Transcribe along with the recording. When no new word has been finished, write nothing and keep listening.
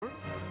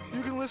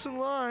listen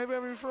live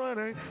every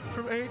Friday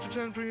from 8 to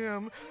 10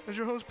 p.m. as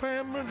your host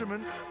Pam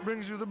Benjamin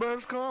brings you the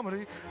best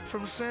comedy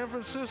from San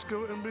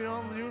Francisco and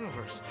beyond the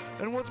universe.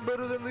 And what's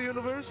better than the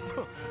universe?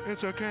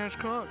 It's a cash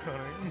cock, honey.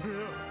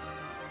 Yeah.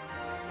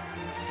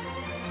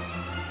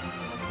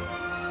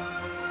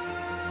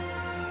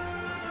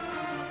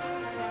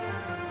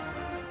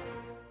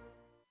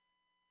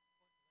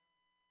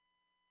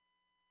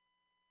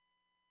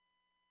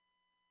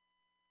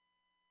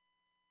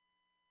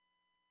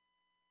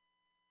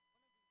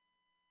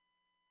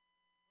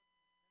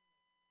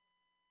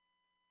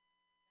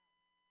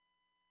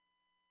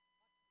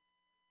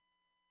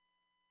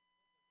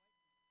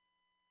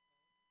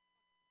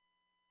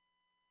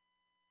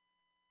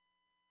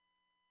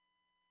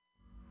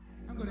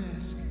 I'm going to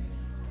ask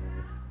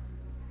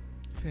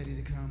Fetty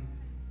to come.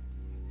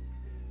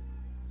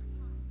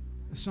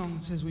 The song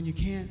says, when you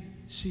can't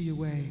see your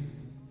way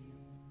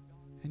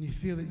and you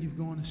feel that you've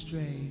gone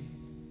astray,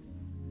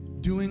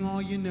 doing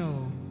all you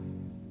know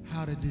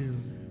how to do,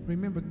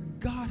 remember,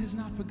 God has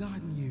not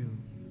forgotten you.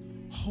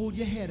 Hold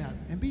your head up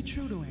and be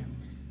true to him,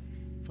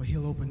 for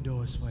he'll open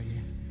doors for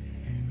you.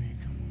 Amen.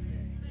 Come on,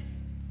 Fetty.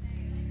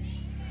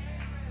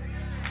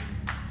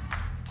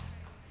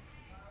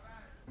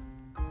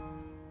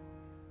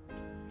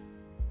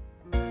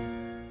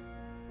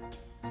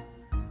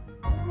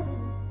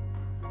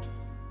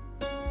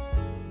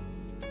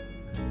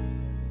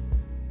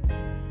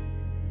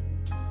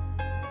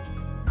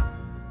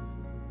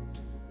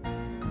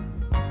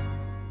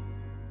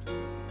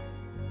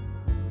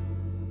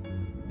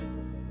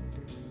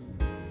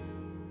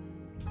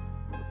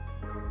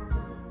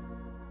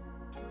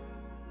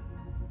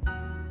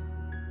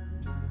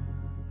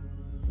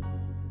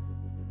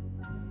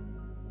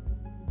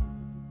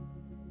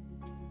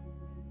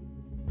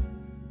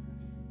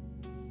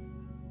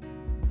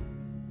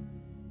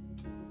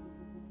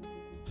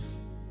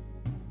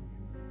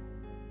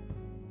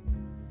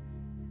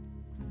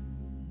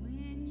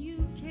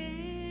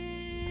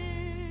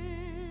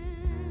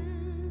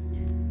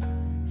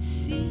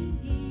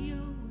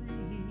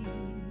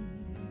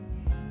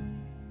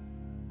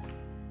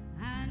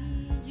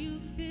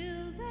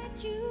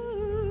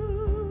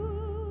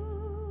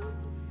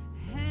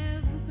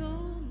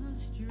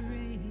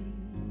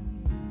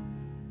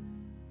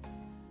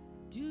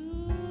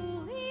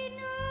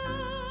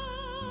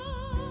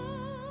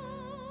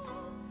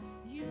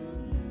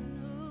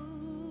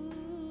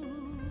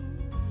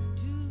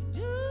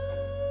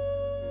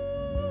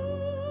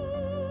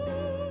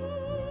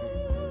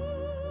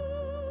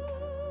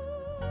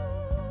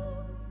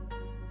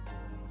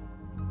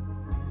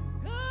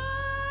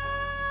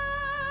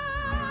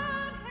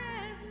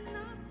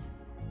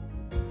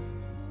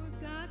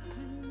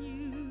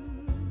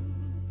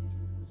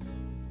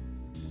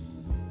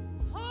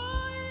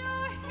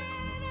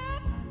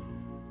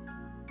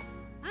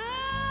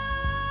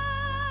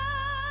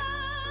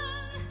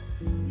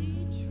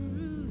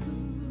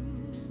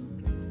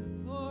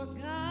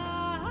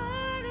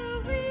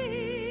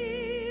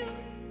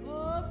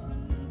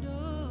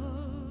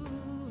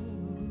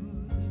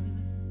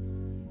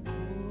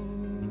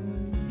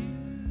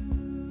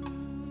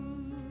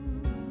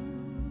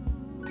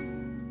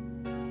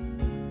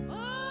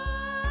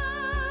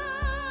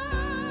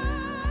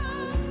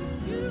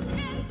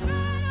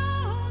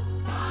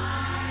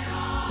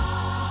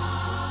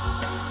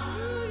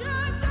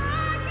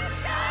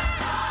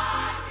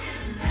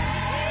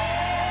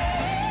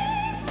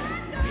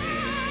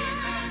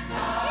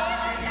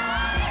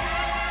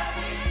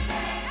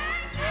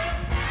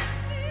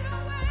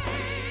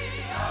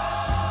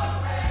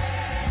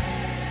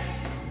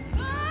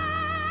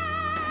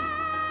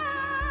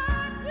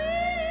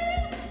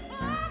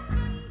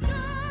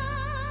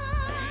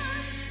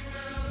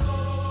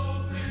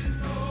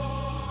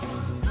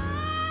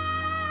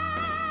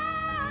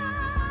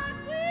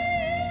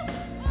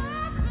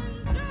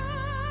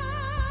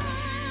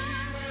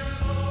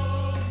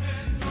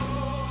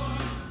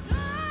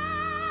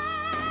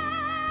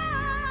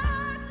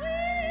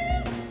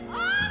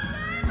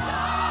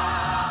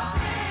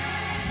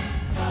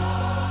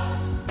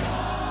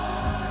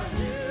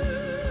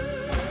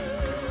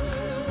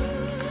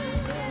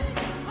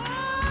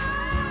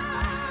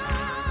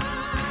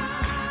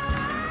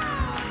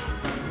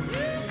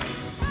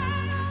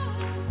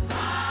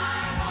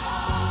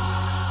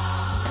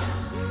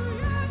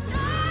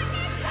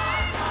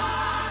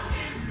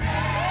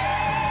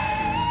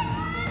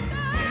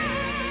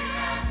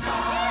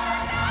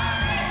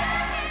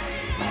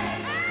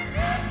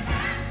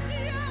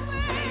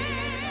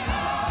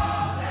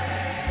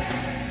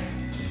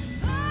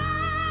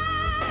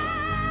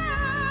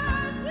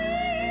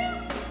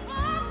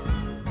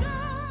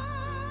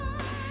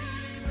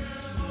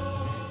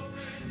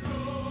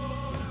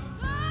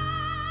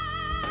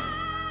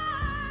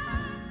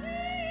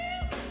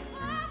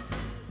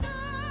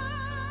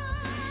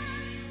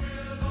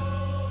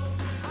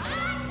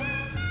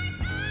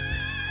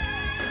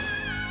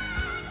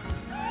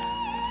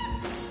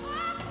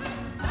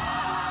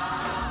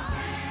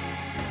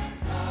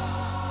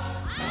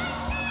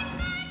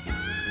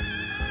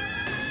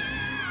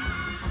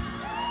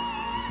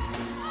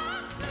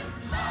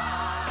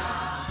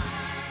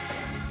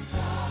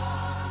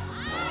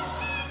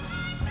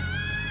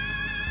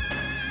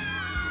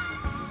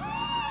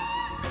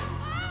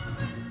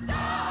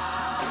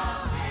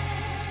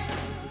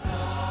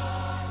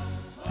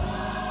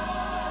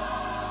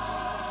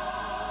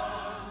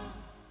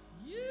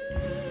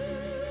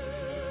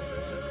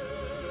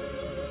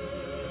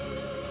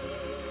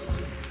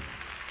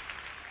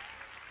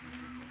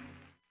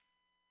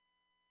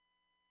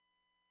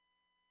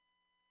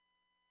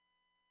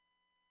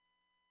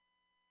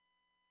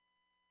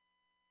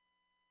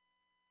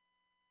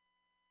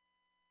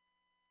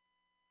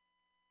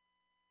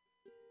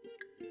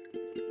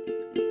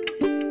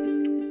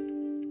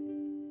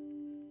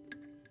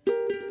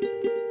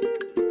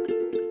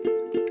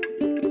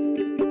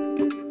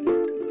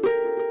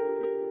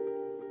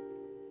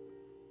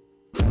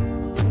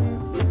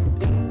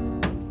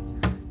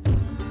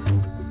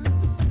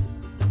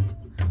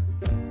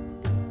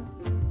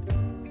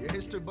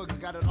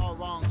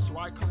 so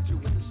I come to you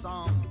with the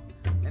song.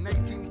 En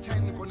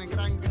 1810, con el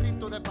gran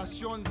grito de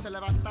pasión, se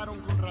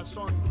levantaron con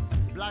razón.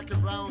 Black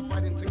and brown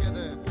fighting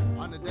together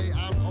on a day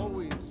I'll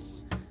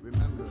always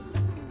remember.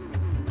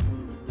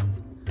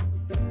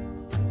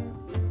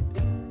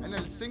 En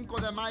el 5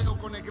 de mayo,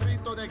 con el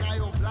grito de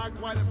gallo, black,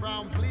 white, and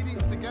brown bleeding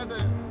together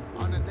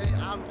on a day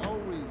I'll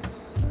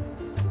always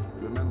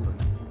remember.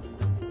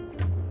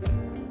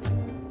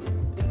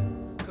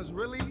 Cause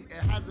really,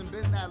 it hasn't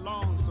been that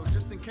long, so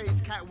just in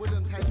case Cat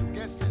Williams had you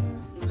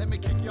guessing, let me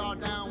kick y'all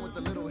down with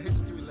a little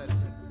history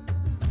lesson.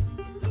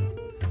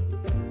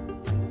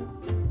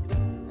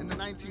 In the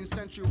 19th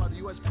century, while the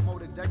U.S.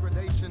 promoted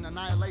degradation,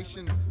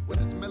 annihilation with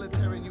its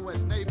military and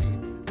U.S. Navy,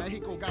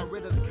 Mexico got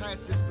rid of the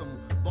caste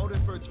system, voted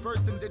for its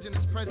first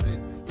indigenous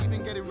president,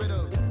 even getting rid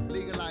of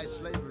legalized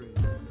slavery.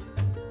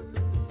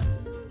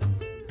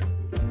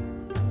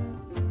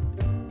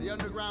 The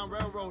Underground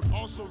Railroad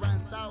also ran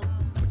south,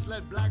 which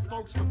led black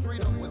folks to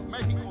freedom, with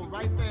Mexico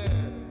right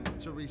there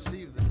to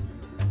receive them.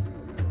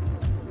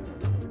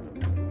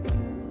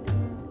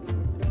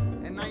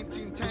 In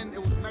 1910,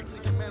 it was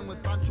Mexican men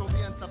with Pancho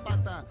Villa and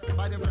Zapata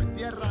fighting for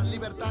tierra,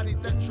 libertad y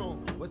techo,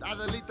 with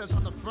Adelitas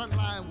on the front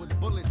line with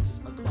bullets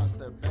across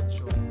their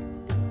pecho.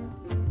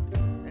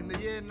 In the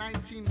year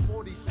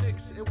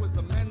 1946, it was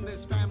the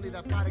Mendez family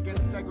that fought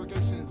against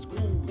segregation in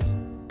schools.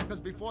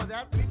 Because before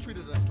that, they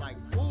treated us like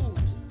fools,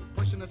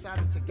 pushing us out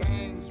into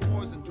gangs,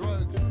 wars, and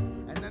drugs.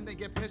 And then they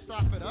get pissed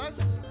off at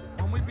us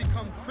when we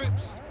become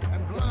Crips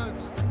and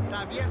Bloods,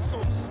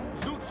 traviesos,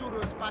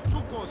 zutsuros,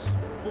 pachucos,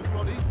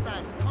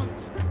 folkloristas,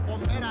 punks,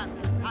 bomberas,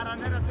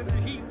 jaraneras in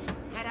the heat,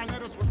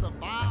 jaraneros with the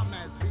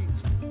bomb-ass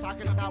beats,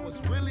 talking about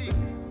what's really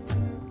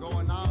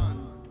going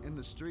on in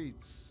the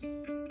streets.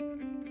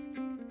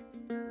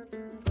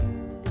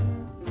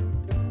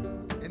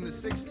 In the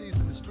 60s,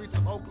 in the streets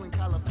of Oakland,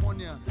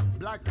 California,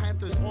 Black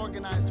Panthers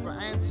organized for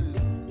answers.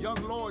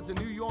 Young lords in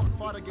New York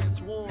fought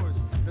against wars.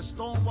 The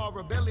Stonewall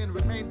Rebellion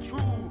remained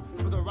true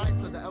for the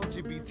rights of the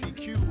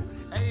LGBTQ.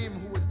 AIM,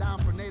 who was down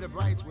for native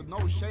rights with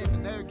no shame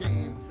in their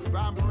game.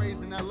 Brown Berets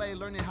in LA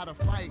learning how to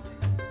fight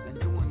and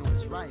doing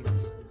what's right.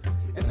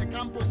 In the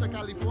campos of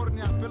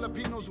California,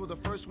 Filipinos were the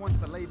first ones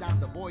to lay down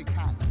the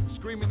boycott,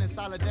 screaming in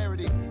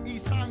solidarity,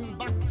 Isang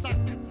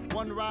Baksak,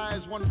 one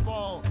rise, one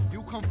fall.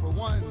 You come for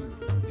one,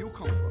 you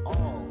come for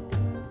all.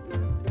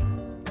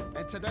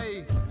 And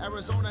today,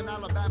 Arizona and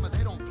Alabama,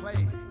 they don't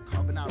play,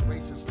 carving out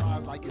racist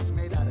laws like it's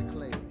made out of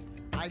clay.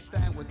 I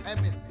stand with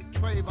Emmett,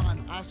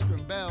 Trayvon, Oscar,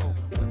 and Bell,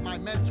 with my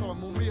mentor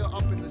Mumia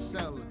up in the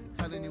cell,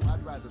 telling you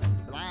I'd rather be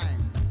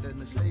blind than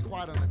to stay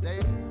quiet on a day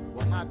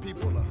while my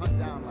people are hunt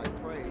down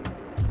like prey.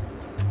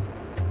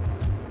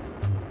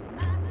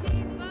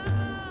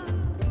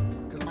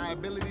 My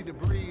ability to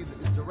breathe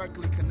is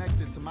directly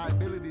connected to my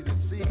ability to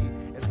see.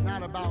 It's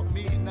not about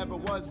me, never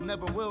was,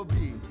 never will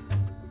be.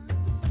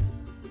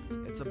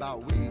 It's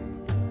about we.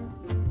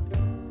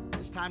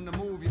 It's time to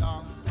move,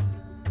 y'all.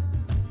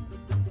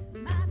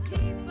 My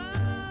people.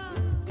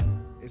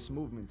 It's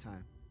movement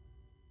time.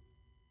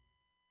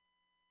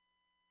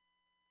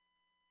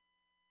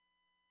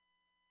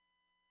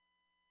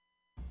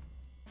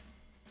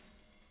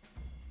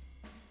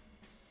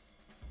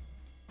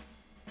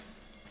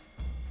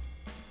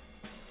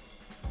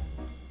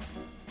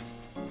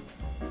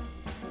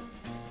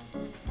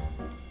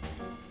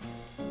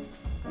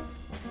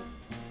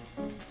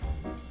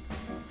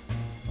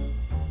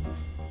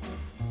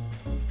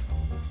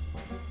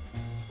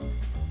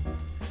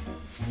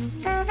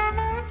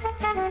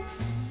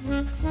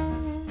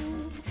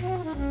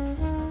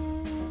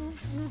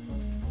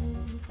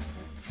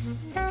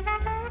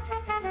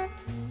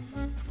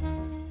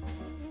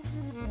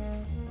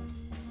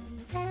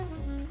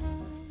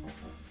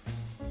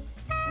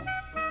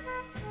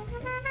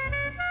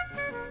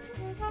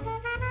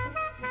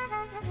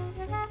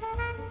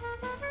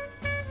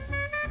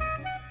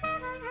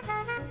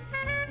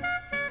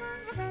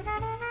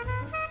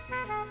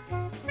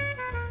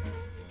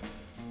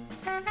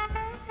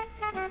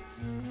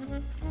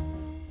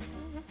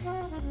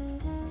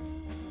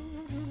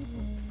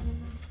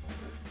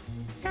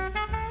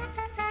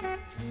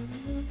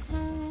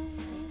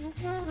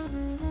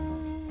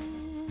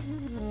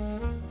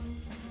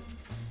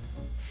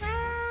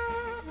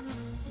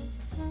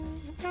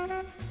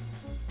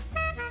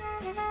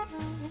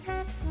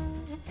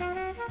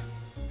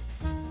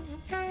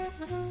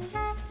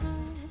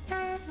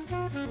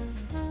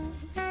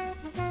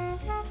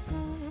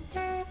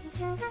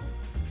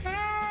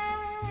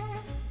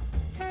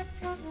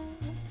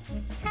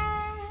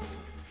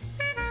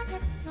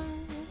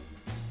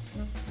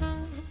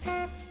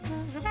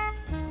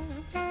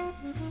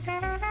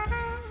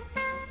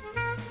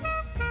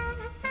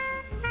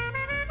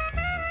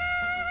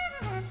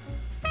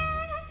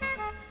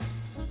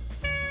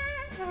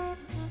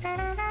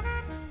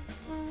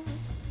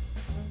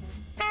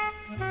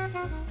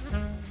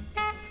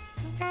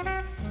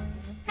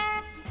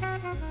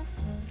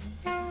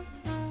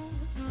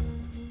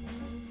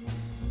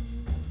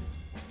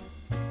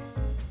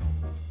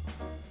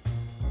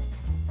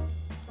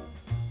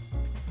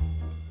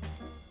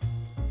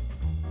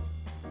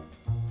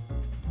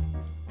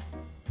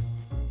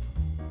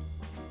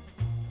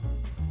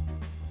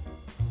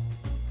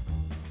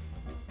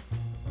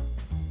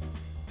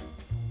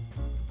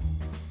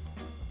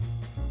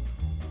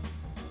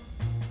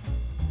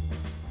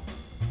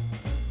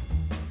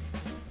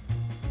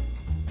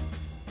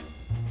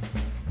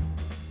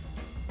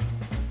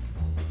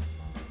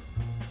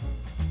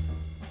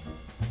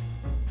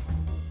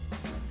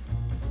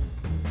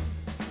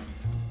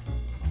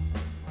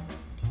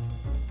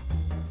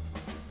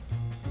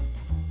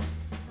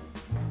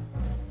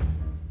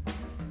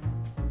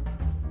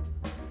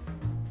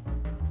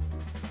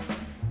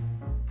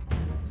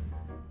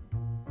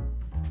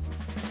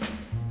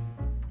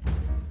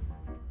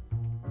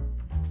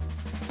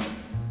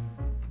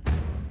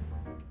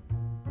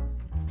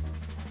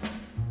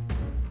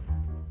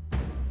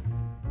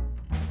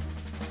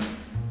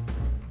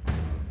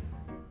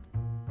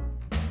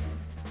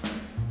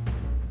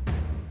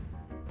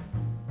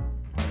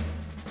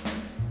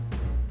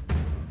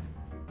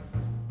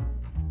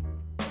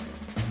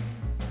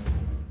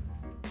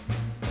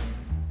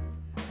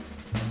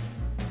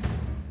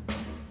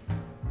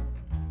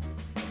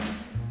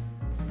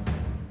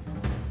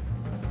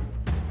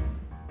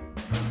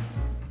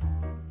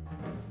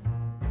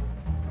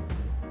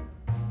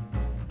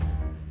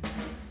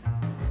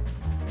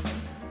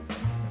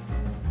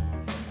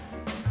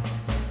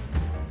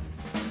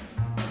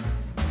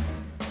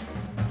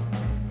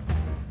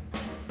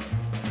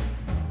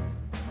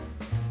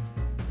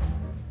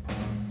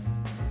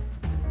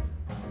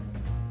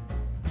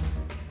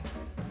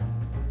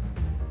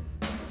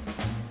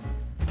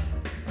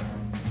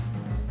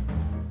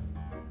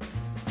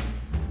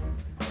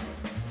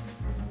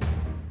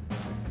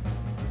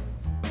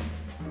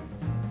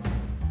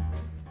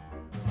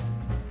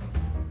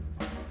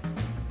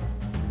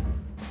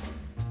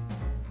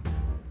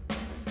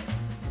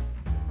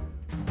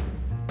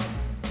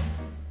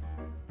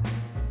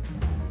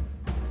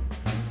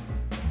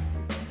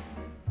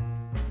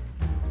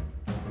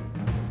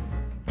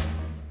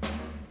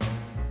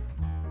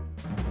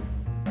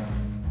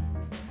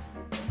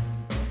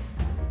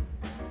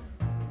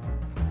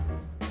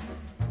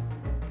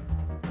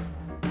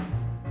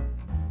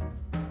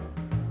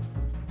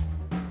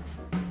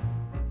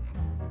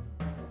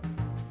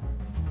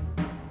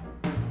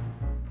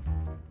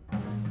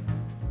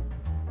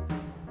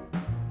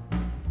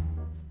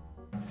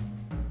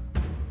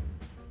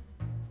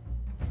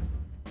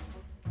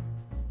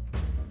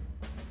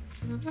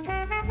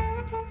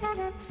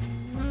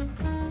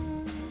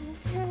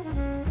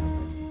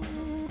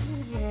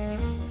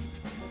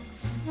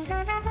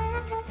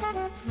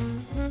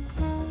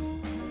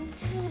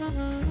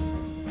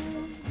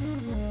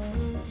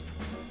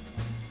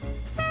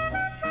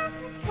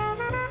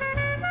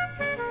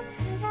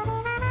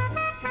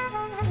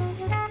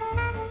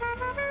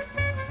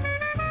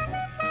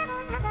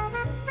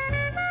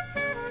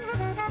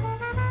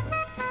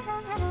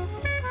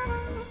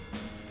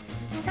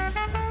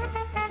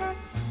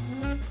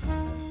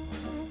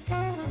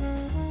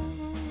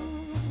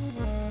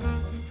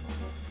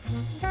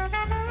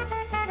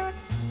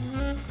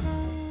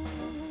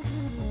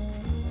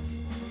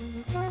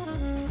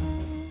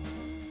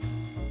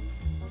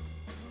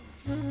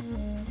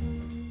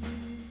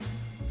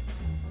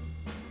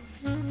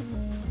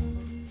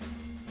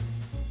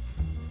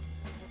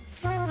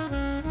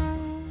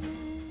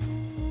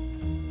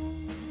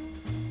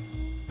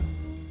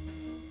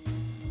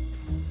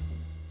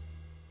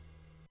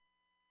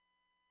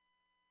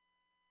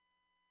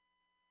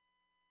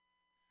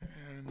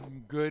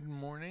 Good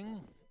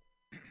morning,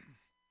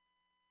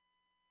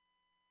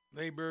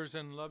 laborers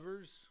and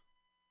lovers.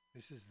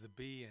 This is the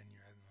B, and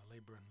you're on the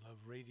Labor and Love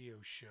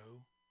radio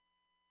show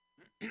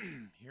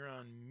here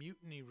on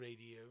Mutiny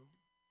Radio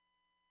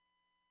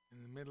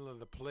in the middle of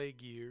the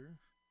plague year,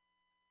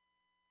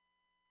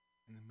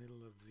 in the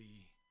middle of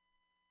the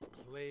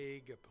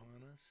plague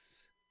upon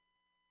us.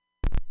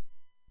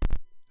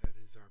 That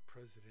is our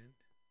president.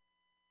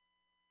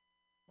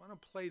 I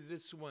want to play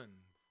this one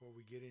before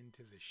we get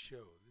into the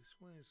show. This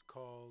one is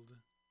called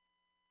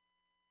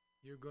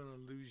You're Gonna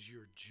Lose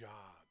Your Job.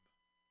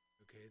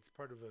 Okay, it's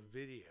part of a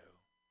video.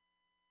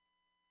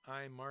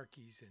 I,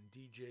 Marquis, and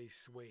DJ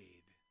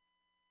Suede.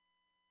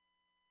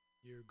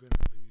 You're gonna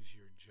lose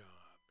your job.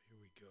 Here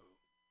we go.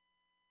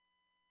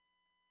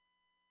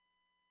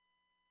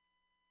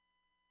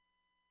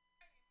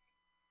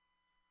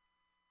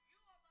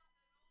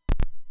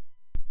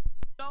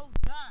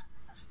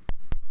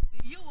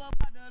 You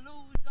about to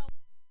lose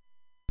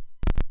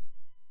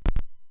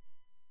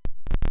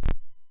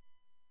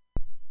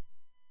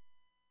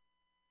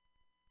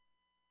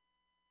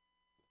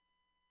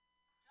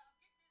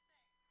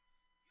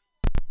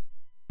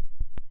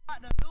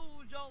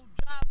your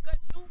job,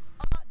 cause you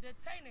are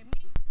detaining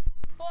me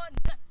for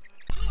nothing.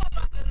 You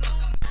about to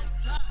lose your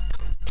job.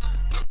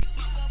 You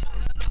about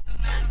to lose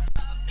your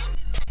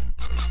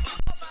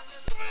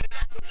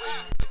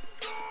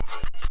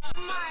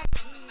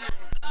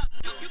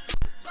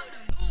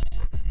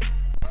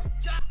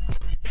job.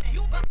 You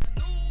about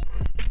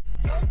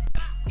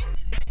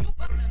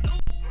to lose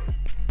your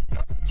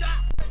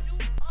job.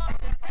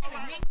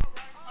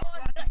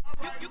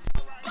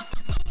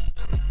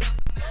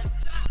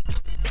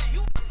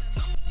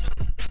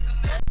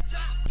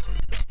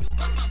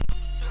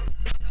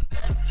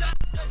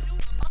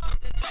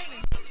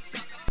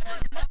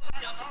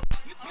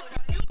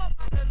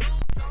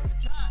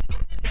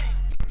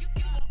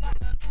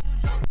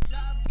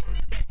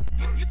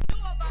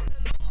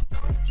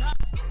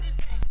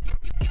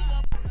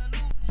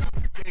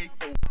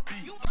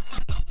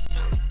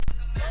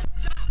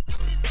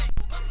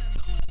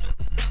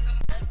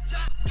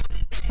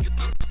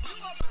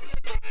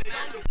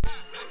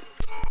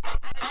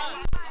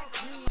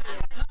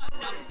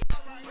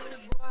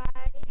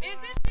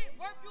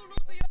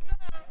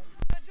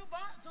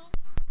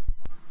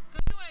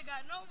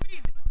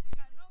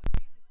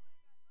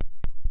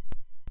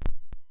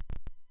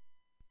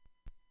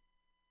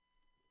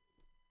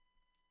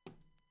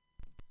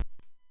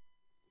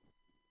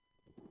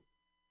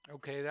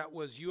 Okay, that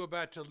was You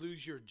About to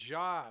Lose Your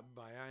Job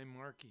by I,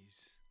 Marquis.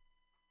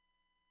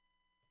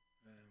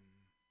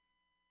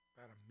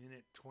 About a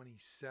minute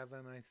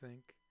 27, I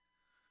think.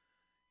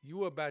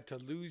 You about to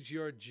lose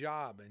your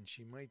job, and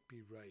she might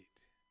be right.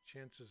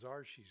 Chances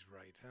are she's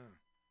right, huh?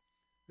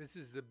 This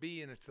is the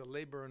B, and it's the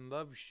Labor and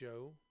Love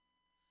show.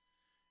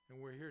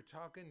 And we're here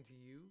talking to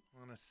you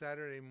on a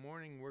Saturday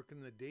morning,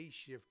 working the day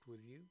shift with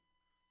you.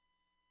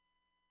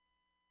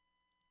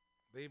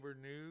 Labor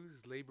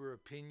news, labor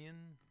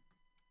opinion,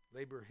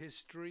 labor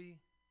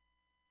history,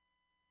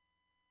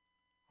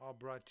 all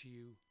brought to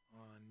you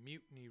on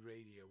Mutiny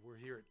Radio. We're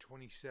here at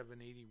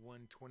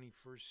 2781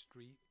 21st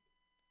Street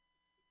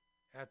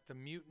at the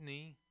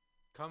Mutiny.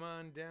 Come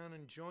on down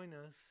and join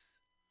us.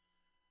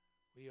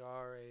 We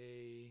are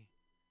a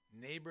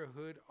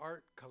neighborhood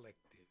art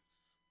collective,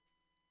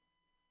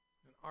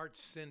 an art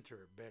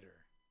center,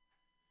 better.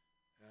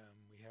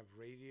 We have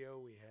radio,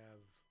 we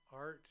have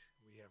art,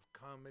 we have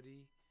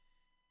comedy.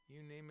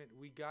 You name it,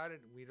 we got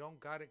it. We don't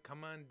got it,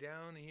 come on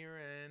down here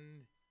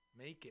and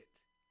make it.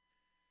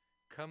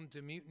 Come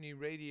to Mutiny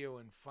Radio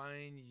and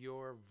find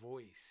your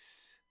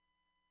voice.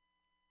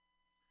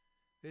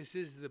 This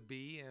is the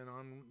B, and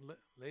on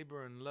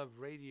Labor and Love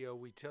Radio,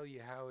 we tell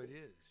you how it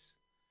is.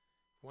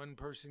 One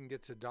person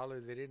gets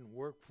 $1 they didn't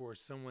work for,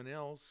 someone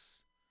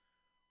else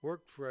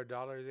worked for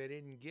 $1 they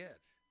didn't get.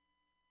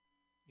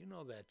 You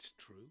know that's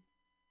true.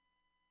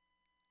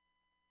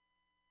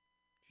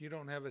 If you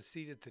don't have a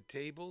seat at the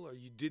table, or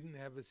you didn't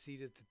have a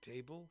seat at the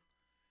table,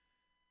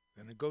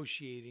 The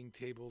negotiating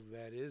table,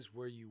 that is,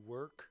 where you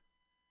work,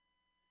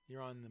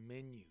 you're on the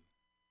menu.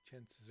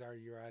 Chances are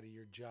you're out of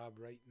your job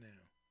right now.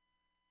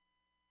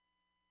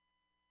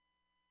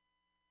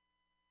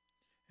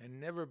 And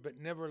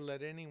never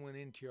let anyone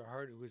into your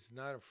heart who is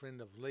not a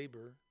friend of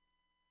labor.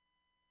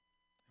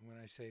 And when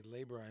I say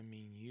labor, I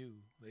mean you.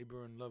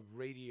 Labor and Love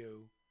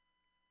Radio,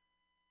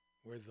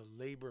 where the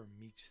labor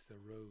meets the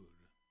road.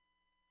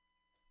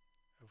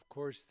 Of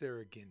course they're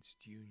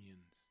against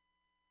unions.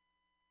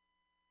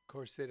 Of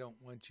course they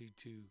don't want you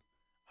to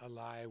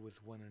ally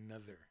with one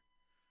another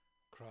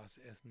across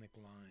ethnic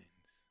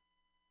lines.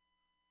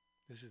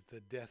 This is the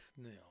death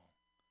knell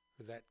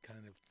for that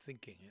kind of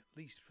thinking, at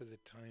least for the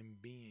time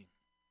being.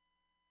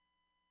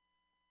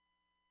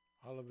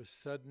 All of a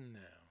sudden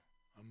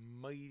now,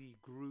 a mighty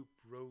group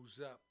rose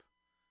up,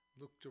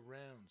 looked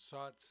around,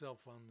 saw itself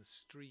on the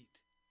street,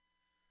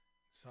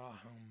 saw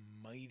how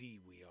mighty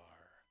we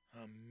are,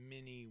 how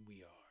many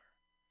we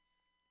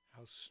are,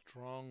 how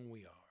strong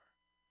we are,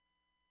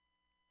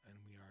 and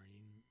we are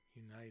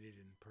united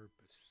in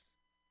purpose.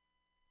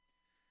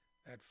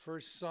 That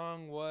first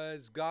song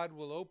was God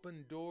Will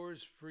Open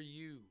Doors for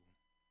You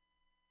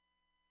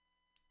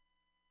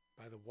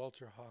by the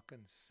Walter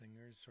Hawkins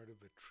Singers, sort of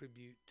a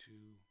tribute to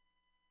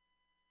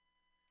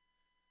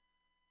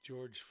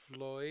George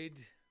Floyd,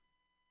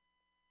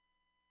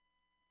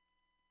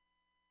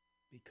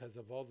 because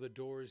of all the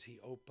doors he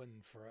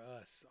opened for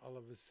us. All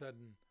of a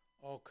sudden,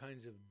 all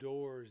kinds of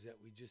doors that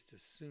we just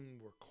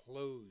assumed were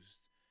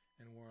closed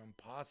and were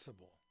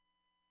impossible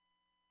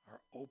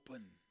are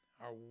open,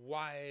 are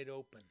wide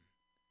open.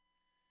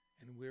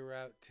 And we're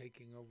out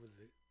taking over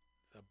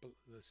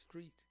the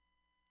street.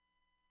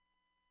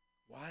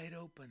 Wide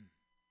open.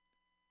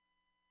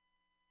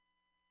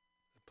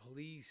 The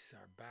police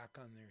are back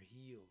on their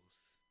heels.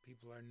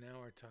 People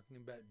are talking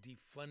about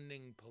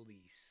defunding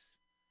police.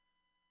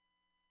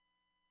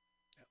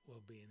 That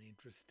will be an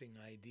interesting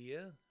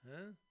idea,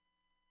 huh?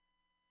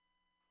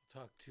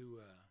 I'll talk to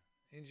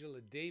Angela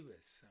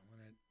Davis. I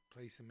want to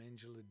play some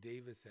Angela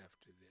Davis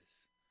after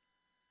this.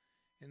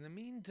 In the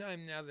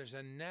meantime, now there's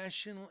a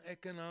national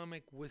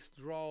economic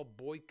withdrawal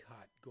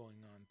boycott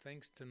going on.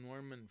 Thanks to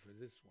Norman for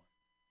this one.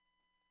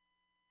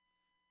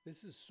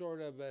 This is sort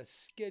of a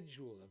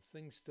schedule of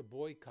things to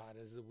boycott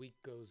as the week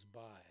goes by.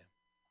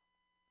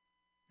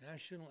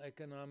 National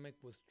economic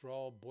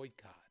withdrawal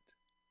boycott.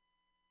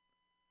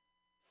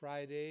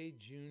 Friday,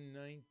 June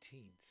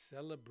 19th.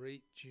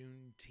 Celebrate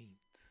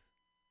Juneteenth.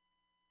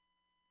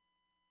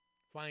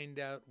 Find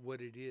out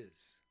what it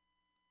is.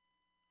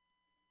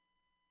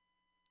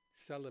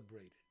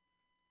 Celebrate it.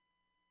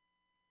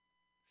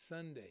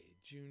 Sunday,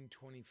 June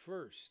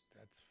 21st.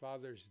 That's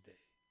Father's Day.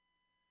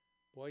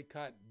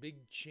 Boycott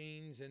big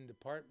chains and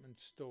department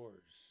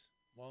stores.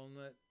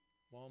 Walnut,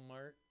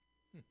 Walmart,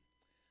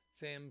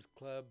 Sam's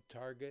Club,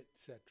 Target,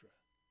 etc.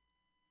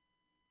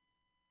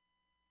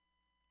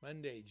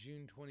 Monday,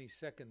 June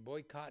 22nd.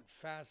 Boycott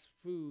fast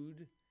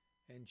food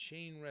and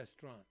chain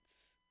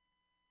restaurants.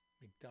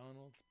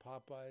 McDonald's,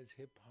 Popeyes,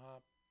 Hip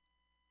Hop,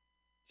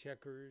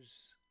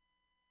 Checkers,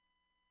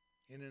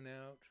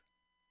 In-N-Out.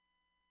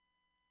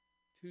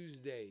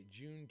 Tuesday,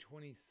 June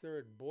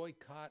 23rd.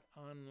 Boycott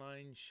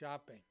online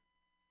shopping.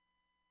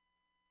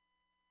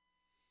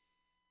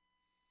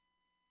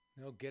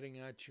 No getting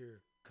out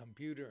your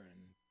computer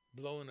and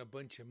blowing a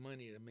bunch of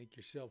money to make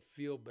yourself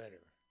feel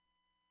better.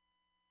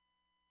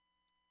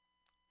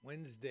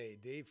 Wednesday,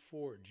 day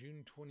 4,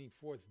 June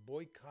 24th.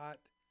 Boycott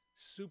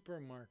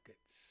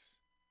supermarkets.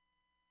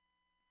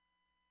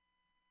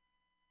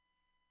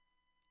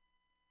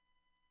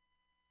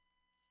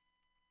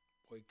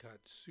 Boycott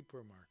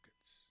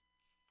supermarkets.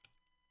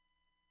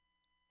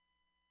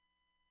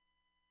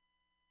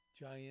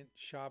 Giant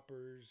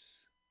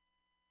shoppers.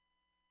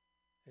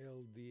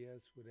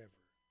 LDS, whatever.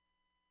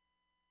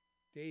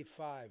 Day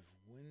 5,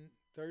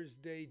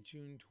 Thursday,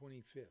 June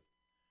 25th.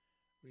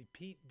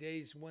 Repeat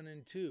days 1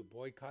 and 2,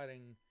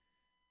 boycotting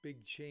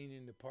big chain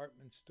and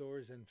department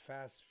stores and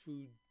fast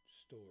food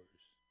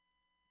stores.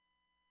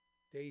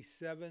 Day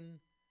 7,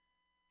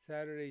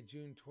 Saturday,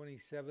 June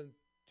 27th.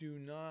 Do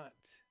not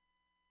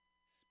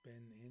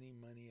spend any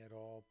money at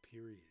all,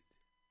 period.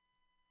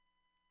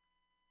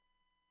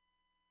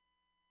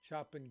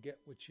 Shop and get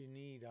what you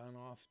need on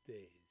off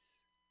days.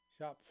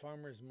 Shop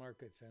farmers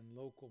markets and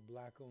local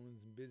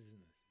black-owned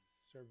businesses,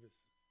 services.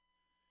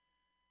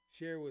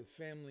 Share with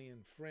family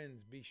and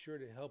friends. Be sure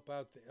to help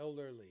out the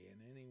elderly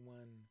and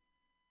anyone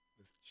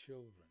with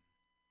children.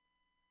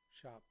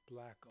 Shop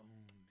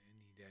black-owned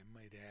any day. I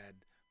might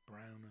add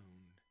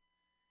brown-owned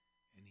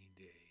any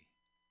day.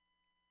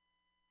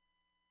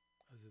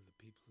 Those are the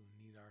people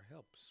who need our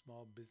help.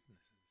 Small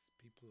businesses,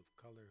 people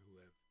of color who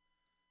have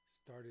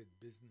started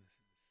businesses.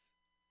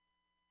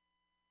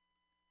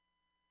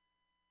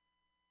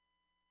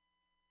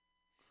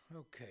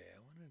 Okay, I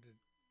wanted a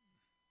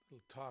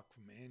little talk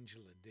from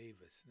Angela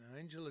Davis. Now,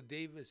 Angela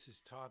Davis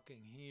is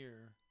talking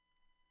here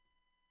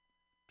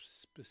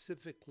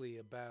specifically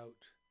about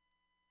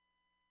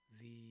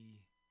the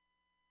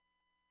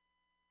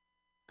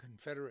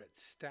Confederate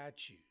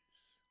statues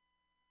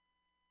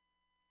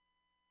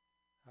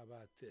How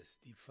about this?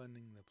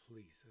 Defunding the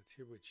police. Let's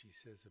hear what she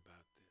says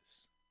about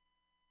this.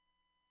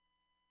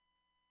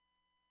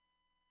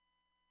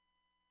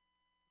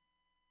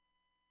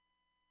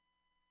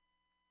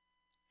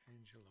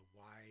 Angela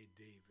Y.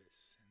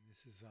 Davis, and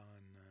this is on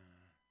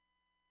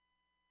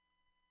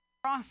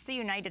across the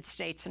United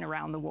States and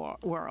around the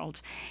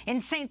world. In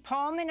St.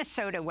 Paul,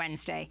 Minnesota,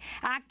 Wednesday,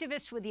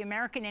 activists with the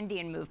American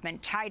Indian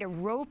Movement tied a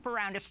rope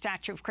around a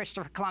statue of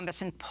Christopher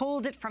Columbus and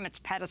pulled it from its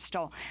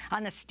pedestal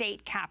on the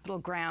state capitol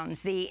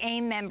grounds. The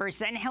AIM members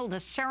then held a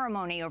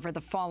ceremony over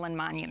the fallen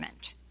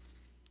monument.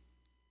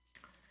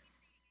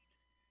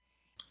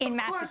 In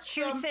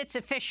Massachusetts,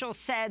 officials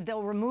said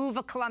they'll remove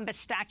a Columbus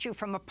statue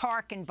from a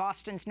park in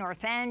Boston's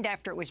North End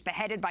after it was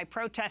beheaded by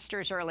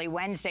protesters early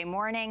Wednesday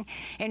morning.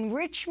 In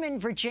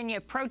Richmond, Virginia,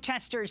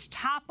 protesters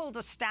toppled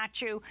a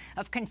statue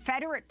of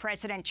Confederate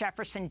President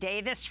Jefferson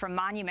Davis from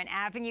Monument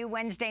Avenue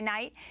Wednesday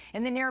night.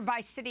 In the nearby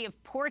city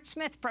of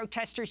Portsmouth,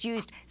 protesters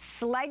used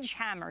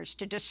sledgehammers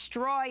to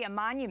destroy a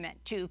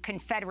monument to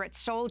Confederate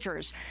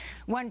soldiers.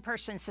 One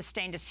person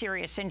sustained a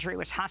serious injury,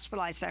 was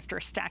hospitalized after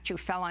a statue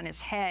fell on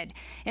his head.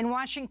 In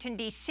Washington,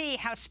 D.C.,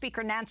 House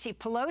Speaker Nancy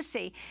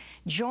Pelosi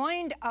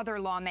joined other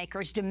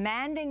lawmakers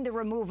demanding the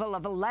removal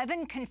of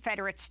 11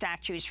 Confederate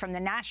statues from the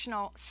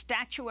National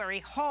Statuary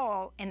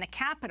Hall in the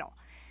Capitol.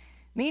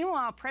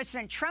 Meanwhile,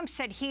 President Trump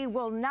said he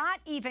will not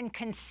even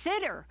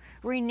consider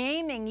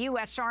renaming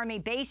U.S. Army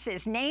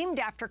bases named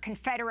after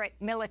Confederate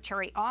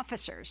military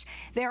officers.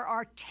 There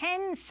are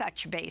 10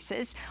 such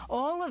bases,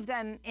 all of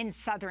them in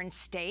southern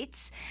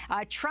states.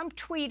 Trump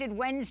tweeted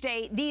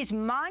Wednesday, "These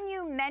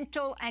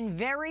monumental and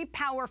very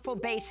powerful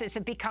bases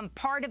have become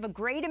part of a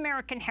great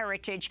American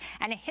heritage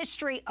and a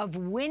history of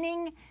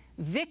winning,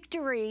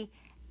 victory,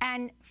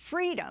 and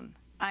freedom,"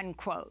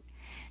 unquote.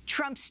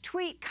 Trump's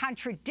tweet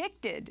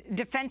contradicted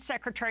Defense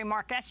Secretary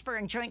Mark Esper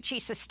and Joint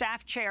Chiefs of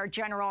Staff Chair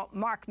General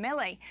Mark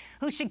Milley,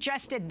 who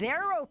suggested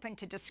they're open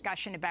to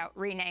discussion about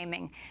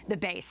renaming the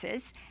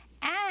bases.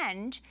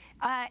 And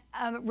a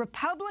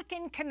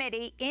Republican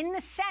committee in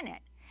the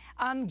Senate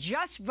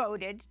just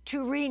voted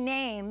to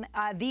rename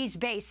these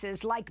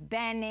bases like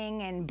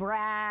Benning and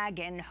Bragg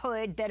and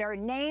Hood that are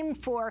named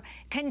for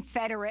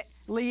Confederate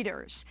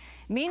leaders.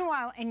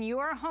 Meanwhile, in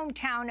your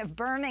hometown of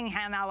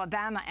Birmingham,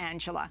 Alabama,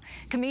 Angela,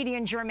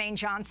 comedian Jermaine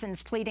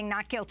Johnson's pleading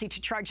not guilty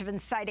to charge of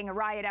inciting a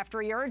riot after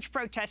he urged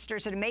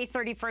protesters at a May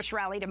 31st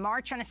rally to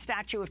march on a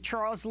statue of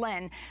Charles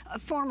Lynn, a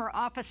former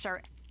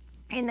officer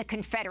in the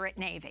Confederate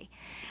Navy.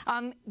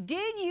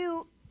 Did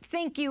you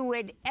think you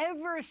would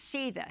ever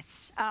see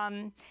this?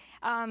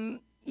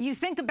 You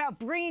think about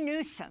Bree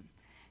Newsom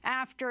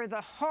after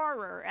the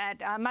horror at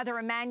Mother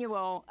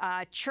Emanuel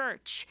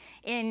Church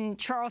in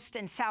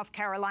Charleston, South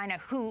Carolina,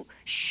 who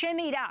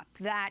shimmied up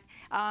that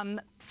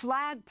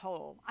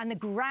flagpole on the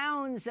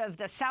grounds of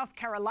the South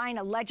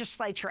Carolina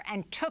legislature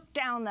and took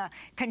down the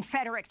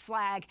Confederate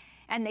flag,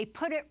 and they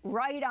put it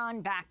right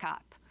on back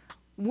up.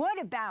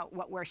 What about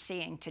what we're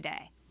seeing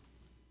today?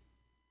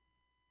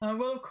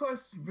 Well, of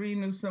course, Bree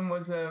Newsom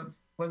was a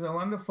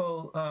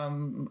wonderful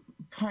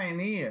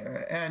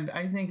pioneer, and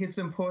I think it's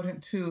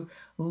important to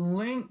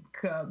link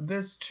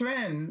this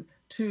trend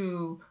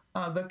to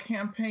the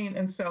campaign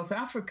in South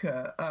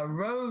Africa,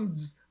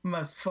 Rhodes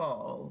Must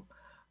Fall.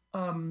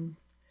 And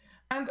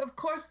of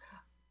course,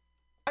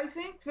 I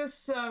think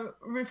this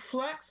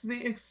reflects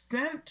the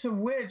extent to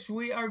which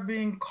we are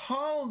being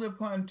called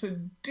upon to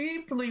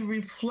deeply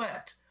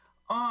reflect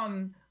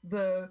on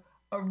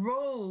a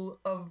role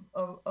of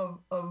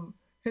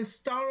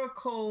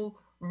historical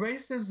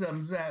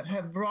racisms that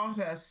have brought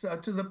us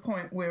to the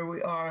point where we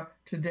are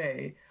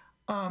today.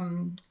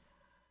 Racism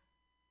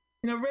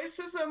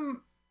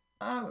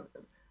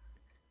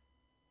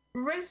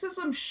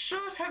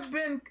should have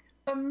been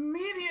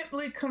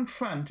immediately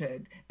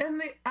confronted in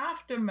the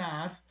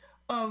aftermath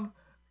of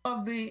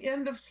the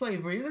end of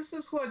slavery. This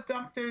is what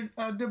Dr.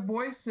 Du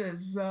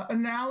Bois's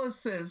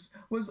analysis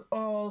was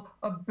all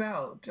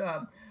about.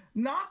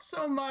 Not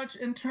so much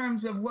in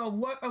terms of, well,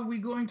 what are we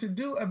going to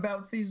do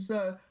about these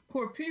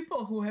poor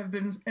people who have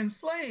been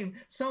enslaved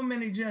so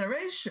many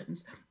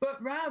generations, but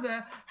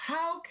rather,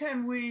 how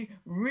can we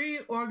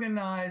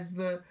reorganize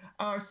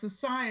our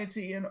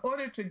society in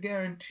order to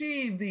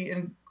guarantee the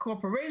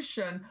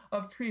incorporation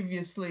of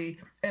previously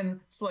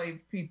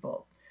enslaved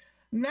people?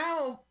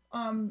 Now,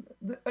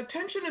 the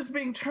attention is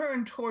being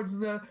turned towards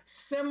the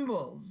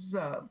symbols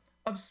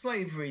of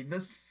slavery, the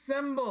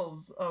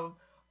symbols of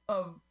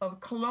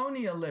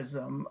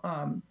colonialism,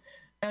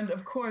 and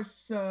of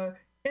course,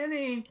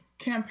 any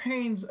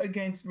campaigns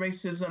against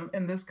racism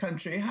in this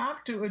country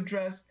have to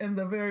address in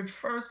the very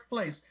first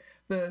place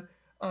the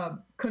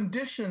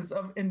conditions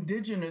of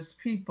indigenous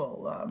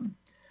people.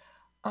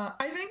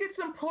 I think it's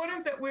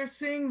important that we're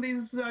seeing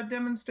these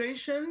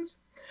demonstrations,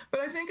 but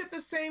I think at the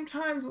same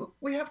time,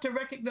 we have to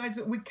recognize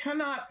that we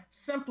cannot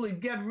simply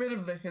get rid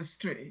of the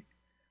history.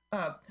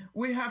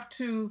 We have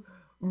to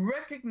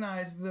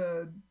recognize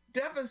the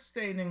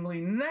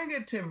devastatingly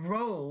negative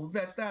role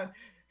that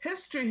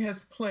history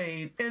has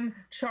played in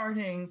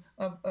charting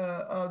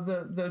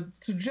the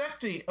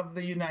trajectory of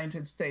the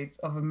United States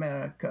of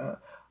America.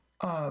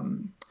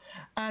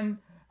 And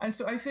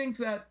so I think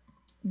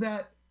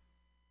that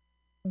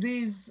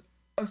these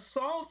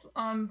assaults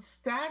on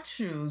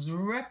statues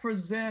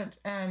represent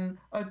an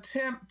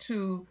attempt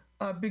to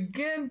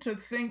begin to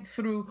think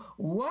through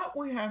what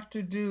we have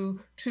to do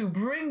to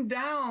bring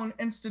down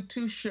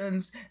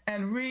institutions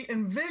and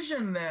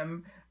re-envision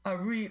them,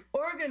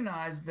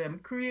 reorganize them,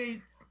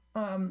 create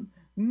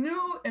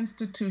new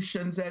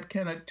institutions that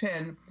can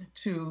attend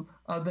to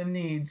the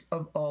needs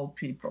of all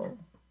people.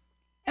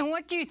 And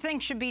what do you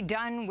think should be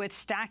done with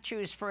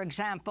statues, for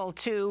example,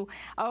 to,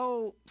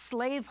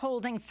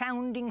 slave-holding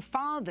founding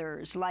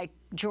fathers like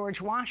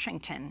George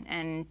Washington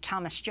and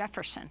Thomas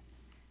Jefferson?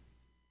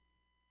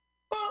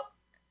 Well,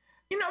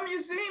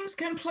 museums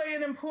can play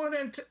an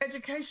important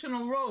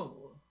educational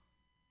role.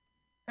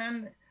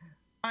 And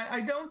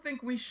I don't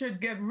think we should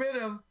get rid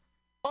of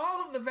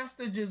all of the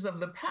vestiges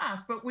of the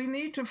past, but we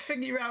need to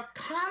figure out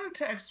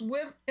context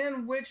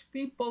within which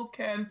people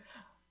can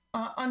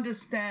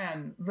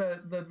understand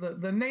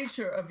the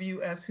nature of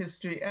U.S.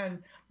 history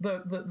and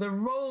the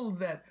role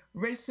that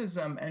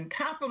racism and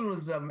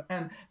capitalism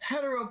and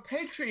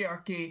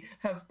heteropatriarchy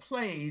have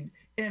played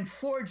in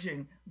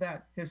forging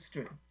that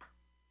history.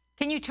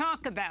 Can you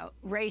talk about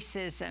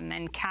racism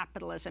and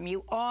capitalism?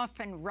 You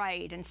often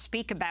write and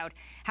speak about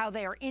how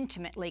they are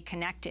intimately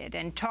connected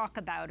and talk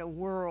about a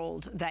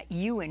world that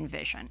you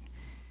envision.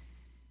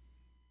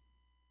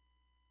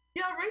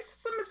 Yeah,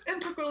 racism is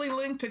integrally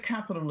linked to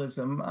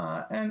capitalism,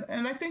 and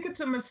I think it's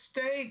a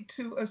mistake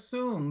to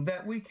assume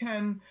that we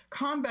can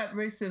combat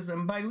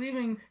racism by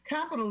leaving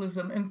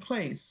capitalism in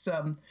place.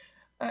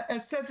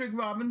 As Cedric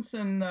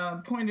Robinson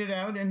pointed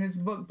out in his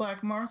book,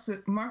 Black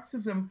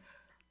Marxism,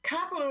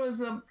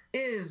 capitalism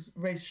is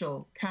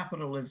racial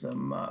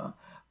capitalism.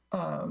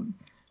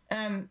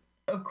 And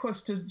of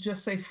course, to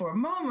just say for a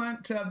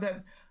moment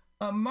that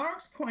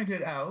Marx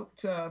pointed out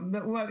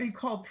that what he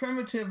called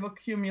primitive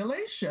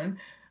accumulation,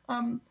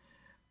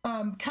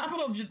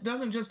 capital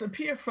doesn't just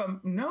appear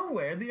from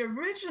nowhere. The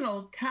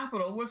original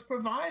capital was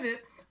provided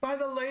by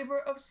the labor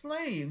of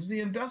slaves. The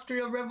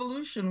Industrial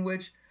Revolution,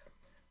 which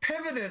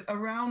pivoted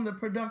around the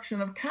production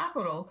of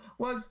capital,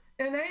 was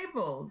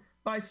enabled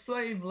by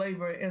slave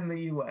labor in the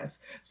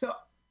U.S. So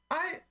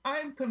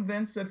I'm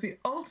convinced that the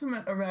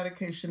ultimate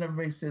eradication of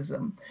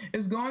racism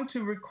is going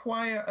to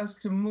require us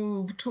to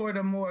move toward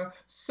a more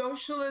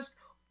socialist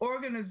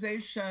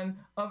organization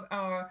of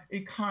our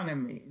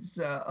economies,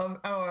 of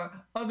our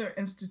other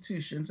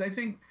institutions. I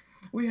think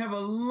we have a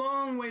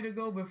long way to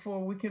go before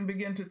we can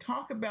begin to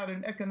talk about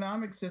an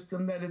economic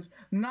system that is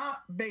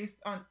not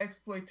based on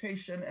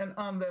exploitation and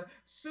on the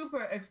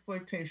super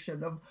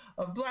exploitation of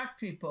Black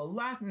people,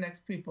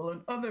 Latinx people,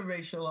 and other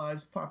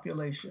racialized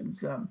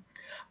populations.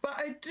 But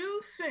I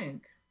do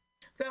think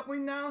that we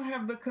now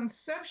have the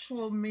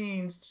conceptual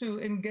means to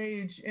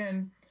engage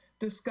in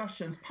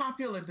discussions,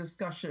 popular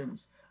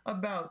discussions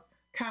about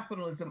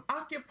capitalism.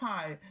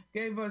 Occupy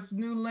gave us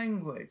new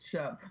language.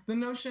 The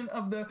notion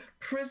of the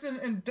prison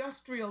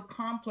industrial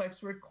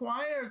complex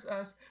requires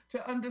us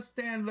to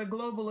understand the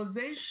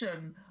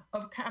globalization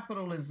of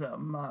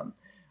capitalism.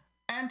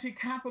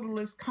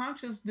 Anti-capitalist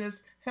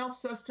consciousness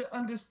helps us to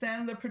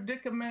understand the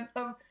predicament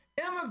of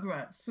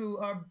immigrants who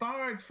are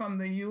barred from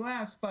the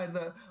U.S. by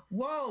the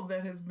wall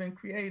that has been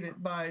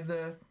created by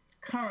the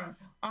current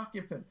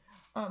occupant.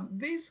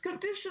 These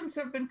conditions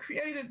have been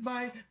created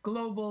by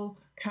global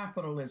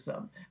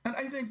capitalism. And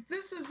I think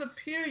this is a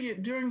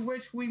period during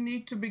which we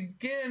need to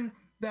begin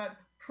that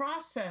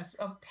process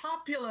of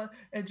popular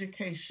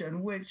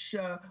education, which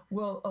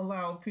will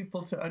allow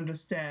people to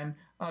understand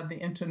the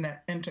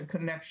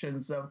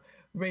interconnections of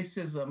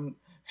racism,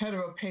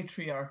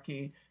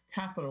 heteropatriarchy,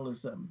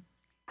 capitalism.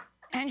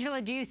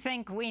 Angela, do you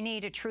think we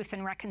need a Truth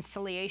and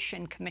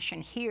Reconciliation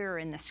Commission here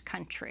in this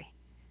country?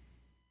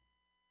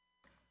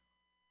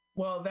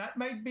 Well, that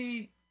might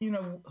be,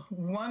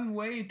 one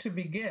way to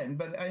begin,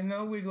 but I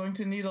know we're going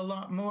to need a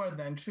lot more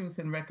than truth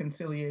and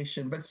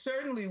reconciliation, but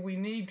certainly we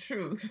need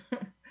truth.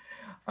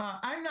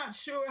 I'm not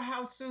sure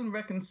how soon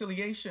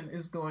reconciliation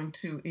is going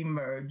to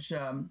emerge,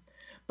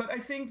 but I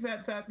think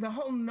that the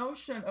whole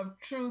notion of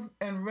truth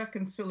and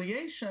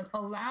reconciliation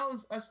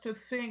allows us to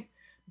think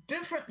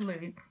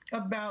differently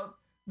about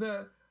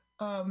the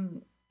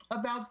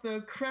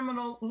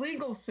criminal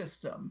legal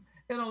system.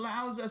 It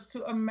allows us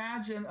to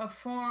imagine a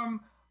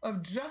form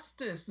of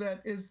justice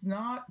that is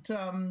not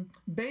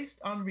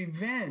based on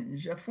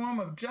revenge, a form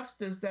of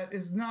justice that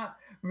is not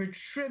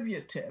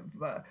retributive.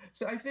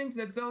 So I think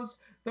that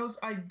those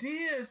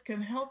ideas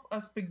can help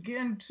us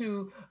begin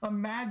to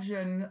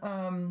imagine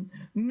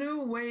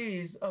new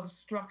ways of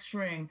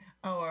structuring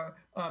our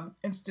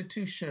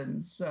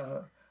institutions,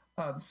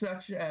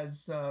 such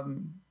as,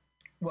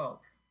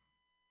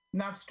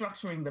 not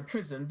structuring the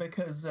prison,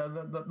 because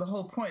the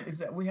whole point is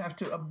that we have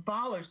to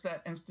abolish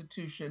that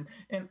institution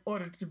in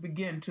order to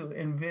begin to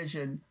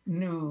envision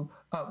new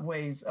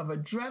ways of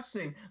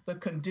addressing the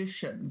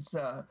conditions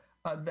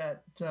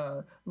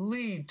that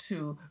lead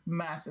to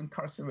mass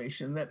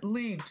incarceration, that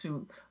lead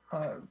to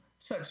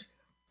such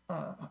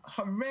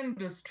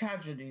horrendous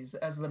tragedies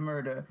as the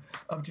murder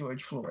of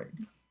George Floyd.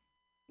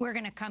 We're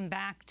going to come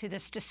back to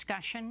this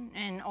discussion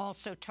and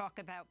also talk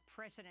about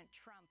President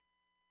Trump.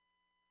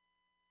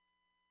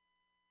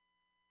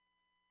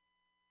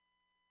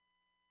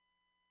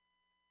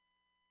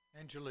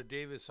 Angela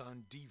Davis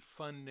on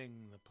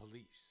defunding the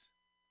police.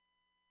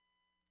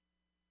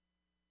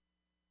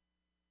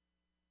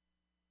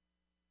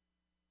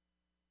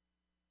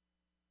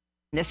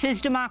 This is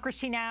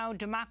Democracy Now!,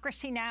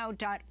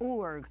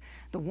 democracynow.org,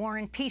 the War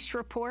and Peace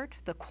Report,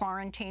 the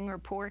Quarantine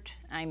Report.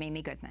 I'm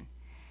Amy Goodman.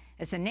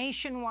 As the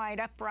nationwide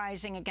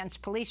uprising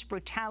against police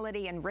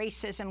brutality and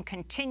racism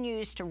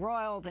continues to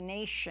roil the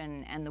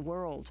nation and the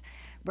world,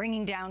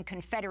 bringing down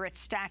Confederate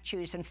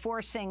statues and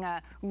forcing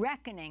a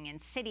reckoning in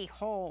city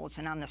halls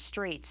and on the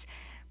streets,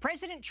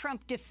 President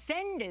Trump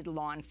defended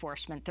law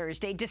enforcement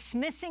Thursday,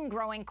 dismissing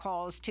growing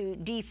calls to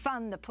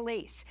defund the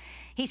police.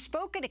 He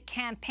spoke at a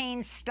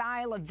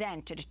campaign-style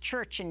event at a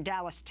church in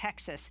Dallas,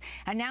 Texas,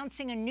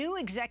 announcing a new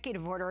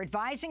executive order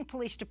advising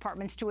police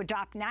departments to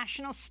adopt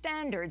national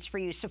standards for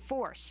use of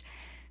force.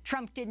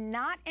 Trump did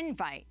not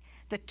invite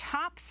the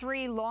top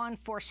 3 law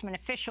enforcement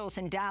officials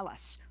in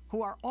Dallas,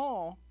 who are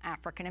all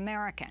African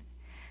American.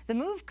 The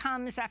move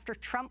comes after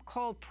Trump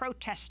called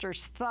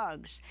protesters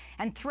thugs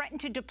and threatened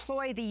to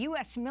deploy the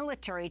U.S.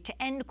 military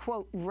to end,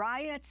 quote,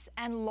 riots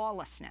and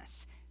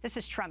lawlessness. This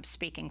is Trump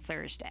speaking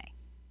Thursday.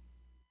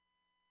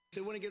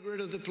 They want to get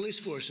rid of the police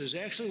forces. They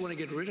actually want to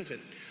get rid of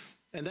it.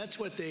 And that's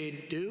what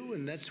they'd do,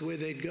 and that's where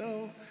they'd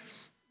go.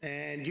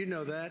 And you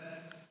know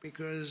that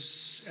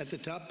because at the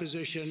top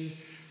position,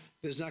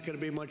 there's not going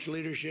to be much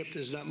leadership.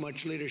 There's not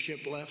much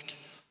leadership left.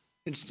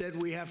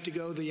 Instead, we have to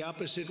go the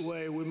opposite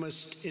way. We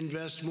must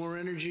invest more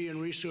energy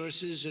and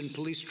resources in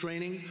police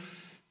training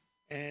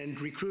and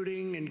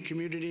recruiting and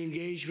community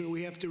engagement.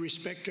 We have to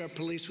respect our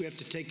police. We have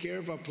to take care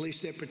of our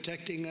police. They're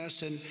protecting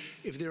us. And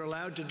if they're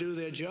allowed to do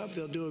their job,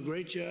 they'll do a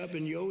great job.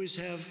 And you always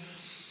have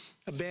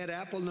a bad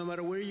apple no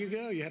matter where you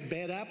go. You have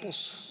bad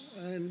apples.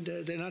 And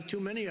there are not too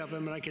many of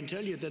them. And I can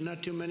tell you there are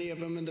not too many of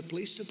them in the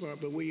police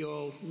department. We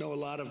all know a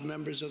lot of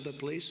members of the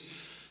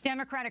police.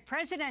 Democratic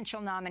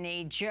presidential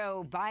nominee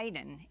Joe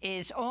Biden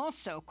is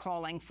also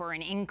calling for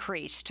an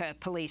increase to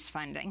police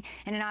funding.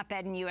 In an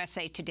op-ed in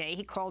USA Today,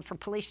 he called for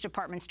police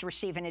departments to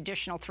receive an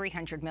additional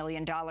 $300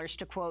 million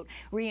to, quote,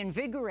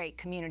 reinvigorate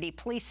community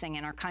policing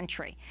in our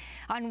country.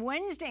 On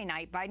Wednesday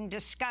night, Biden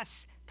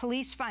discussed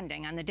police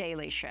funding on The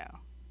Daily Show.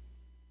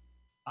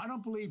 I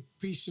don't believe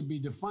police should be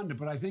defunded,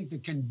 but I think the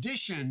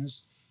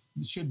conditions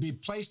should be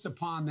placed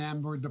upon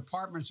them where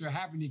departments are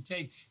having to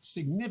take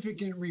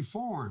significant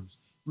reforms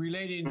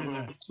relating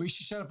to we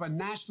should set up a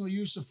national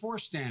use of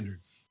force standard.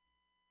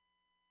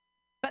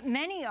 But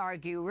many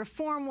argue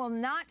reform will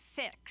not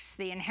fix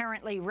the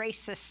inherently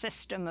racist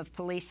system of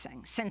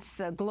policing. Since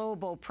the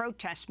global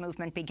protest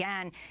movement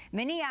began,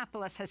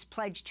 Minneapolis has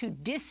pledged to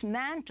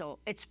dismantle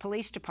its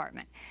police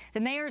department. The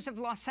mayors of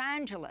Los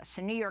Angeles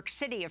and New York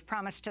City have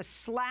promised to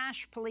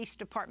slash police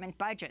department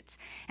budgets,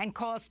 and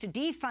calls to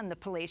defund the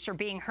police are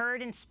being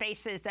heard in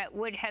spaces that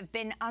would have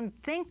been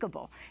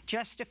unthinkable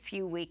just a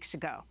few weeks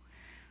ago.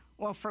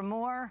 Well, for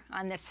more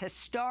on this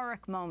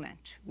historic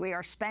moment, we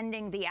are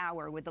spending the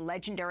hour with the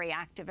legendary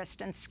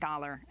activist and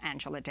scholar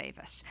Angela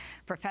Davis,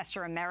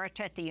 Professor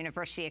Emerita at the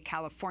University of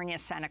California,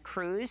 Santa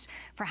Cruz.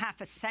 For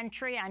half a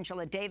century,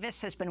 Angela Davis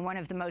has been one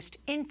of the most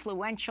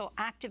influential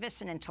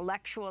activists and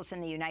intellectuals in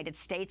the United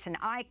States, an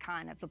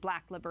icon of the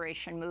Black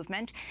liberation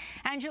movement.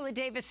 Angela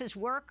Davis's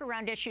work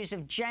around issues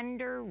of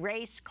gender,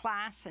 race,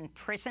 class, and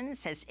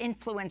prisons has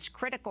influenced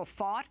critical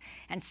thought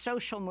and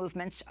social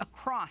movements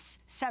across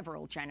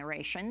several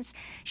generations.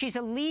 She's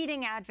a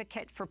leading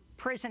advocate for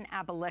prison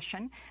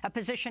abolition, a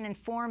position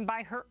informed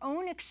by her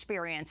own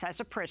experience as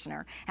a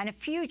prisoner and a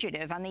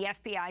fugitive on the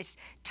FBI's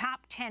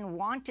top 10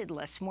 wanted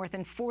list more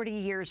than 40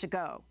 years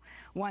ago.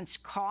 Once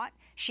caught,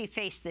 she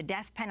faced the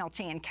death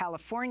penalty in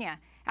California.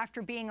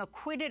 After being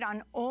acquitted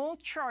on all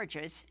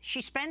charges,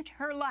 she spent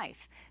her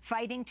life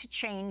fighting to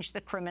change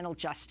the criminal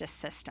justice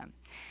system.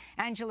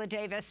 Angela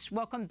Davis,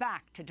 welcome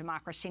back to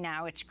Democracy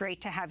Now! It's great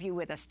to have you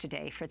with us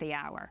today for the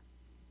hour.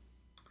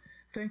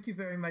 Thank you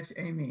very much,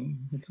 Amy.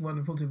 It's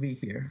wonderful to be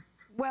here.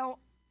 Well,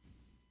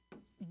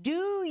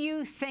 do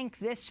you think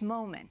this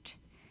moment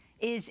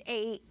is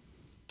a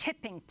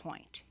tipping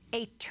point,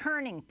 a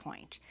turning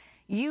point?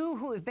 You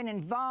who have been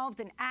involved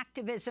in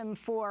activism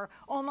for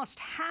almost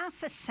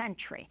half a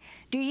century,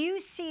 do you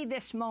see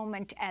this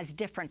moment as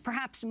different,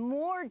 perhaps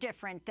more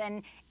different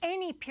than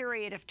any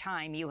period of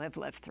time you have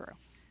lived through?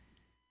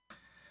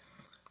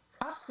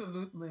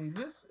 Absolutely.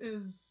 This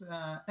is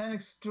an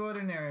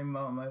extraordinary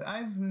moment.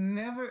 I've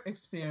never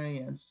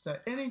experienced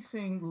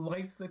anything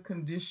like the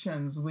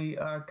conditions we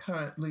are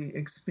currently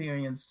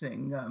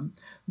experiencing.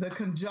 The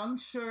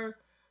conjuncture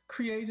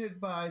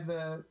created by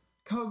the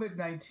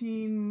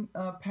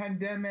COVID-19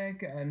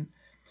 pandemic and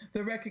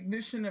the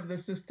recognition of the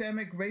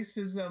systemic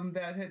racism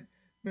that had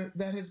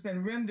that has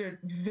been rendered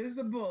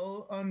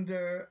visible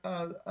under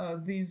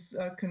these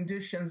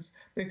conditions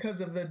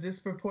because of the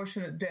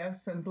disproportionate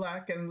deaths in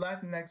Black and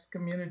Latinx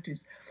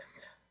communities.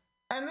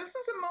 And this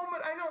is a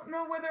moment I don't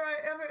know whether I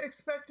ever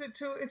expected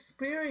to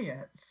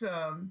experience.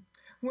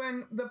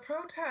 When the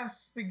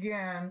protests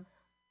began,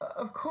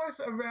 of course,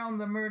 around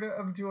the murder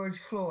of George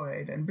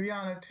Floyd and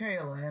Breonna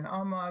Taylor and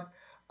Ahmaud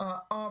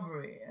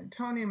Arbery and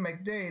Tony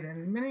McDade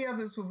and many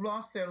others who've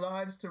lost their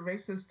lives to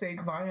racist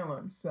state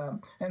violence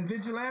and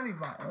vigilante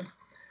violence.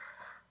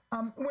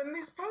 When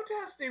these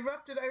protests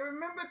erupted, I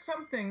remembered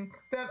something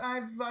that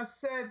I've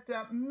said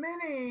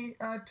many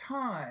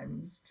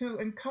times to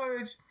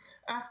encourage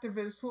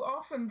activists who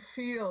often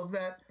feel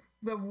that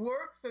the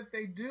work that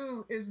they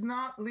do is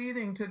not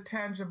leading to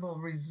tangible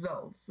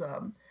results.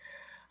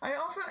 I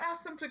often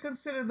ask them to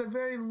consider the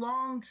very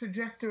long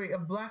trajectory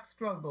of Black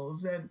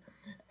struggles,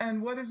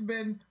 and what has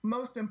been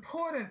most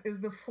important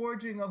is the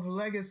forging of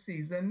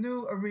legacies and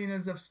new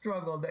arenas of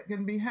struggle that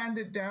can be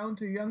handed down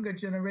to younger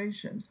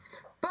generations.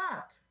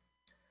 But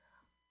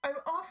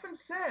I've often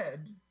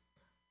said,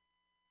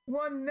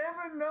 one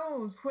never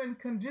knows when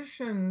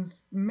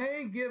conditions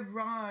may give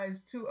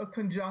rise to a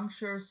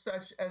conjuncture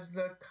such as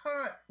the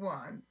current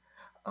one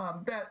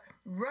that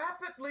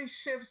rapidly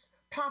shifts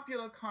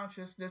popular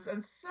consciousness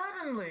and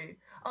suddenly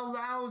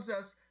allows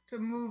us to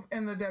move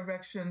in the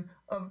direction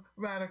of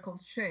radical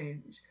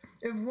change.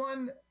 If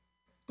one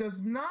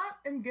does not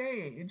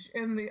engage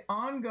in the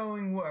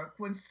ongoing work,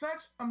 when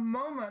such a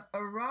moment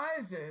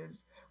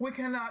arises, we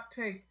cannot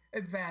take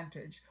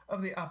advantage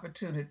of the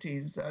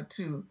opportunities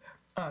to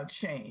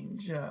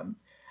change.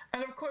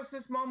 And of course,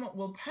 this moment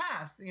will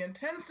pass. The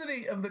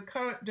intensity of the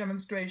current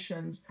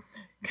demonstrations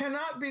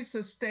cannot be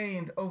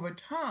sustained over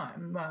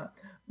time,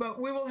 but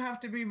we will have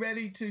to be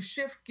ready to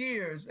shift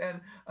gears and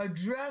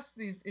address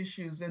these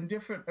issues in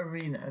different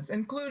arenas,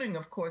 including,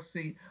 of course,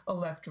 the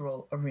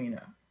electoral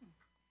arena.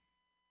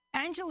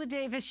 Angela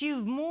Davis,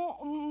 you've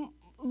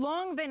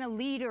long been a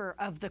leader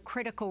of the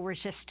critical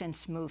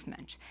resistance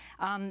movement,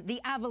 the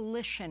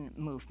abolition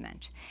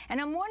movement. And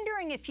I'm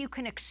wondering if you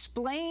can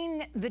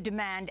explain the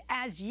demand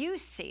as you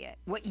see it,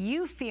 what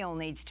you feel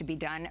needs to be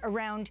done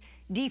around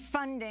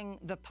defunding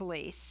the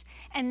police,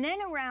 and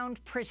then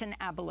around prison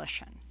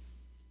abolition.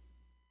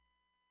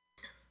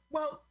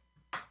 Well,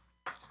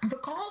 the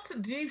call to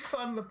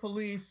defund the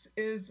police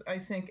is, I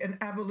think, an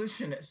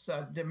abolitionist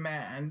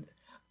demand.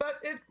 But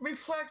it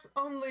reflects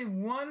only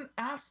one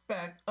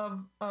aspect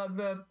of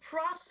the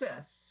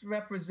process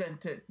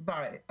represented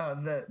by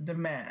the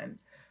demand.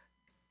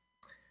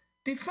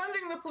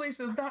 Defunding the police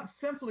is not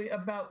simply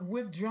about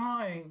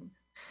withdrawing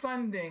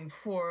funding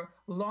for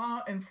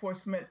law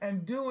enforcement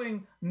and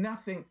doing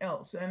nothing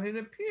else. And it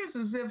appears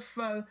as if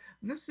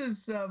this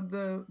is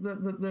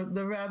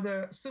the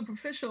rather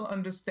superficial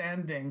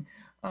understanding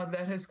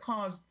that has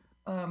caused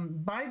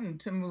Biden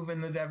to move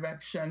in the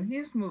direction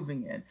he's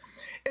moving in.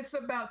 It's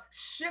about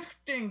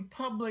shifting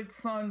public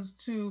funds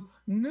to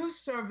new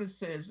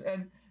services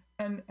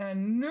and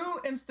new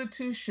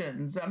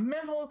institutions,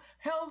 mental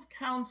health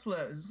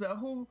counselors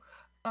who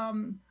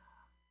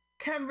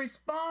can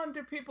respond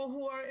to people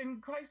who are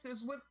in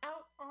crisis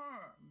without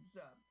arms.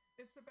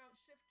 It's about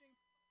shifting.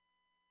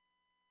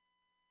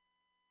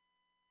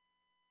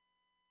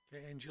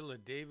 Okay, Angela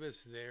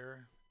Davis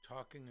there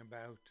talking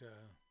about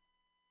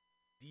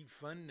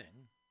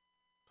defunding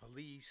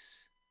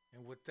police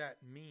and what that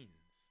means.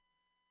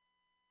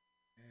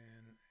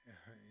 And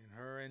in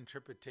her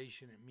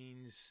interpretation, it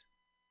means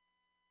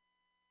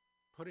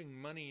putting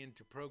money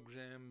into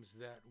programs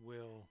that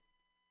will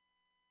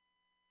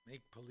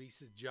make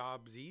police's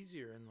jobs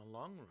easier in the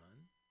long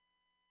run,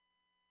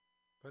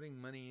 putting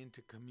money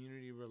into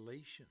community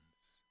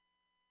relations,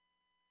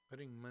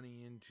 putting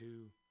money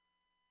into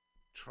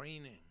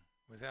training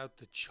without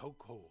the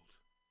chokehold.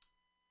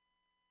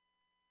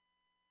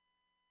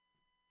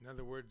 In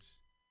other words,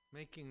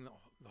 making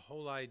the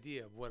whole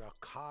idea of what a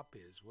cop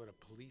is, what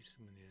a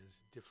policeman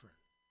is, different.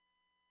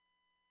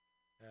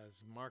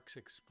 As Marx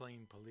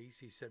explained police,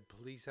 he said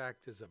police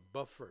act as a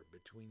buffer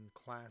between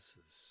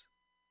classes.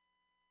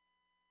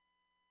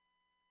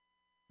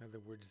 In other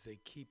words, they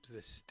keep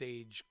the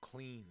stage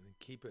clean and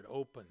keep it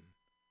open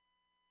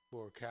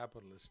for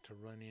capitalists to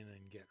run in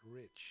and get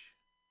rich.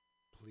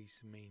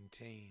 Police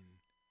maintain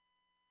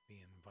the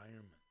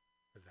environment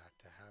for that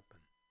to happen.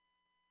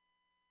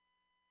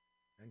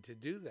 And to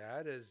do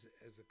that, as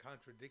the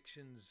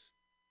contradictions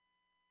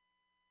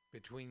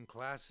between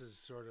classes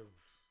sort of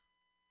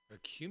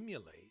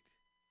accumulate,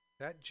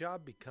 that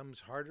job becomes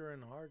harder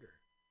and harder.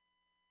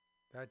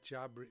 That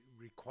job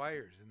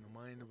requires, in the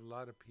mind of a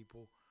lot of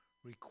people,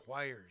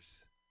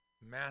 requires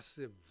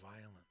massive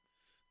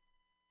violence,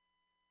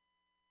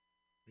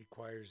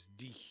 requires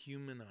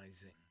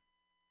dehumanizing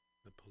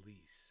the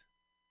police.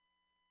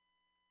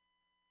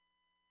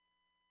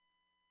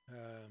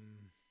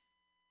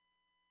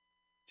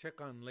 Check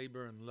on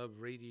Labor and Love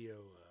Radio.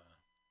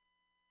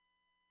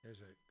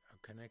 There's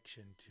a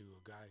connection to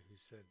a guy who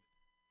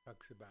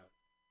talks about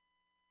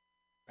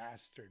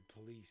bastard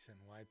police and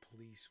why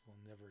police will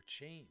never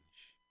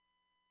change.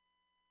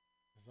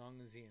 as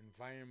long as the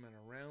environment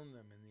around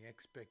them and the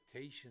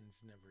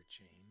expectations never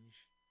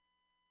change,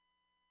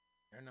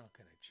 they're not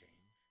going to change.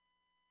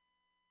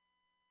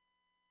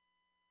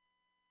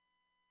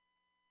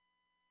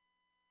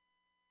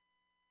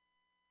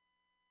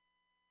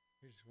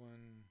 Here's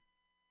one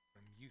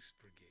from Youth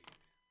Brigade.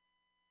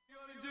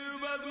 What we gonna do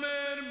about the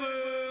man in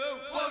blue?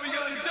 What we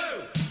gonna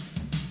do?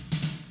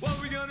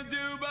 What we gonna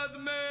do about the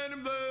man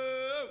in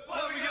blue?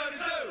 What we gonna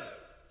do?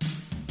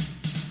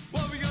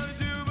 What we gonna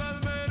do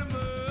about the man in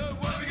blue?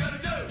 What we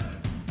gonna do?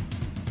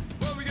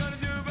 What we gonna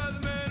do about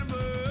the man in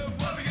blue?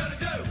 What we gonna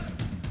do?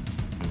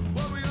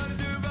 What we gonna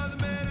do about the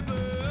man in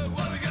blue?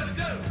 What we gonna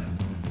do?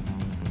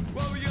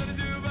 What we gonna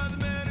do about the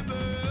man in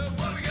blue?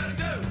 What we gonna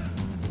do?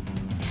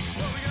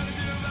 What we gonna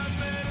do about the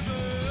man in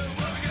blue?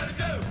 What we gonna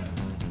do?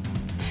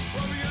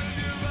 What we gonna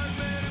do about the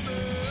man in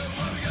blue?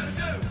 What we gonna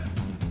do?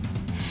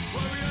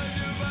 What we gonna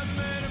do about the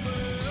man in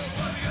blue?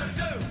 What we gonna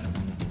do?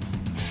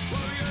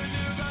 What we gonna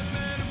do about the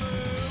man in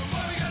blue?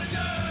 What we gonna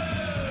do?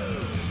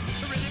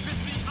 It really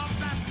pissed me off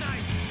last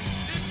night.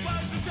 It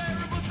was a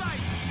terrible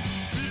sight.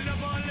 Beating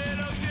up on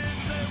little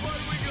kids, say what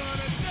we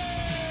gonna do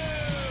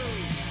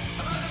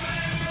about the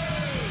man in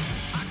blue?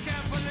 I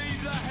can't believe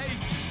the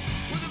hate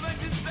with the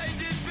vengeance they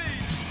did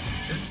beat.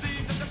 It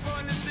seems that they're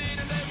going to see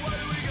and then what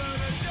are we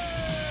gonna do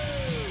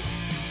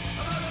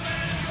about the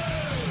man in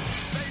blue?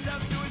 They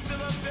love doing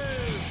some of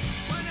new.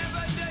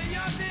 Whenever they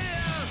are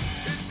near,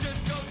 it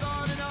just goes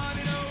on and on.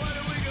 You know what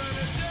are we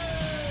gonna do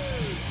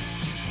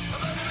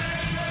about the man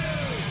in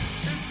blue?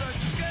 It's such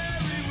a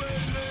scary way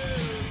to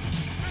live.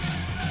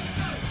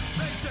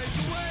 They take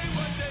away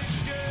what they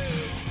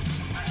give.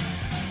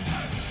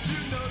 You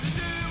know they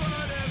do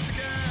whatever they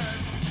can.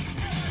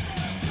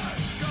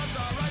 Cause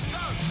our rights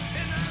are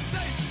in the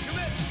state.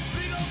 Commit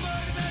legal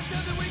murder, there's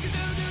nothing we can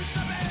do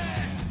stop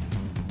it.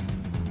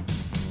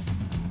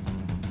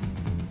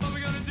 What we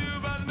gonna do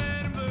about the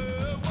man in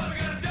blue? What we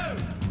gonna do?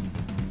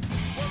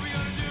 What we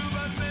gonna do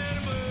about the man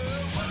in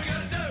blue? What we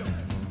gonna do?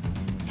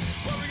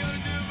 What we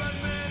gonna do about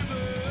the man in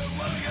blue?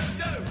 What we gonna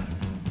do?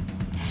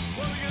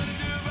 What we gonna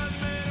do about the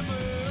man in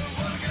blue?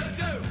 What we gonna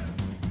do?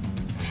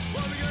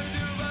 What we gonna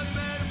do about the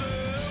man in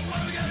blue?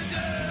 What we gonna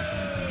do?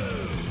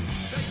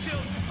 They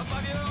killed a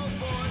 5-year-old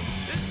boy.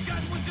 His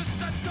gun was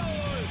just a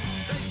toy.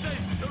 They say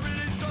they're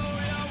really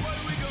sorry. What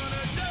are we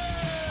gonna do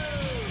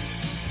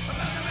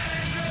about the man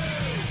in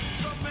blue?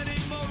 So many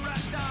more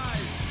rats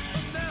died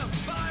from their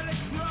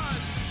violent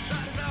crimes.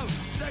 That is how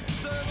they can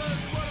serve us.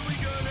 What are we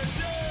gonna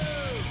do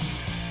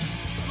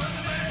about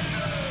the man in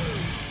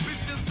blue? We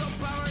feel so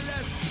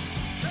powerless.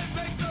 They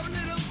make so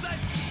little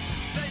sense.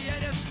 They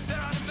hate us.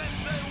 They're on defense.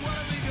 Say, what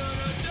are we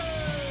gonna do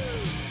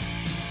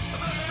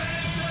about the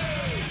man in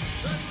blue?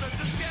 That's such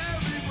a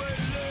scary way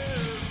to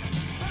live.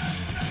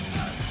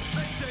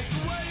 They take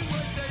away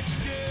what they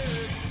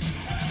give.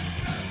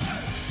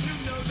 You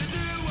know they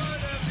do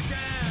whatever they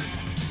can.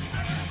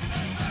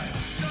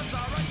 Guns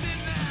are right in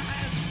their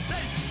hands.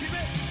 They keep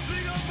it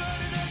legal, but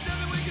there's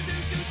nothing we can do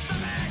to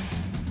stop it.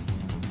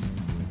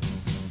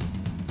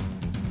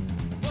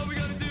 What we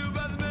gonna do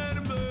about the man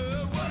in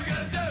blue? What we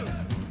gonna do?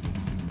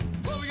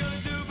 What we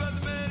gonna do about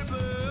the man in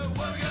blue?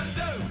 What we gonna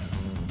do?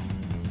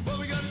 What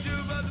we gonna do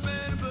about the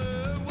man in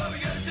blue? What we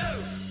gonna do?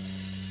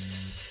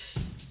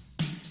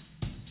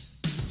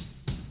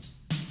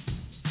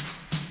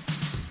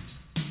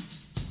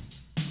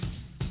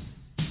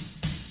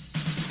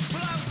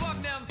 Well, I was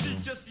walking down the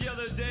street just the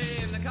other day,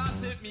 and the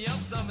cops hit me up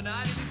with something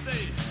I didn't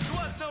say. There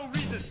was no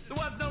reason, there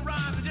was no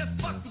rhyme, they just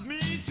fucked with me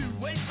to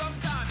waste some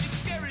time. It's a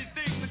scary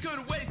thing that could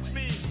have wasted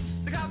me.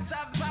 The cops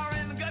have the power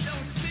and the gun,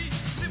 don't you see?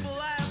 Simple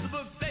as the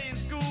books say in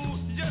school.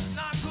 You're just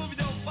not cool if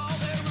you don't follow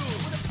their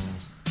rules.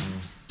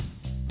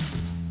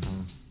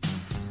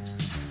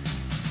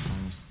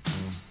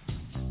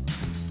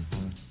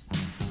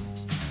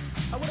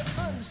 I would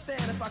have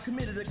understand if I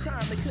committed a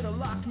crime. They could have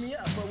locked me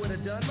up. I would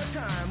have done my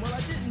time. Well,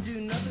 I didn't do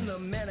nothing the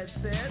man had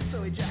said,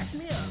 so he jacked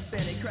me up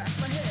and he cracked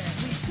my head.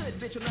 We could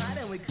bitch all night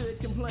and we could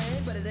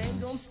complain, but it ain't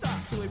gonna stop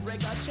till we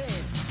break our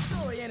chain. The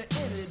story ain't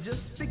ended, it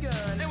just begun.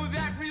 And we'll be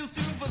back real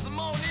soon for some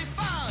more neat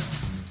fun.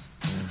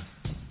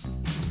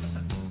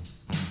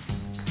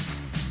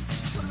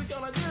 What are we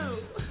gonna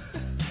do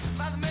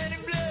about the man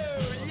in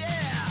blue?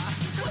 Yeah.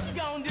 What you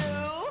gonna do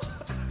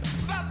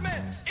about the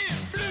man in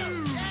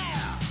blue?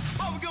 Yeah.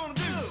 What we gonna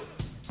do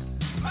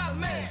about the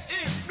man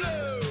in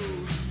blue?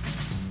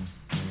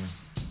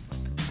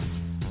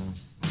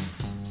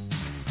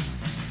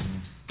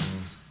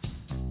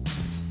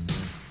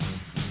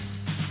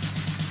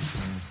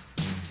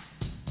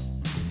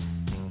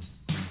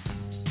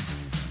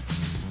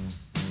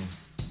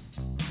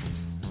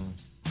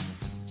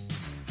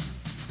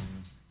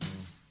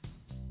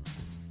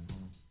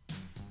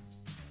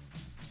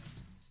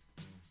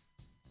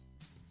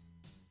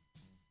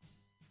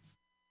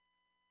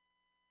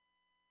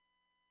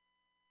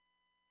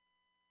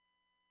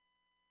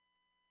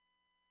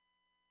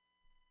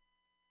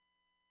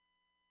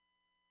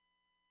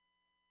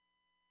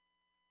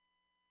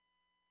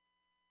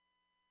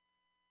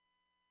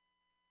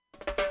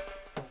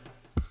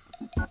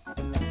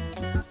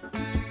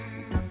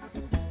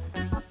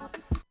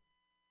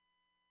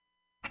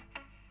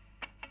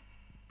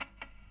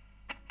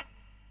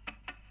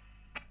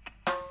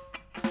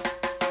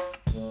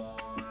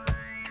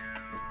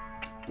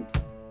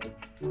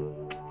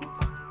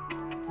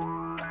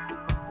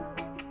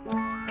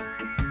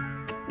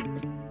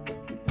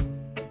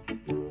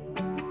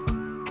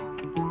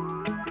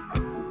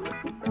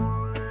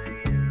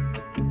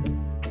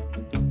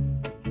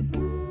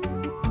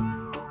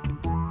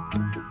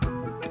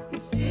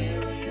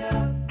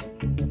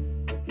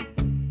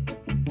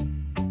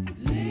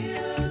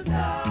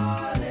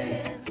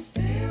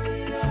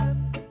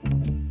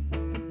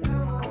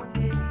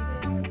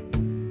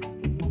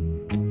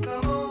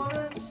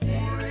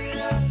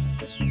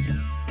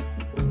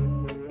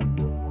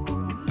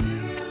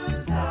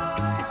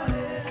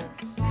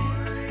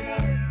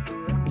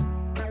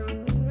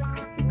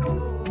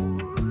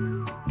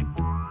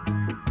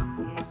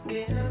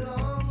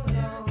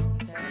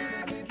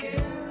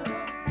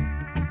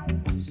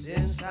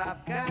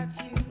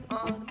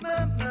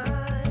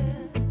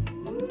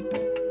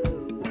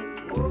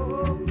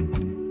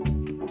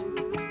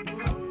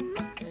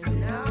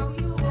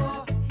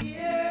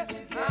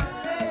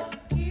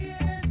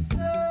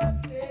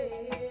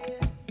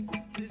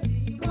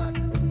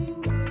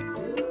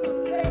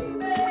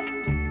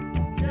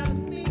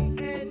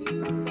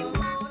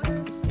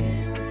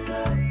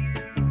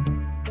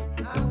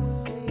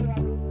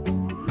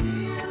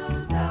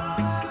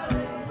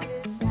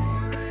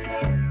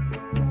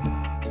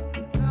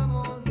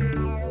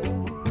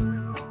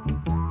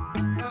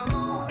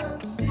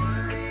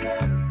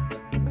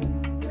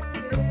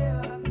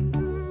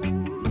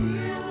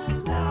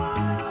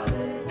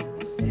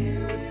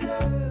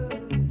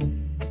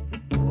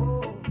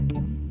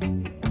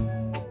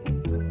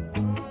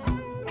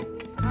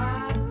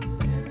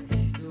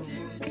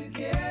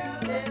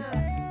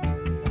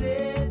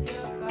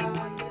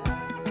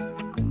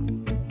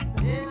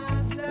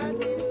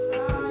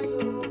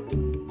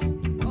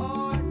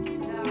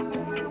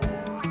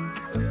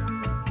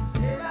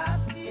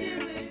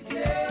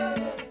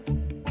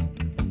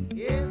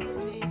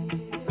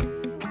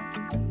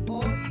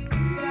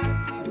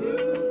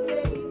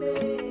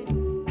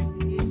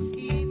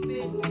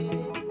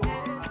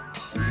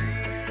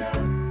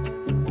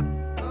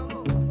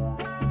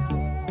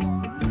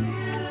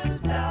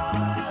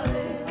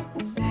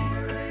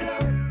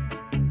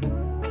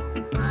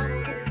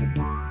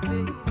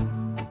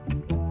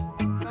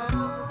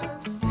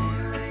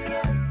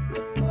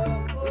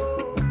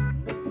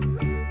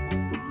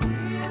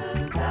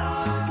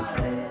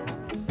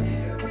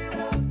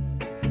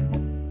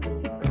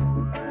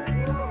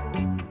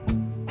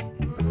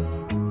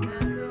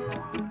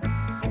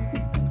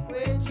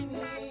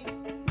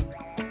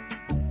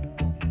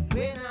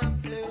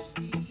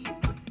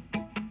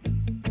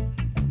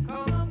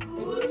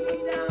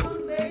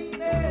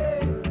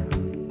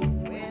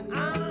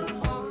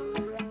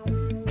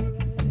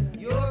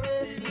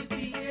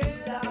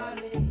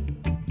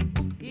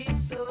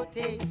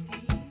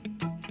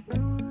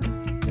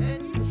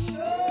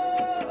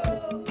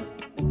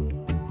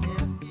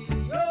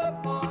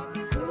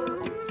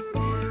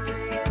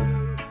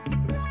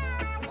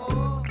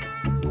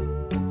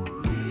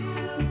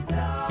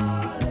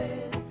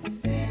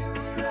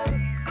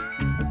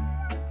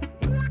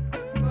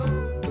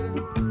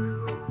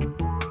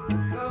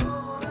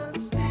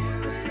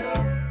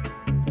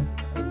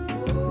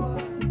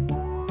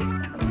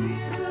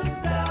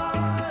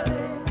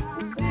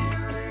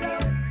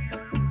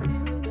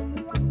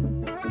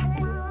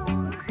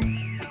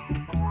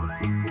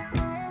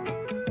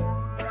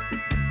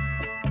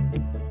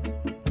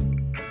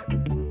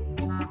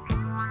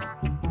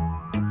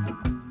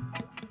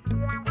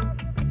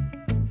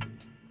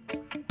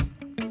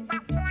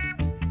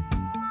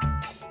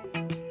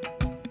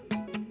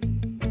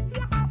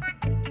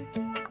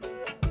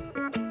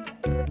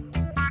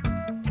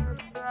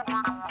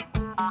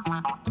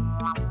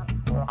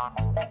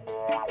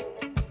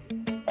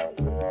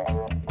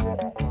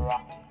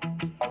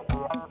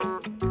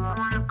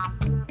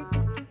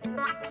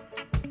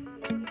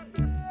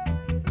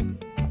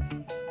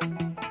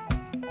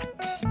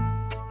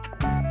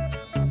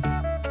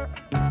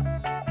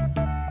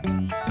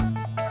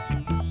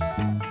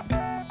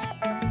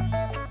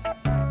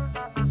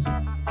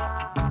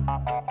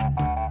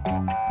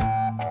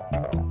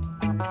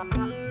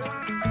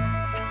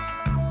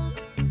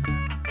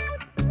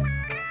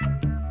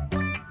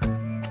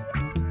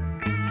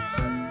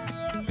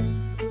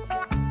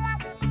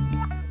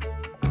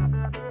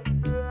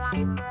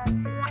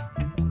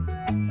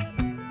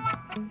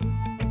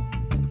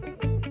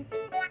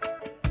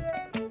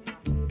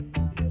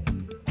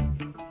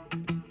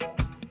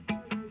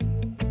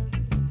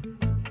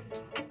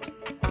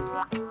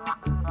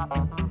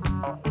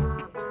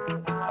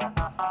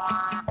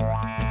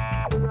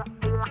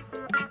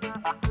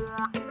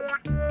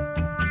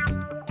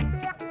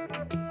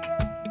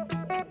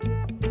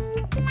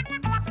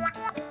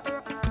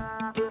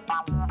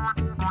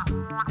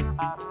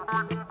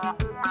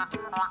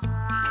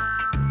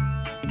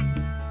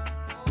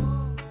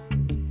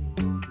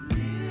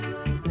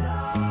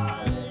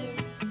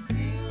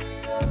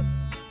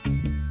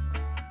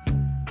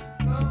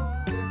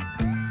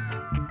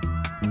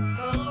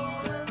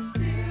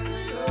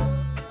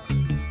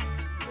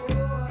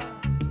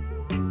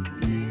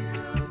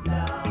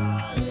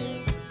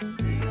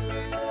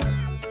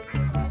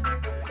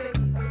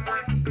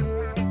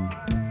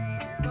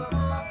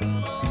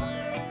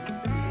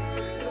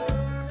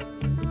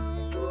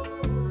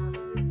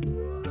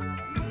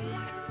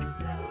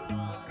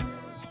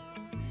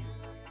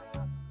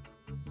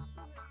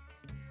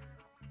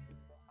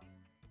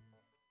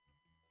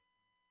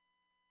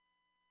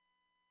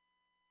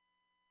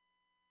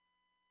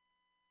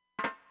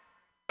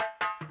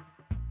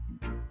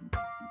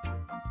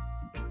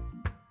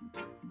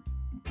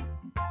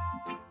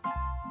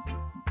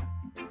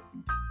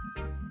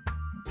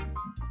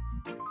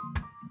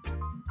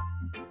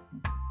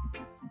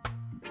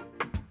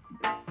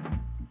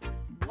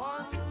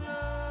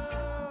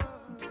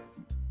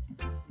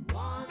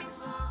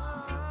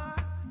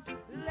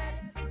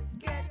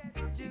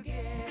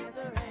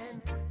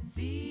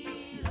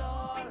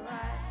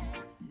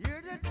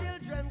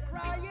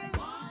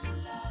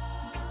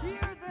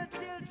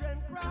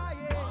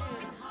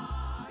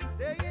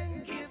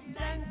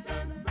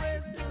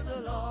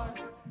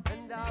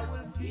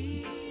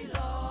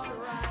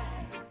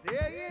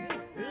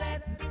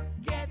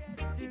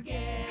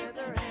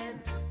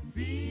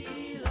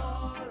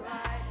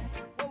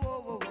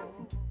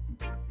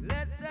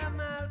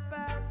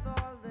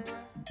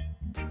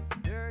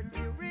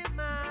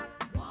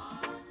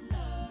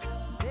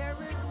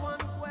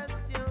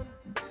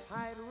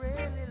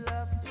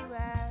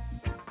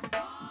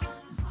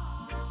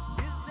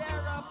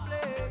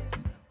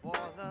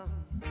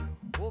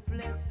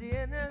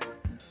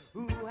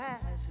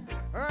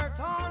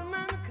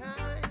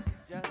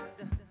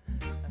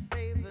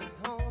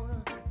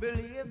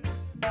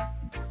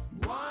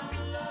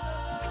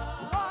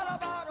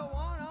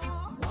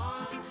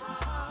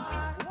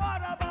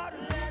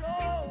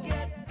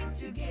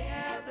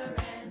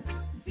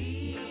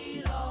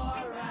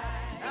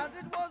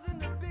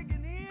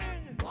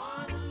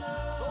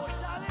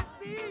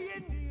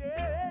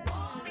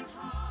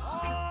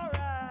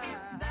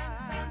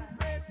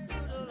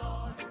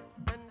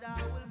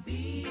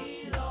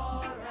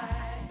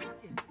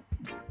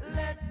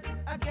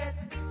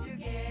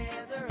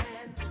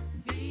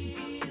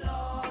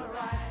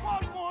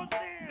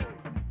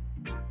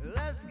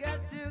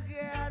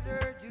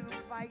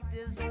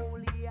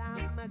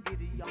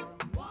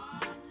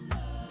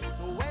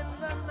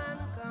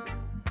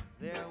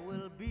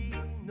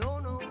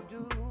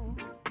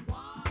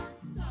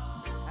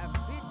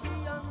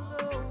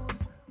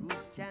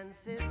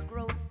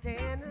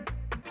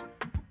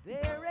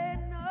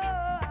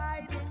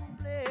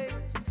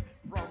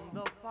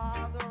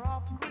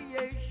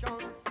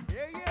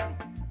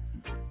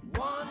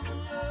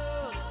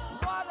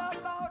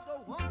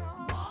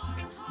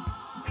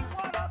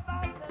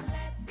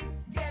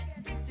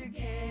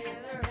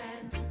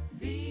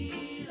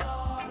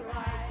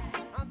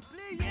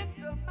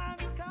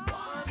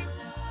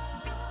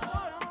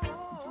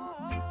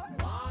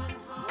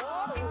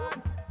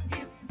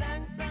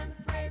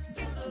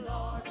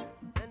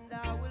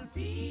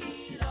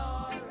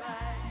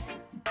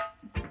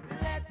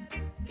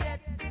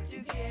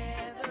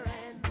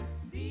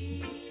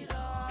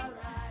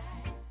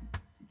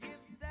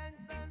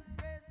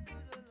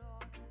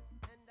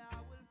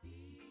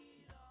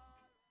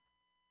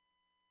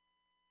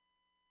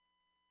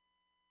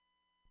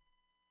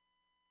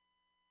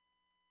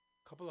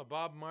 Couple of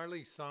Bob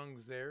Marley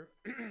songs there,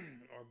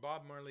 or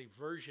Bob Marley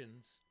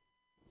versions.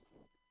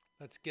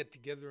 Let's Get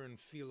Together and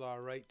Feel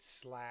Alright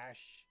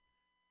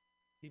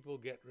 / People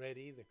Get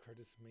Ready, the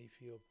Curtis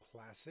Mayfield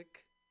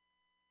classic.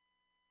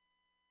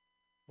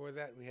 Before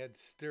that, we had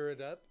Stir It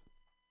Up.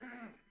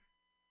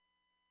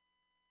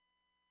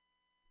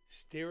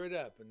 Stir it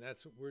up, and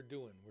that's what we're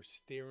doing. We're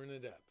stirring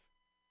it up.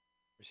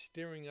 We're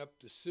stirring up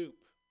the soup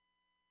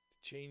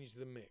to change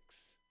the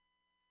mix.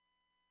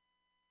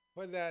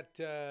 For that,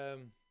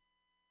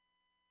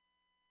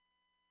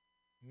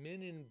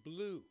 Men in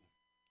Blue.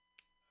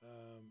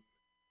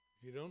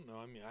 If you don't know,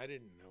 I mean, I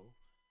didn't know.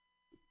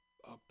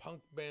 A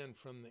punk band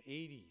from the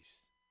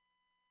 80s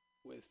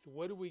with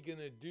What Are We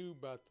Gonna Do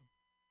About the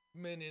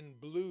Men in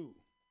Blue?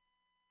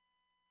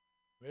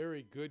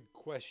 Very good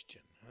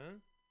question, huh?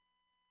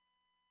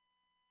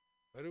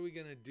 What are we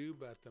going to do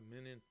about the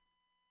Men in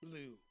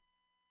Blue?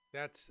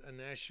 That's a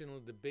national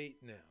debate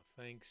now,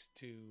 thanks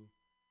to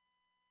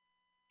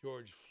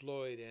George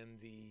Floyd and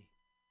the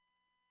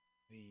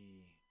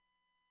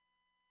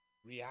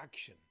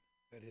reaction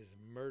that his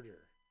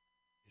murder,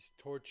 his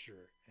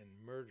torture and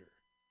murder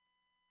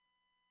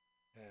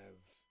have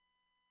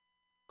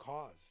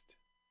caused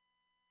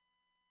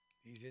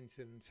These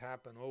incidents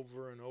happen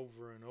over and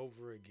over and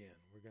over again.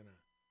 We're going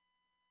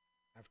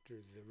to, after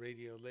the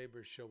Radio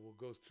Labor Show, we'll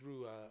go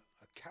through a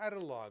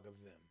catalog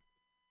of them,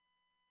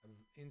 of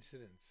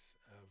incidents,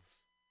 of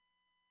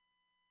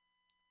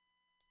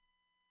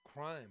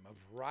crime, of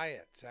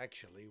riots,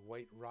 actually,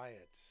 white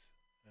riots,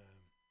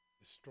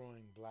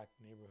 destroying black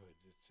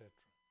neighborhoods, etc.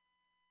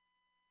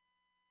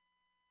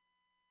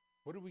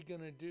 What are we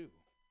going to do?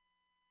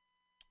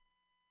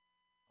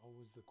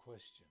 Always the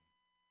question.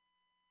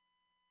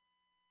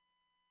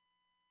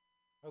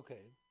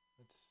 Okay,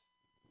 let's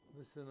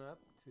listen up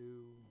to,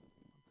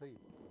 I'll tell you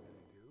what we're going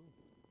to do.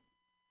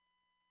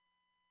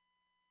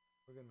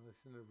 We're going to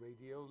listen to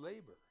Radio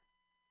Labor,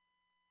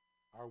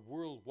 our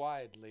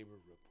worldwide labor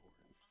report.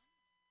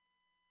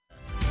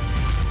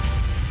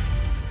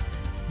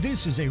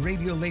 This is a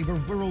Radio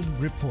Labor World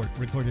Report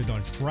recorded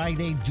on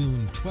Friday,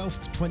 June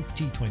 12th,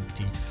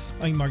 2020.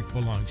 I'm Mark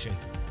Boulanger.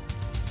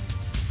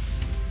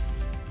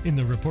 In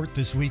the report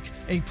this week,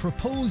 a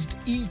proposed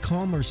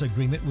e-commerce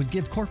agreement would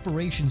give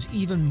corporations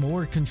even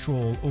more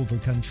control over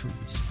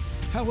countries.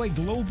 How a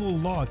global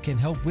law can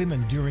help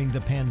women during the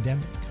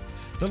pandemic.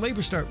 The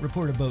Labor Start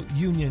report about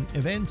union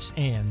events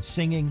and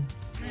singing.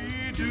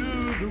 We do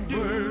the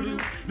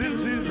work.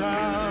 This is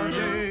our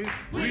day.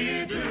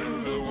 We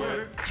do the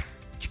work.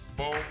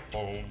 Boom,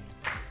 boom.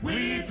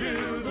 We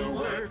do the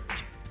work.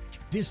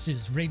 This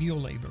is Radio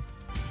Labor.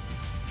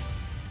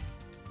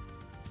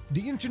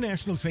 The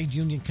International Trade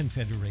Union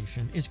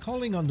Confederation is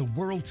calling on the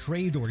World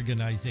Trade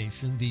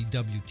Organization, the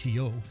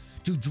WTO,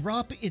 to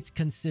drop its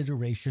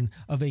consideration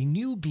of a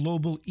new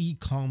global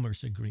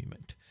e-commerce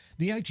agreement.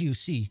 The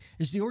ITUC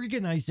is the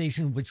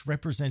organization which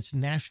represents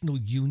national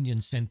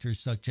union centers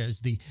such as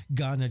the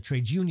Ghana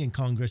Trades Union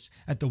Congress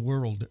at the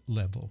world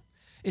level.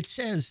 It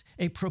says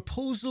a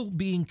proposal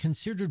being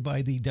considered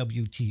by the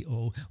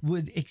WTO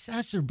would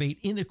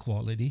exacerbate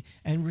inequality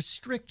and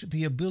restrict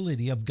the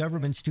ability of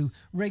governments to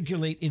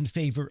regulate in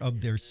favor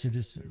of their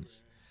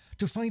citizens.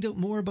 To find out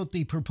more about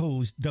the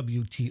proposed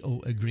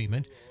WTO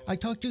agreement, I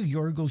talked to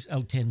Yorgos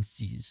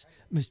Altensis.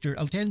 Mr.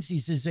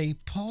 Altensis is a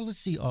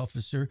policy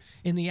officer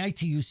in the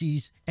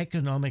ITUC's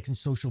Economic and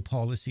Social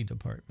Policy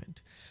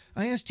Department.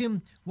 I asked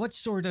him what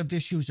sort of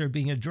issues are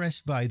being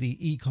addressed by the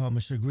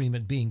e-commerce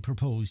agreement being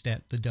proposed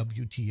at the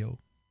WTO.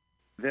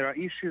 There are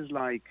issues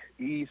like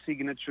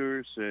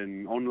e-signatures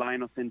and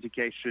online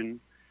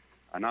authentication.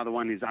 Another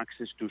one is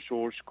access to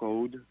source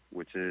code,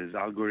 which is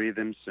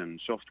algorithms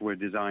and software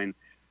design.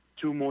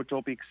 Two more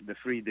topics, the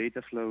free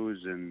data flows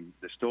and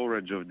the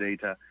storage of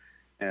data.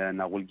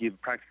 And I will give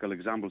practical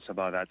examples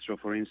about that. So,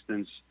 for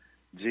instance,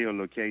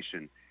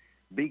 geolocation.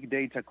 Big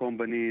data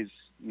companies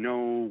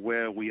know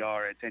where we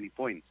are at any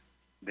point.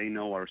 They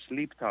know our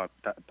sleep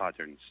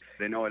patterns.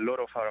 They know a lot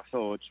of our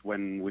thoughts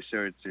when we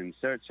search in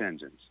search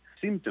engines.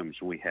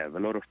 Symptoms we have. A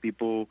lot of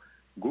people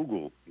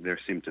Google their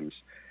symptoms.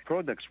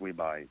 Products we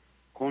buy.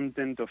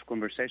 Content of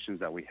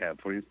conversations that we have,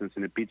 for instance,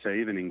 in a pizza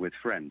evening with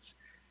friends.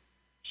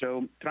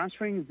 So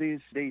transferring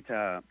this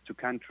data to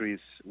countries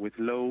with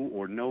low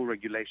or no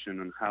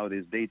regulation on how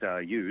this data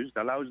are used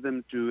allows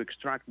them to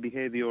extract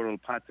behavioral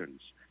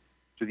patterns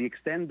to the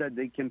extent that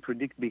they can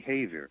predict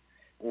behavior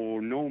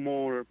or know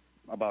more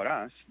about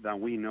us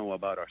than we know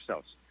about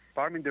ourselves.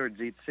 Parminder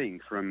Jeet Singh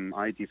from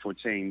IT for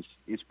Change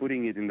is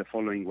putting it in the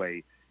following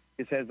way.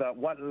 He says that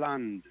what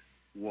land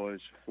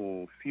was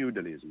for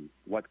feudalism,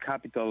 what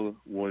capital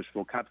was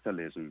for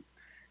capitalism,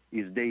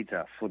 is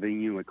data for the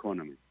new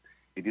economy.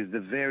 It is the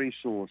very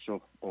source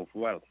of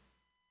wealth.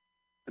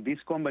 These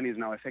companies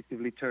now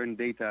effectively turn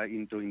data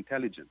into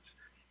intelligence,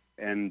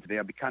 and they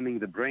are becoming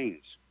the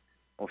brains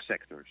of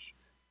sectors.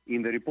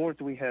 In the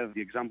report, we have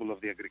the example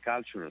of the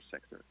agricultural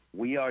sector.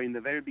 We are in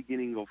the very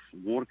beginning of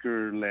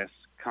worker-less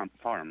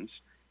farms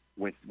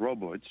with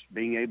robots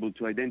being able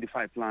to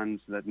identify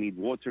plants that need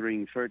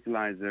watering,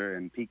 fertilizer,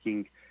 and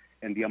picking.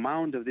 And the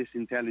amount of this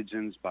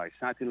intelligence by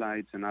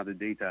satellites and other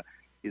data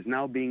is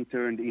now being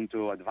turned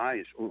into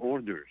advice or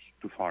orders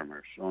to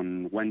farmers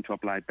on when to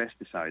apply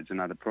pesticides and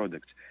other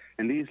products.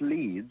 And this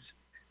leads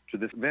to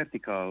the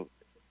vertical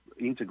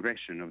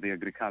integration of the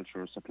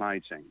agricultural supply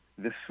chain.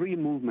 The free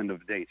movement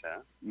of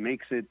data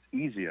makes it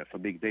easier for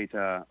big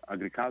data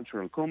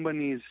agricultural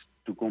companies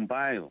to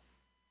compile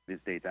this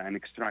data and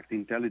extract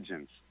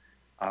intelligence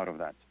out of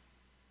that.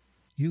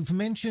 You've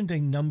mentioned a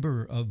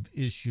number of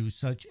issues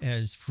such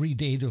as free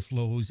data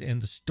flows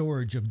and the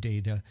storage of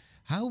data.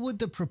 How would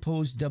the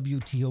proposed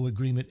WTO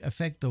agreement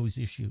affect those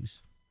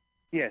issues?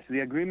 Yes, the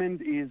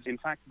agreement is in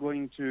fact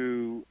going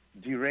to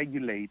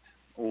deregulate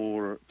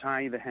or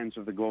tie the hands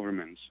of the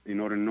governments in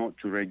order not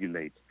to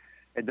regulate.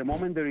 At the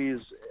moment,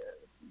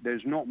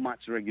 there's not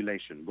much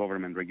regulation,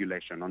 government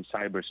regulation on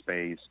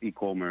cyberspace,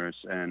 e-commerce,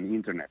 and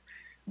internet,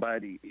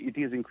 but it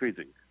is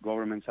increasing.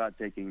 Governments are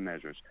taking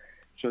measures.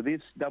 So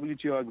this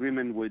WTO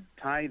agreement would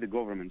tie the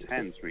government's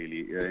hands,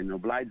 really, and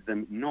oblige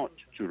them not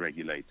to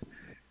regulate.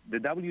 The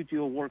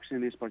WTO works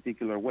in this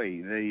particular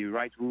way. They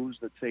write rules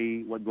that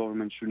say what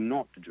governments should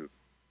not do,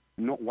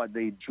 not what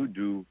they should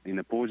do in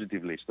a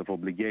positive list of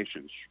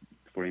obligations.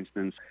 For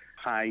instance,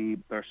 high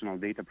personal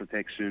data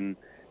protection,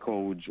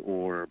 codes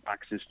or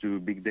access to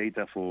big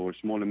data for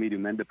small and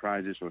medium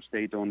enterprises or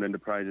state-owned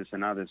enterprises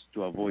and others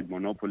to avoid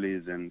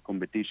monopolies and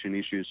competition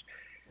issues.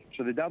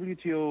 So the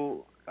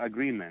WTO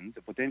agreement,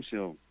 the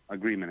potential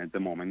agreement at the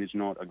moment, is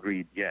not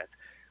agreed yet,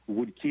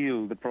 would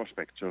kill the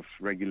prospects of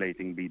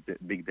regulating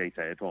big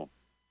data at all.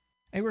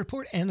 A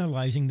report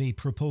analyzing the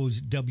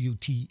proposed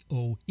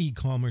WTO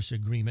e-commerce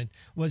agreement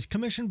was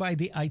commissioned by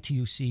the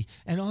ITUC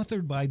and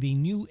authored by the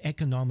New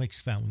Economics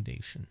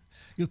Foundation.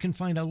 You can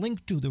find a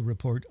link to the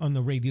report on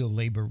the Radio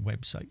Labor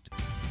website.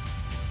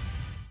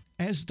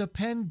 As the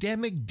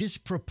pandemic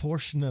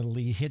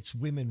disproportionately hits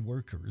women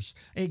workers,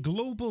 a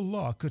global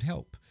law could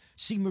help.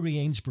 C. Marie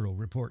Ainsborough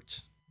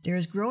reports. There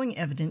is growing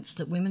evidence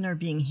that women are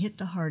being hit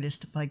the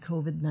hardest by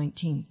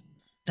COVID-19.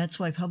 That's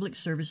why Public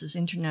Services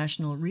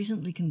International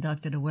recently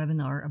conducted a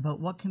webinar about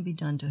what can be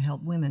done to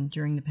help women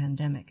during the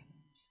pandemic.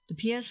 The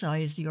PSI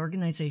is the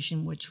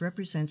organization which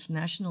represents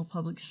national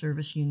public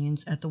service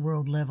unions at the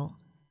world level.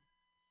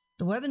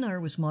 The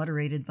webinar was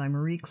moderated by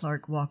Marie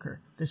Clark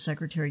Walker, the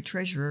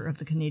Secretary-Treasurer of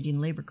the Canadian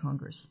Labour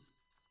Congress.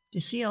 The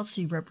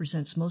CLC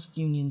represents most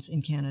unions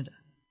in Canada.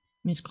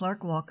 Ms.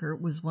 Clark Walker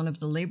was one of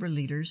the labour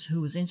leaders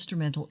who was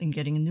instrumental in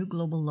getting a new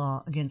global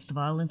law against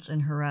violence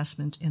and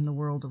harassment in the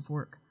world of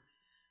work.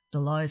 The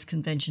law is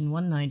Convention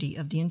 190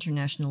 of the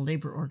International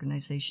Labour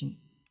Organization.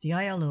 The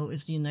ILO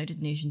is the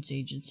United Nations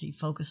agency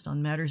focused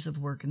on matters of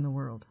work in the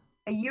world.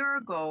 A year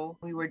ago,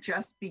 we were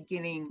just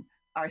beginning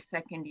our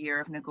second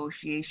year of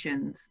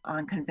negotiations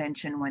on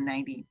Convention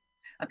 190,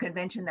 a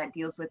convention that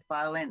deals with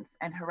violence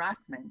and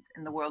harassment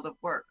in the world of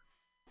work.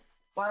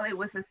 While it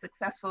was a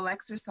successful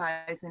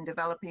exercise in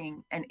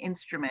developing an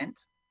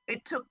instrument,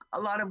 it took a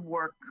lot of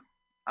work,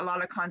 a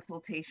lot of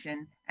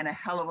consultation, and a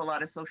hell of a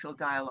lot of social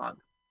dialogue.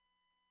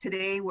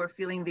 Today, we're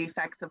feeling the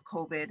effects of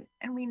COVID,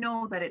 and we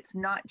know that it's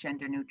not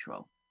gender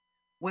neutral.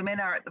 Women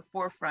are at the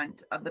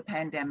forefront of the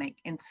pandemic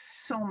in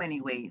so many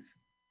ways,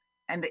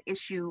 and the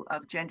issue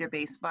of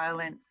gender-based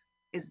violence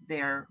is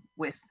there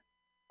with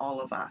all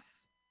of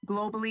us.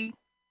 Globally,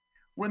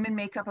 women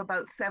make up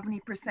about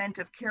 70%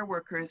 of care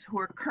workers who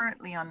are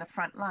currently on the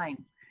front line.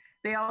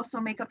 They also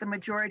make up the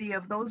majority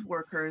of those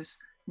workers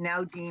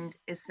now deemed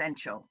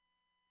essential.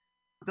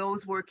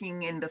 Those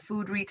working in the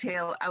food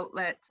retail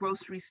outlets,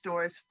 grocery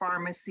stores,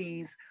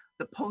 pharmacies,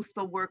 the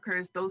postal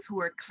workers, those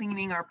who are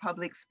cleaning our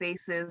public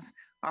spaces,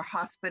 our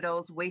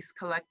hospitals, waste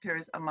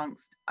collectors,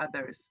 amongst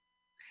others.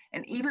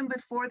 And even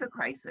before the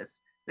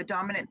crisis, the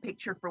dominant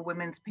picture for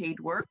women's paid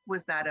work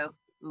was that of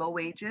low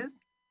wages,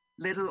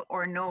 little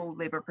or no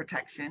labor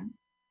protection,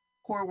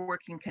 poor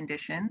working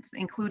conditions,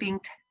 including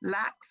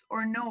lacks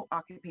or no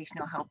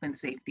occupational health and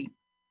safety,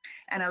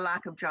 and a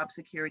lack of job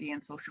security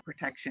and social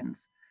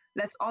protections.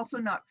 Let's also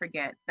not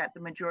forget that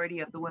the majority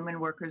of the women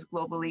workers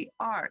globally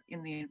are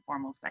in the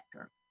informal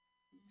sector.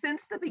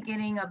 Since the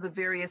beginning of the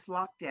various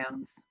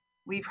lockdowns,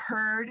 we've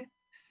heard,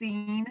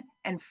 seen,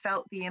 and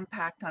felt the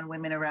impact on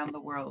women around the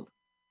world.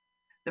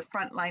 The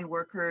frontline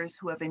workers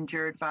who have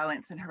endured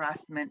violence and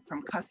harassment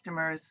from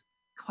customers,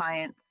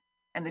 clients,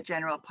 and the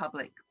general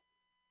public.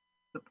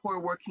 The poor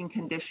working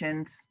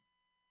conditions,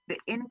 the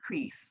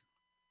increase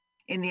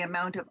in the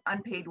amount of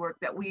unpaid work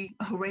that we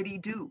already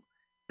do,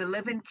 the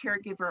live-in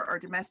caregiver or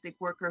domestic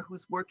worker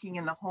who's working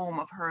in the home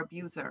of her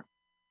abuser,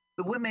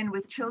 the women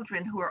with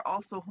children who are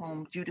also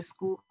home due to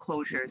school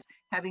closures,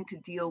 having to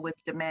deal with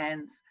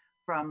demands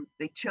from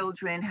the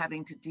children,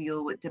 having to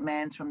deal with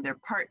demands from their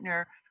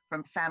partner,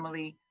 from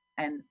family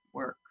and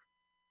work.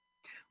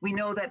 We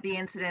know that the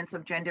incidence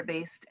of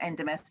gender-based and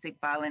domestic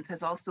violence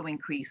has also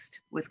increased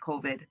with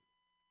COVID.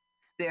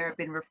 There have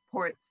been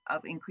reports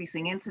of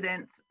increasing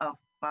incidents of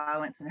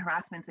violence and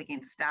harassments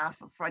against staff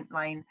of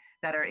frontline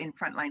that are in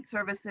frontline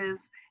services,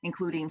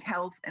 including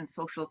health and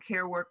social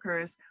care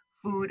workers,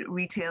 food,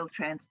 retail,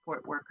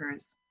 transport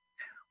workers.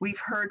 We've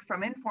heard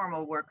from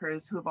informal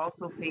workers who have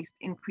also faced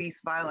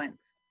increased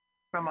violence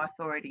from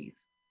authorities,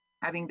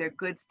 having their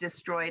goods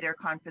destroyed or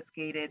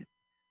confiscated.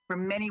 For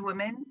many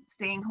women,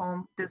 staying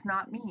home does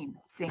not mean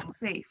staying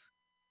safe.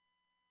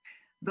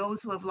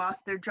 Those who have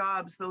lost their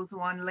jobs, those who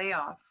are on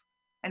layoff,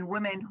 and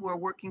women who are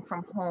working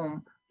from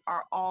home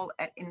are all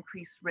at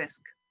increased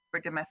risk for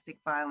domestic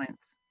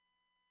violence.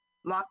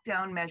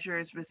 Lockdown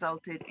measures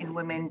resulted in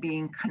women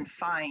being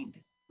confined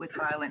with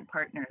violent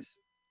partners.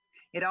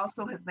 It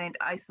also has meant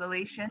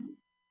isolation,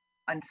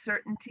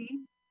 uncertainty,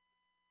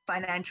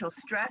 financial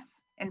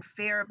stress, and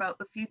fear about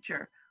the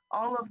future,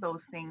 all of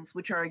those things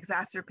which are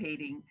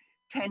exacerbating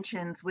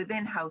tensions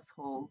within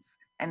households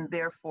and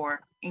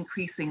therefore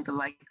increasing the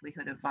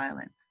likelihood of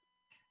violence.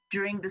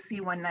 During the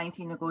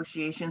C-190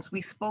 negotiations,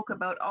 we spoke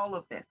about all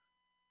of this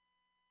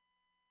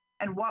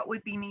and what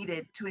would be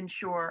needed to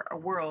ensure a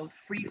world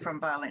free from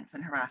violence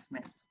and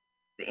harassment.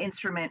 The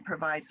instrument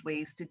provides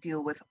ways to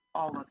deal with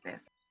all of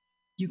this.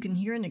 You can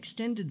hear an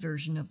extended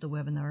version of the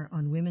webinar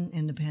on women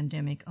and the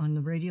pandemic on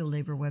the Radio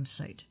Labor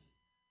website.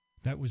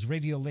 That was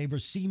Radio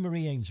Labor's C.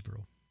 Marie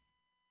Ainsborough.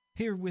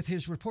 Here with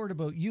his report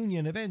about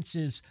union events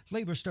is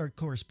Labor Start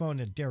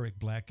correspondent Derek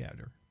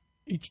Blackadder.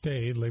 Each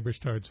day, Labor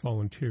Start's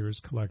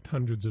volunteers collect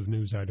hundreds of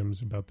news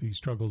items about the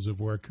struggles of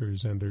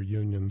workers and their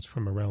unions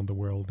from around the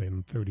world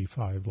in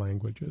 35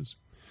 languages.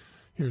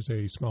 Here's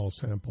a small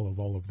sample of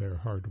all of their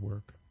hard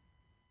work.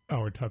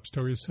 Our top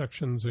stories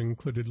sections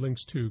included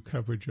links to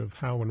coverage of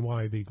how and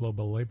why the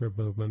global labor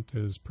movement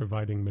is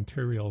providing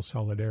material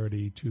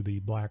solidarity to the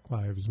Black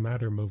Lives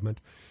Matter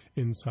movement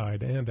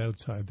inside and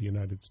outside the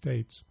United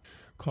States,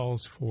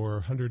 calls for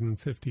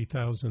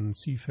 150,000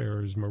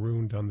 seafarers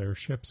marooned on their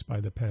ships by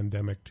the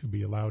pandemic to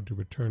be allowed to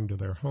return to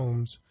their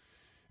homes,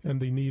 and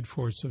the need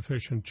for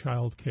sufficient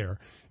child care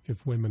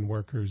if women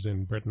workers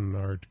in Britain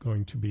are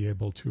going to be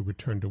able to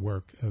return to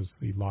work as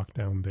the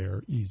lockdown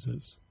there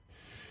eases.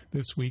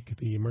 This week,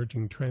 the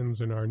emerging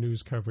trends in our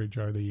news coverage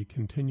are the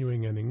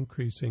continuing and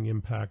increasing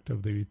impact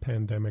of the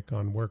pandemic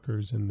on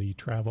workers in the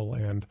travel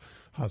and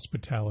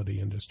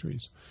hospitality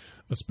industries,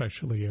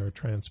 especially air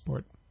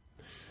transport.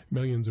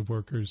 Millions of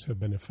workers have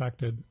been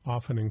affected,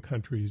 often in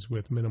countries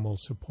with minimal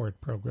support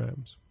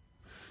programs.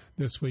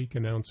 This week,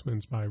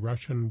 announcements by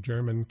Russian,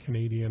 German,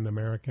 Canadian,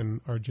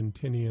 American,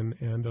 Argentinian,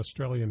 and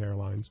Australian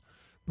airlines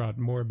brought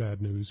more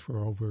bad news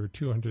for over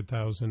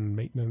 200,000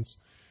 maintenance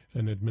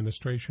and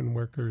administration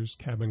workers,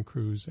 cabin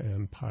crews,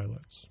 and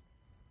pilots.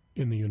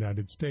 In the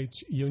United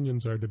States,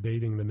 unions are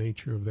debating the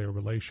nature of their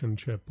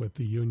relationship with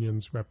the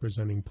unions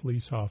representing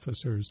police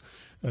officers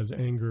as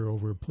anger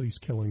over police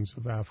killings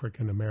of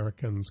African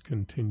Americans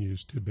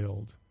continues to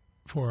build.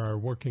 For our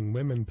Working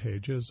Women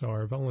pages,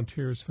 our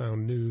volunteers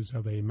found news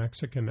of a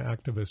Mexican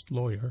activist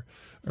lawyer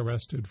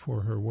arrested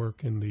for her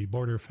work in the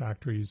border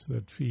factories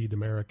that feed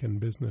American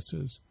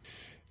businesses,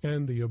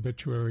 and the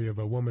obituary of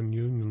a woman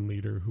union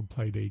leader who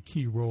played a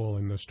key role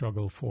in the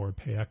struggle for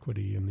pay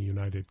equity in the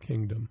United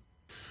Kingdom.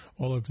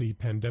 All of the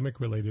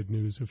pandemic-related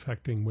news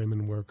affecting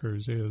women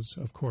workers is,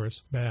 of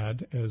course,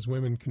 bad, as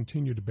women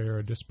continue to bear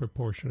a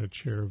disproportionate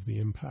share of the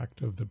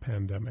impact of the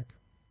pandemic.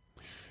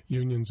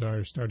 Unions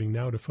are starting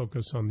now to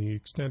focus on the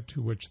extent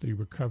to which the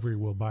recovery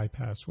will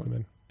bypass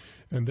women.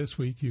 And this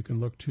week you can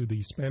look to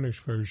the Spanish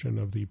version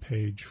of the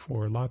page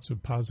for lots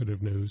of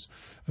positive news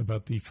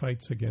about the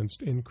fights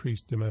against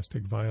increased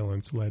domestic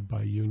violence led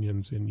by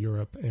unions in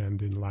Europe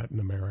and in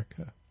Latin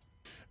America.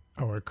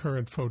 Our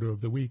current photo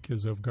of the week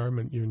is of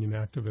garment union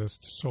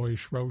activist Soy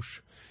Shrosh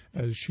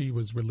as she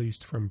was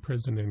released from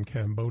prison in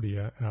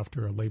Cambodia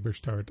after a Labor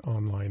Start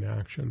online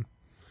action.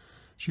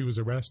 She was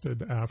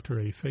arrested after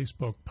a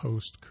Facebook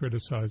post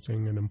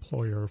criticizing an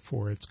employer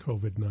for its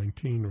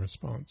COVID-19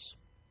 response.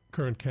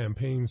 Current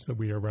campaigns that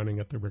we are running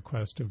at the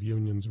request of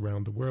unions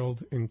around the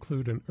world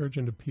include an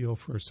urgent appeal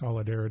for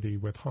solidarity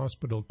with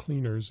hospital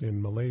cleaners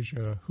in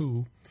Malaysia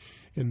who,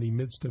 in the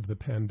midst of the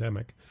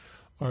pandemic,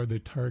 are the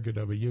target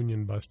of a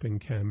union-busting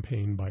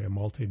campaign by a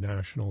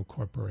multinational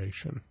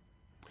corporation.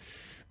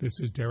 This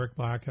is Derek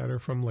Blackadder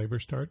from Labor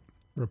Start,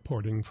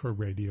 reporting for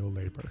Radio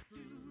Labor.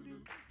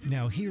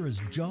 Now here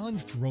is John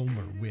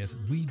Fromer with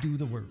We Do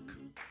the Work.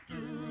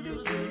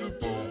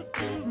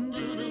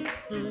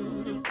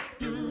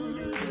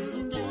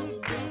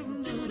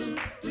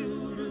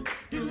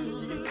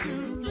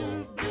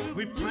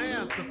 We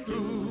plant the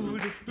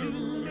food,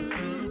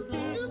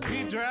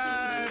 we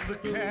drive the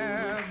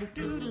cab,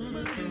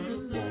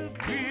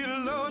 we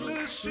load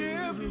the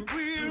ship,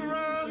 we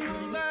run the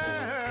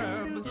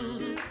lab,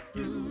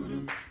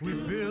 we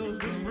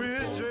build the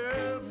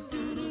bridges,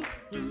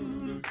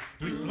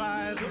 we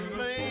fly the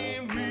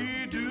plane,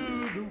 we do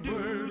the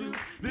work,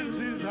 this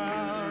is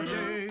our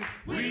day,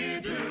 we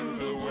do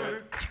the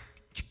work,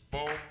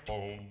 boom,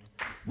 boom,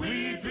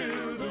 we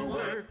do the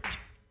work,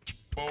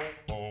 boom,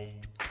 boom.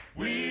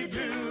 We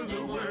do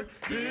the work,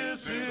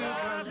 this is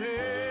our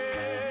day.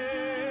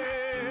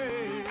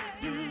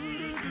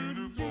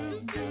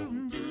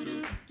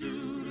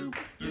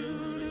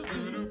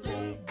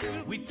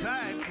 We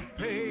type the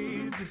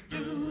page,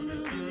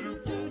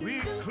 we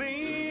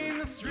clean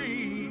the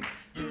streets,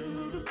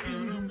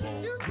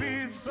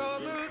 we sew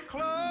the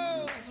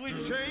clothes, we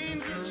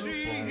change the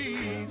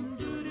sheets,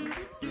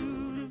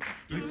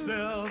 we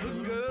sell the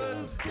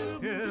goods,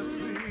 yes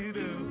we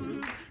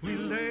do, we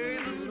lay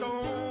the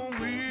stone,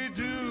 we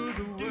do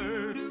the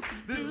work,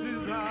 this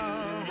is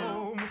our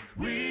home,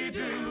 we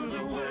do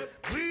the work,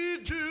 we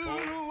do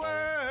the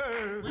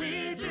work,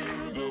 we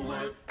do the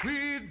work,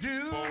 we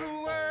do the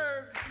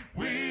work,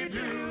 we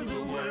do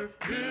the work,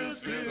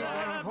 this is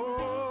our home.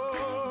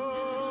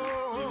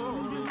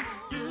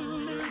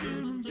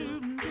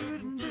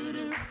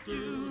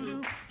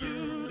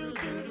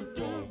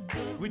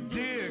 We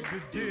dig the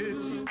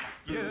ditch,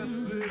 yes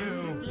we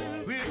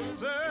do, we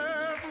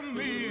serve the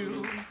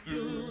meal,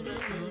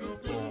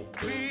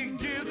 we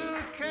give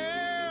the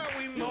care,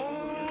 we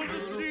mold the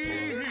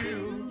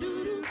steel,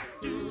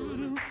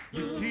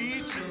 we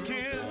teach the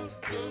kids,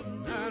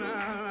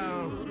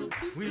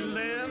 we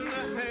lend a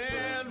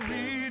hand,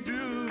 we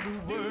do the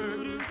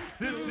work,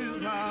 this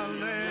is our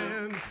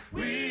land,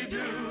 we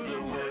do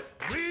the work,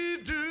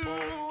 we do the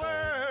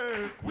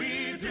work,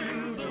 we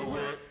do the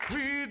work,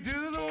 we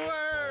do the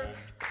work,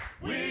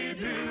 we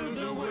do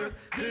the work,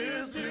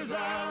 this is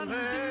our land.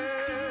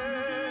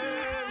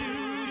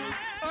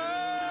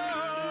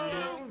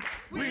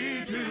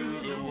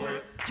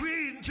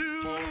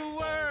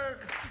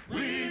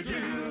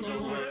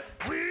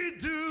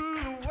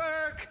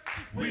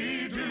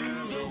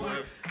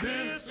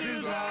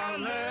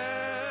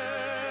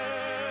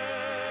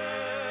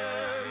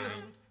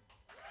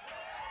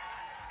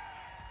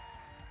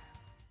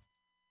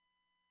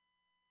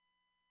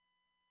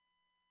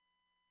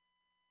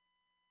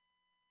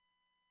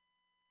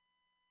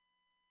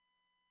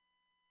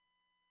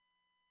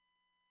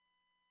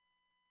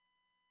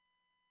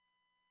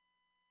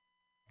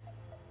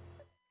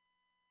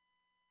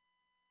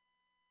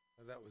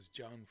 that was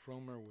John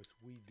Fromer with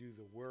We Do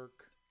the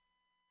Work.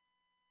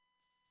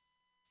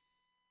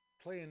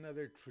 Play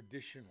another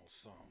traditional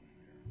song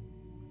here.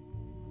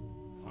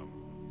 Hum.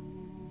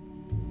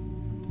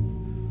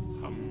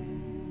 Hum.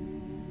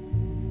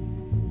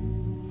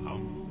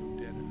 Hum.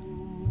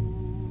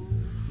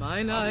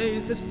 Mine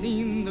eyes have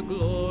seen the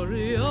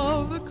glory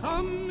of the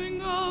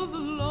coming of the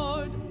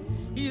Lord.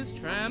 He is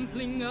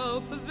trampling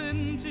out the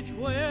vintage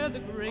where the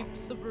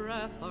grapes of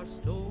wrath are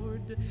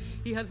stored.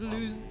 He hath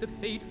loosed the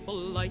fateful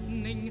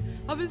lightning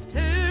of his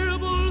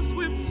terrible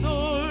swift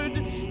sword.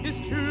 His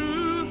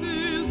truth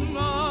is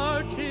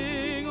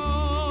marching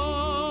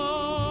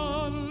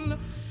on.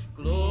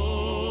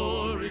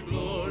 Glory,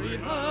 glory,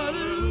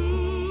 hallelujah.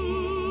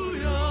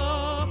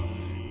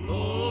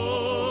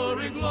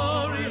 Glory,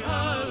 glory,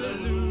 hallelujah.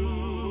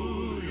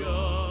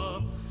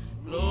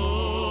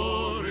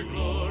 Glory,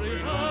 glory,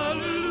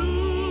 hallelujah.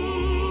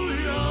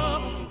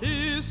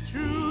 His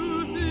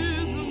truth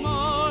is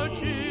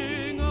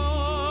marching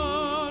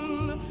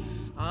on.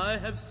 I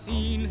have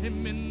seen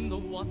him in the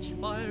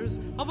watchfires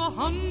of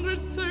 100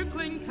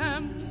 circling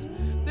camps.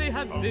 They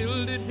have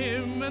builded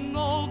him an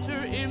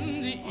altar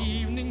in the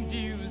evening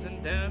dews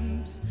and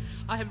damps.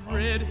 I have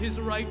read his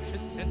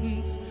righteous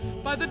sentence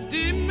by the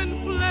dim and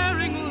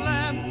flaring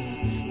lamps.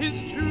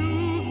 His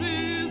truth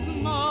is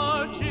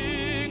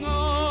marching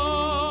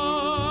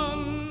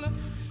on.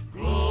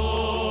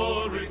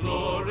 Glory,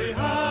 glory,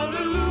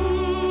 hallelujah.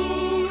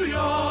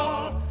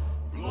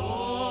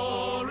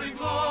 Glory,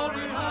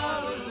 glory,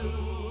 hallelujah.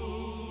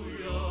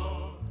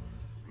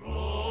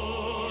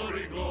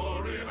 Glory,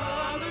 glory,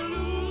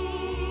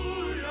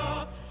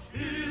 hallelujah.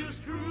 His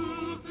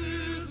truth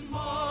is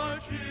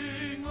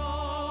marching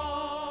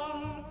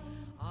on.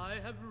 I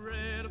have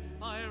read a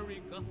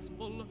fiery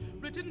gospel,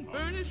 written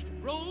burnished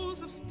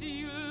rows of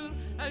steel.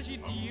 As ye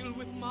deal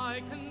with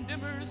my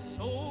condemners,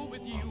 so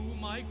with you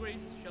my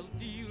grace shall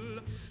deal.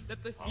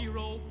 Let the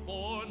hero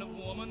born of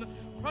woman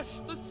crush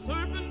the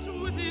serpent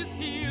with his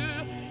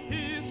heel.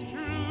 His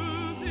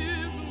truth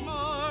is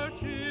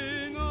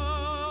marching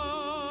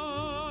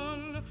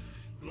on.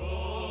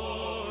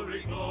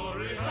 Glory,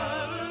 glory,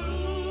 hallelujah.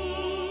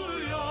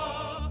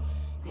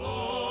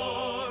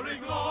 Glory,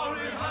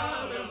 glory,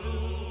 hallelujah.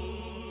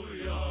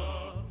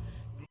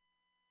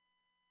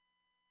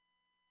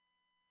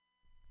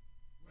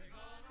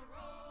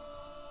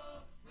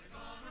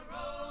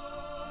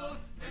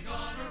 We're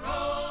gonna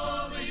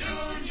roll the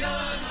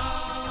Union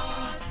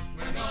on.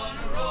 We're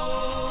gonna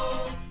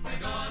roll, we're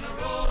gonna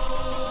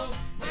roll,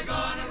 we're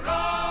gonna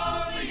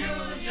roll the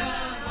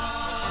Union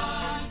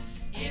on.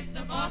 If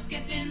the boss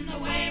gets in the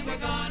way, we're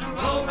gonna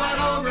roll right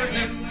over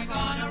him. We're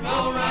gonna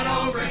roll right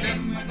over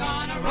him. We're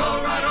gonna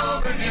roll right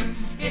over him.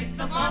 If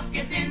the boss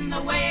gets in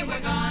the way,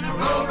 we're gonna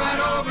roll right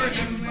over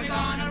him. We're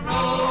gonna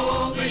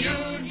roll the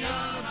Union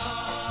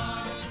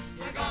on.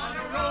 We're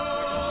gonna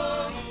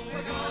roll,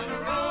 we're gonna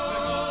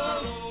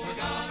roll, we're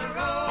gonna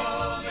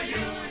roll the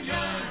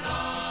Union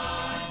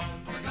on.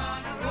 We're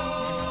gonna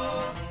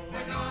roll,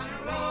 we're gonna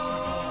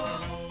roll,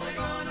 we're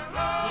gonna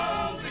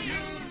roll the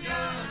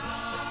Union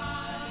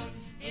on.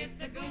 If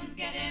the goons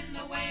get in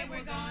the way,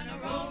 we're gonna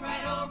roll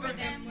right over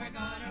them. We're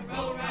gonna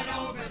roll right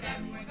over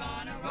them. We're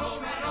gonna roll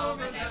right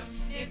over them.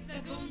 If the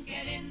goons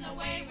get in the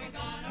way, we're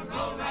gonna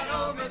roll right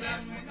over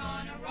them. We're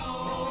gonna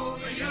roll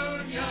the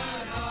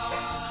Union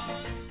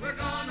on. We're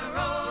gonna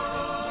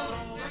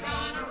roll, we're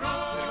gonna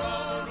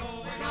roll,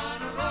 we're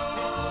gonna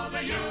roll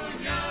the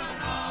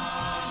Union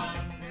on.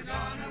 We're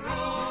gonna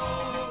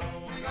roll,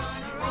 we're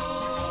gonna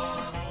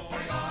roll,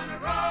 we're gonna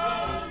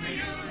roll the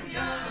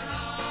Union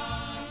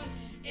on.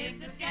 If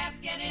the scabs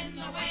get in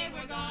the way,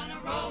 we're gonna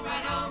roll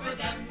right over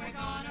them. We're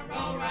gonna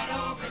roll right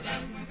over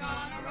them. We're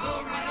gonna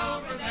roll right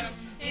over them.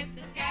 If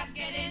the scabs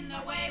get in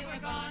the way, we're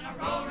gonna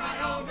roll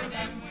right over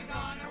them. We're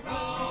gonna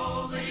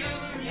roll the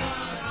Union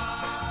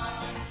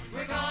on.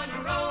 We're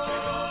gonna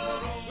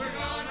roll, we're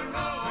gonna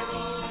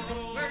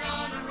roll, we're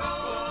gonna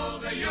roll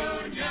the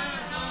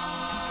Union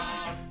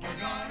on. We're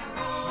gonna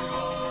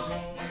roll,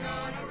 we're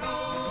gonna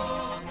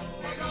roll,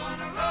 we're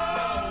gonna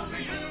roll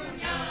the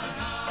Union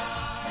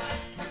on.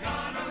 We're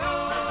gonna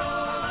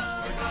roll,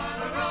 we're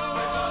gonna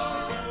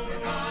roll,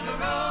 we're gonna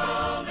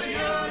roll the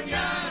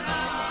Union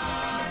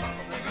on.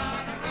 We're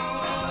gonna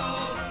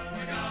roll,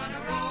 we're gonna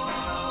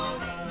roll,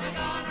 we're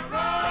gonna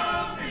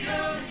roll the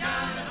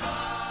Union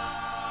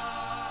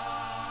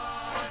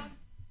on.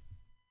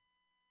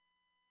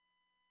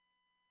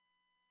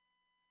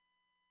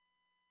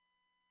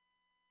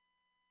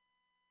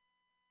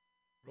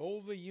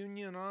 Roll the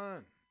Union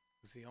on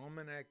with the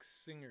Almanac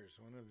Singers,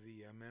 one of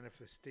the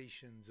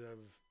manifestations of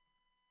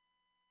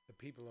the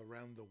people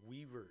around the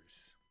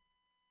Weavers,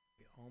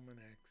 the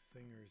Almanac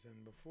Singers.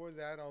 And before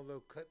that,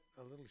 although cut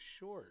a little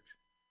short,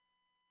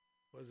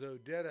 was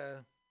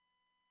Odetta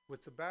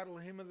with the Battle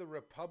Hymn of the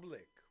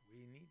Republic.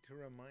 We need to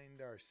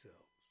remind ourselves.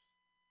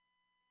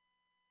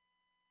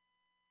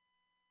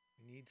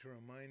 We need to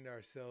remind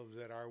ourselves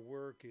that our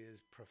work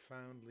is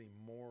profoundly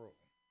moral.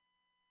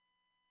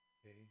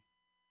 Okay?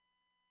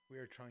 We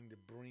are trying to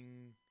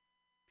bring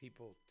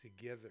people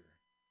together,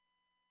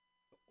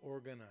 to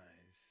organize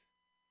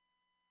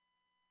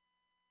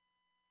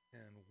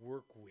and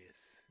work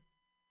with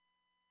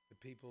the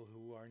people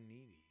who are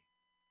needy,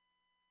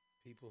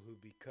 people who,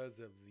 because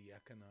of the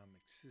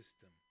economic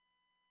system,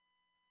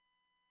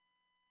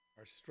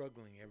 are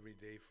struggling every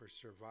day for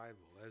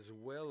survival, as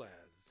well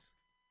as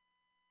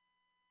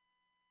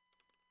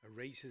a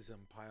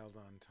racism piled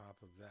on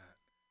top of that.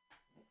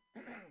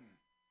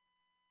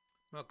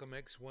 Malcolm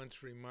X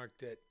once remarked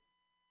that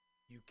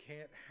you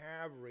can't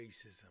have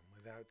racism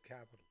without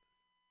capitalism.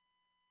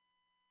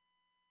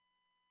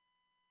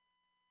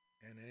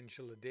 And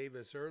Angela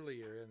Davis,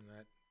 earlier in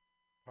that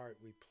part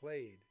we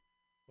played,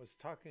 was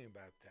talking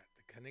about that,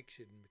 the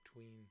connection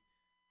between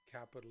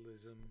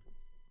capitalism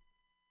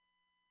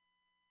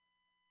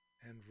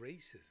and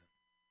racism,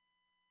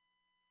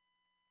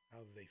 how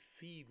they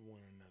feed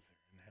one another,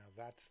 and how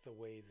that's the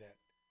way that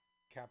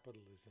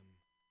capitalism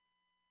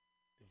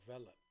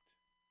developed.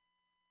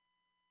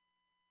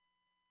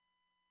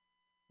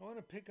 I want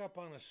to pick up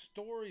on a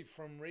story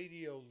from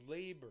Radio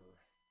Labor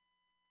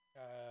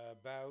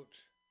about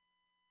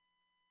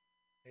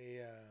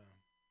a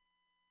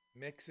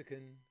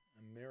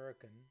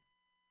Mexican-American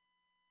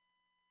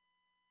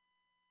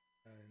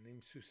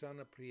named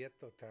Susana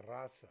Prieto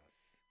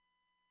Terrazas.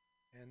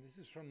 And this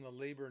is from the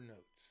Labor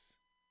Notes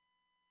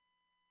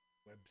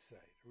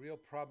website. A real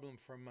problem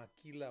for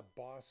maquila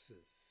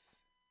bosses.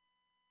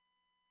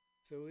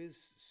 So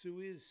is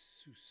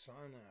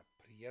Susana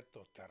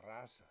Prieto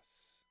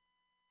Terrazas.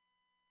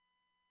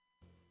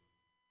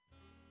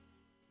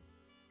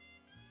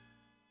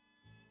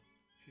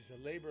 She's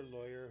a labor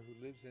lawyer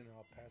who lives in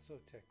El Paso,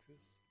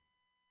 Texas,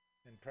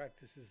 and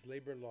practices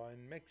labor law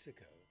in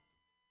Mexico.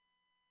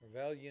 Her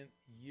valiant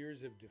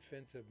years of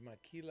defense of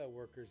maquila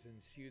workers in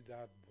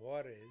Ciudad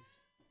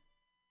Juarez,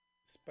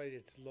 despite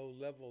its low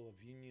level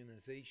of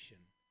unionization,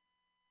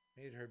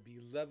 made her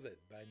beloved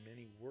by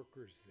many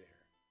workers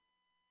there.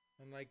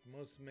 Unlike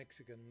most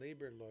Mexican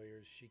labor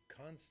lawyers, she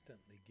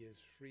constantly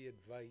gives free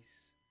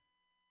advice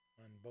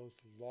on both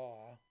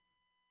law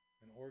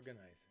and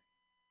organizing.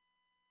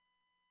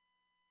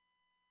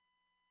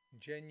 In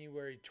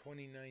January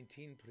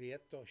 2019,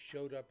 Prieto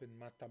showed up in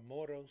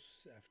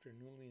Matamoros after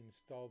newly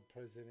installed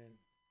President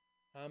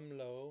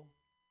AMLO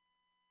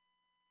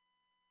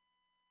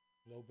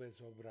López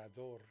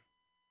Obrador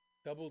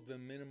doubled the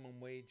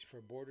minimum wage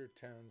for border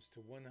towns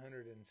to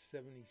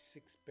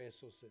 176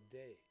 pesos a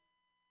day,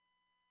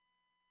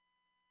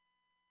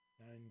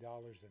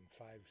 $9.05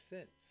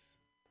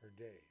 per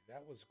day.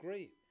 That was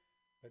great,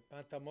 but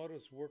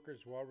Matamoros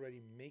workers were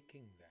already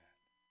making that.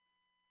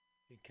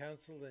 She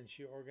counseled and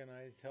she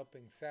organized,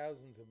 helping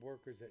thousands of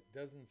workers at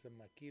dozens of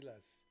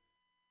maquilas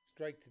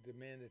strike to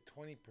demand a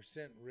 20%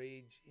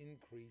 wage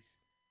increase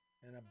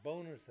and a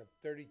bonus of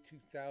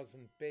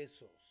 32,000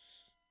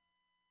 pesos.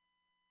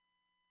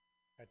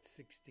 That's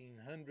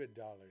 $1,600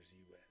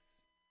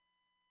 US.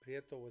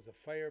 Prieto was a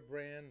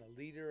firebrand, a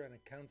leader, and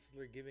a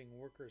counselor giving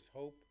workers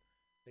hope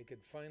they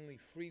could finally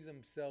free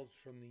themselves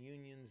from the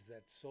unions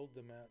that sold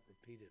them out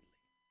repeatedly.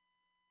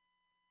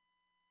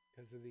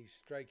 Because of these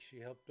strikes, she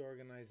helped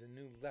organize a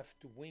new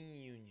left-wing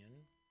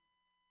union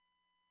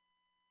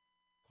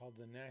called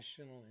the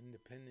National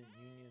Independent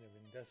Union of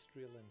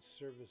Industrial and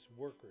Service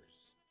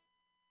Workers,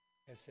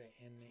 SANITIS.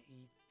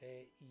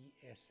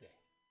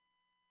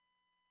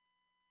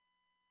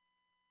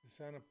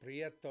 Susana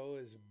Prieto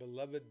is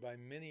beloved by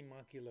many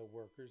maquila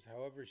workers.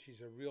 However,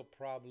 she's a real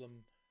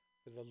problem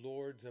for the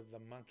lords of the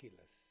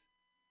maquilas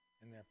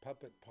and their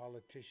puppet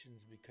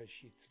politicians because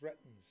she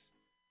threatens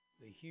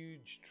the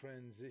huge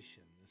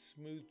transition, the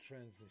smooth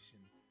transition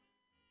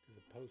to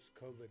the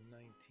post-COVID-19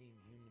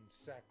 human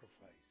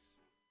sacrifice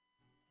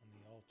on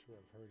the altar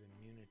of herd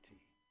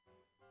immunity.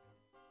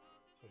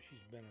 So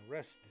she's been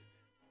arrested,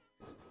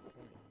 is the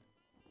point.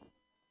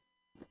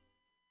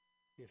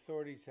 The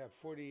authorities have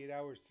 48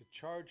 hours to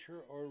charge her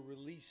or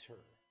release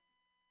her.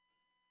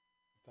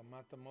 At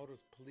the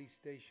Matamoros police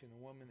station,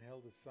 a woman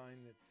held a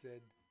sign that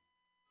said,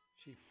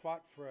 "She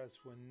fought for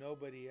us when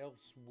nobody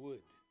else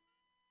would.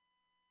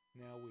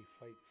 Now we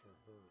fight for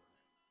her."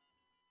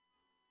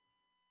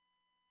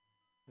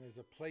 There's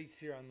a place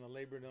here on the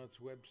Labor Notes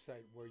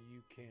website where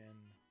you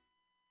can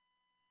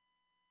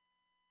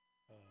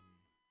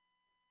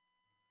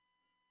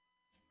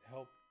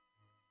help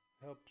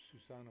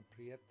Susana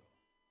Prieto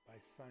by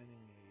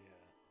signing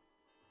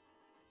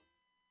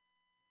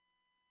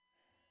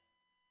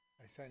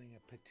a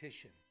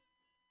petition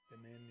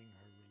demanding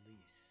her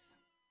release.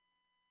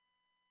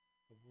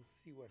 But we'll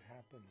see what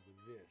happened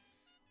with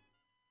this.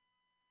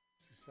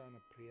 Susana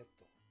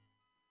Prieto,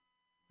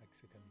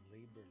 Mexican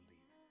labor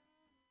leader.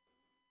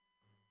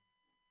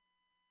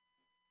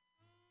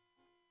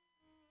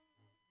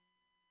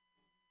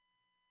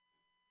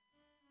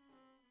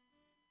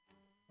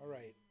 All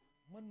right,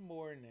 one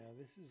more now.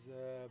 This is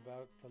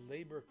about the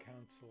Labor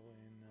Council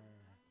in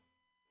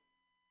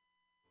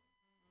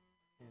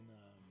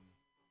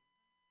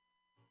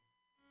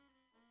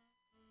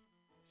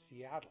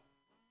Seattle.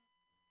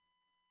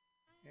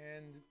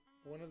 And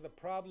one of the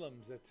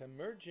problems that's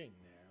emerging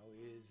now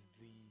is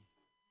the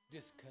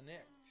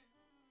disconnect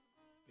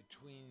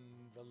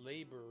between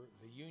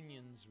the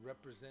unions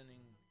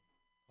representing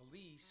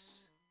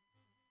police,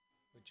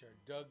 which are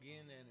dug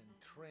in and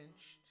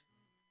entrenched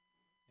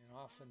and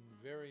often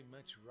very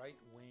much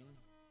right-wing,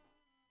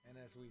 and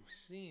as we've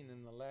seen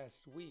in the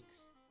last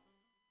weeks,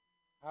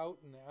 out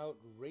and out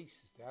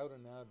racist, out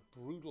and out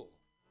brutal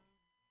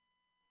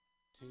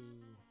to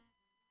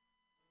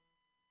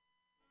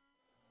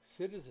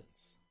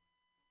citizens.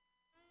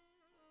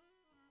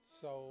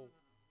 So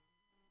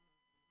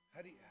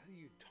how do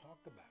you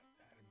talk about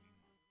that? I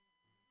mean,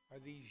 are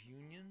these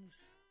unions?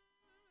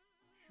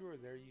 Sure,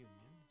 they're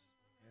unions,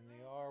 and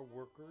they are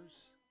workers,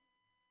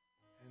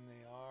 and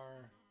they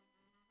are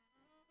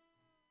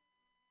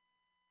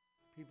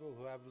people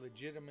who have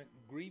legitimate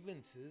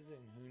grievances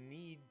and who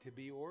need to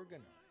be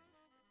organized.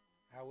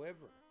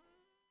 However,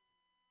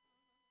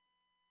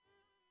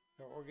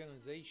 their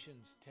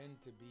organizations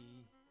tend to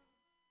be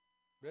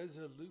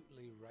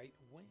resolutely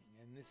right-wing,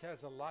 and this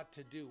has a lot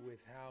to do with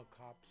how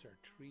cops are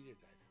treated,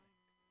 I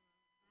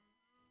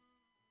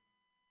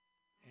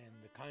think,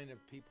 and the kind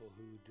of people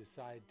who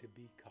decide to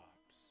be cops.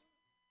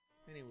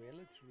 Anyway,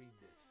 let's read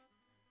this.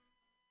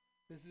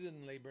 This is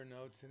in Labor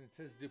Notes, and it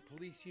says, do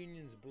police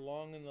unions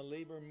belong in the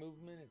labor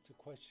movement? It's a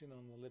question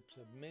on the lips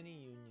of many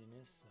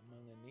unionists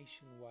among a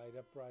nationwide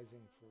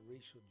uprising for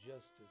racial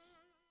justice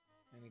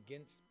and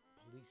against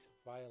police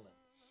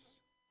violence.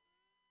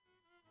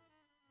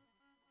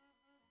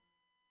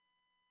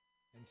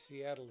 And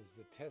Seattle is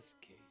the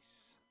test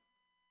case.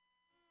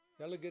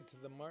 Delegates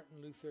of the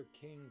Martin Luther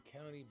King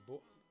County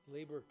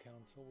Labor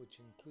Council, which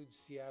includes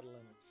Seattle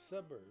and its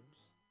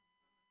suburbs,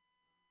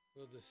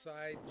 will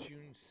decide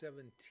June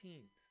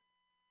 17th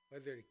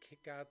whether to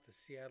kick out the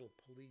Seattle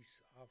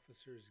Police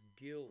Officers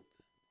Guild.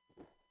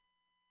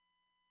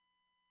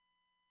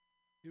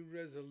 Two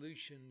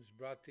resolutions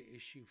brought the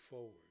issue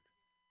forward.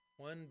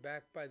 One,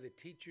 backed by the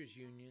Teachers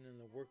Union in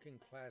the working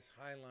class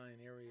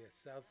Highline area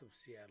south of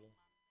Seattle,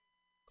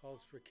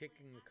 calls for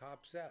kicking the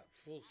cops out,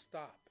 full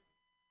stop.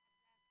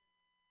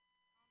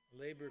 The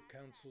Labor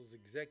Council's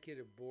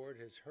executive board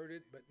has heard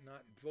it but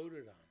not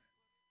voted on it.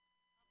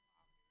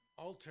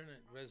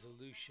 Alternate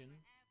resolution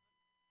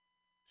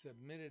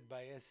submitted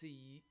by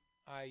SEIU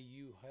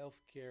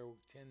Healthcare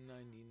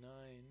 1099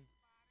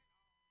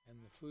 and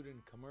the Food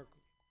and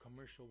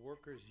Commercial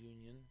Workers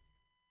Union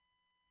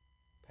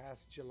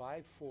passed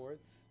July 4th.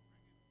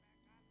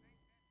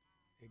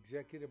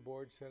 Executive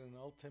board set an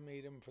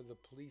ultimatum for the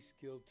police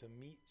guild to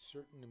meet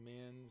certain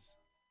demands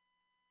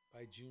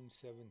by June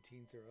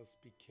 17th or else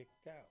be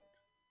kicked out.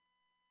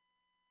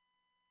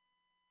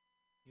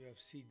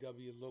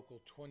 UFCW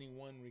Local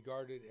 21,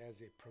 regarded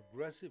as a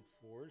progressive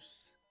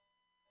force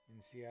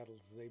in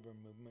Seattle's labor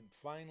movement,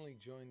 finally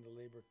joined the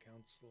Labor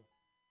Council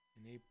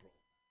in April,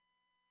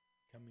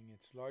 becoming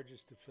its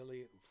largest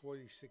affiliate with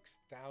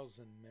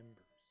 46,000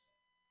 members.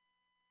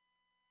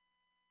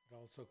 It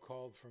also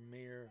called for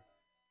Mayor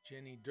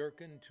Jenny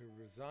Durkin to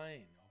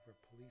resign over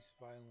police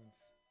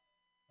violence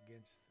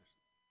against the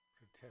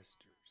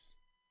protesters.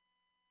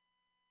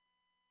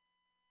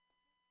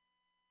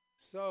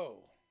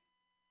 So,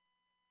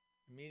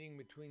 the meeting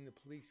between the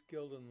Police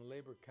Guild and the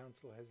Labor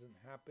Council hasn't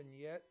happened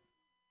yet.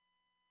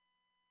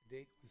 The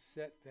date was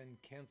set, then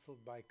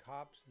canceled by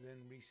cops, then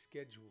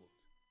rescheduled.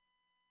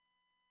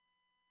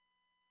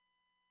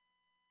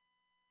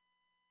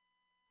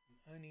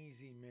 An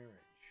uneasy marriage.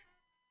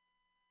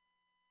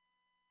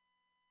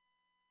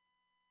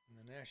 In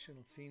the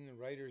national scene, the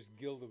Writers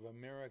Guild of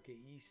America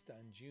East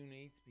on June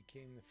 8th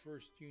became the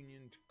first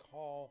union to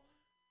call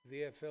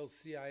the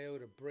AFL-CIO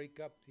to break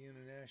up the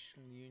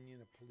International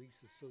Union of Police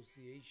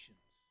Associations,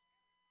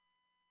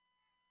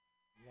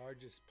 the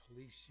largest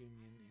police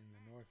union in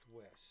the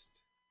Northwest.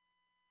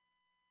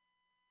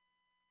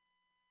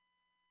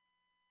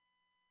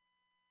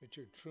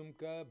 Richard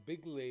Trumka,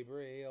 Big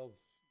Labor,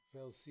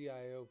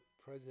 AFL-CIO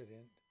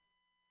president,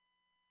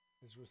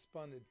 has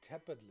responded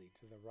tepidly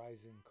to the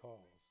rising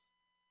calls.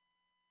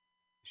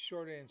 The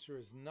short answer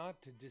is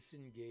not to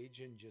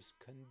disengage and just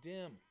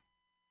condemn.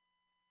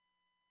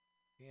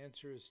 The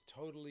answer is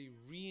totally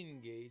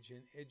re-engage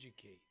and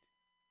educate.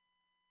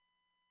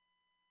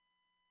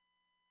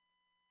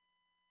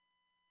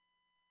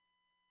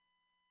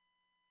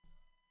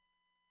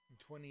 In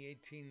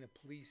 2018, the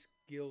Police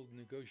Guild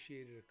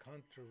negotiated a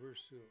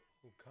controversial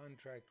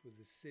contract with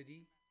the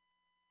city.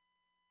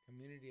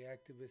 Community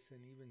activists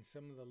and even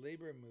some of the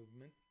labor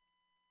movement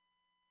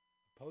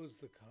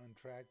opposed the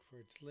contract for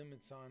its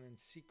limits on and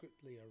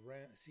secrecy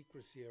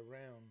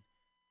around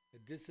the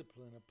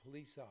discipline of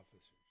police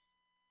officers.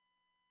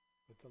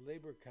 But the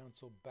Labor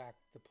Council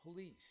backed the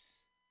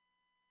police.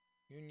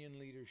 Union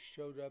leaders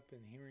showed up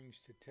in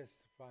hearings to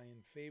testify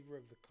in favor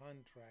of the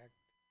contract,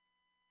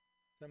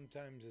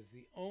 sometimes as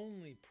the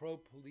only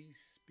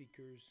pro-police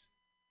speakers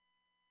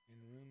in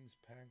rooms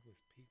packed with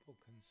people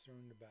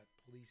concerned about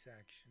police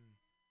action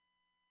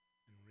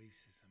and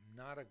racism.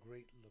 Not a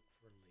great look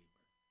for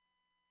labor.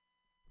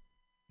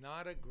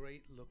 Not a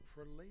great look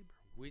for labor.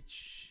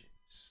 Which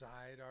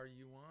side are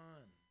you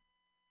on?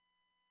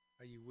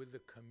 Are you with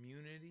the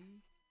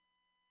community?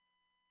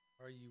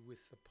 Or are you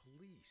with the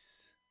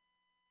police?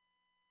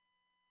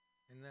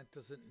 And that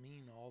doesn't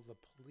mean all the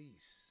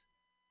police.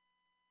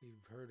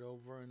 We've heard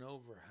over and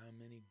over how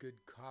many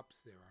good cops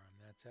there are,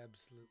 and that's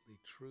absolutely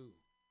true.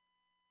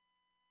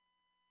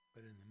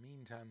 But in the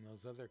meantime,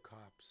 those other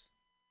cops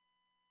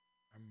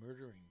are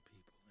murdering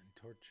people and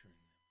torturing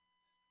them in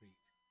the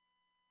street.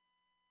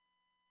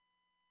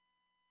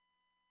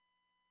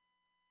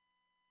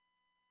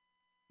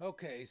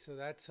 Okay, so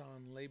that's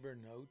on labor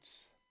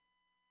notes.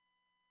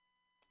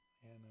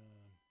 And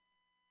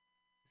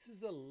this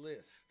is a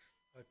list,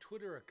 a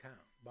Twitter account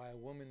by a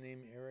woman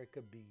named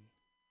Erica B.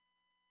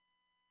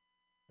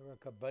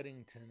 Erica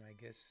Buddington, I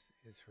guess,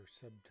 is her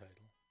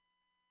subtitle.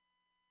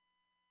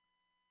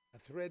 A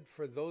thread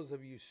for those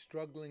of you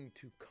struggling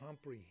to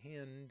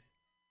comprehend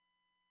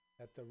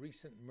that the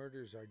recent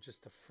murders are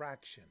just a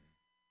fraction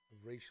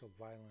of racial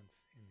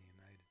violence in the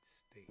United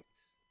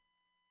States.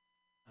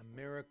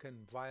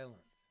 American violence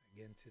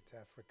against its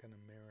African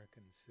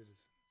American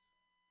citizens.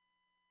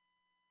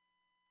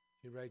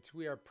 She writes,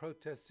 we are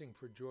protesting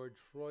for George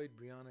Floyd,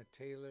 Breonna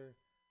Taylor,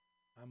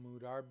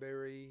 Ahmaud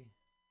Arbery,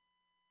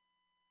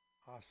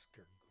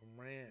 Oscar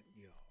Grant,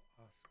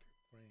 Oscar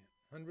Grant.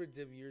 Hundreds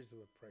of years of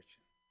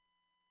oppression.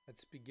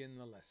 Let's begin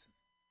the lesson.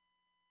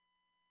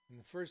 And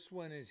the first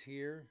one is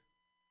here.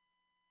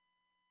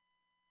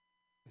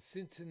 The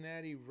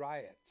Cincinnati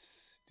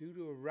riots. Due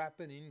to a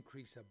rapid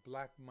increase of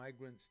black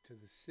migrants to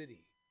the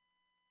city,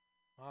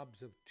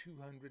 mobs of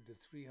 200 to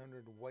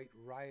 300 white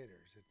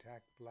rioters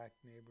attacked black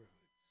neighborhoods,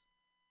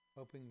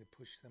 hoping to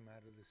push them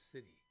out of the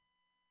city.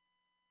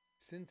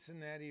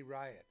 Cincinnati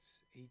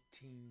riots,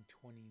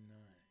 1829.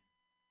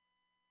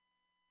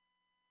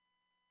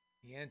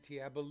 The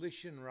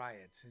anti-abolition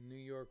riots in New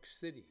York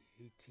City,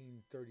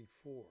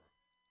 1834.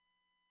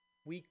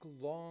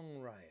 Week-long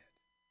riot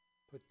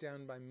put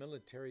down by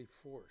military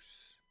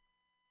force.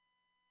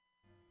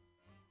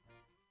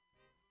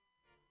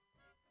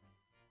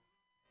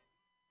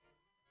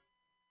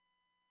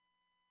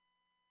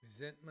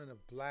 Resentment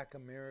of black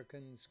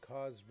Americans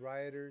caused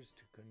rioters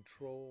to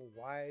control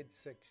wide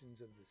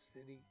sections of the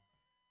city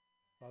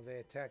while they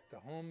attacked the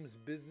homes,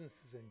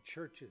 businesses, and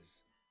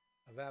churches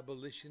of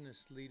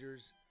abolitionist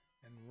leaders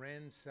and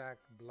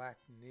ransacked black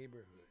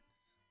neighborhoods.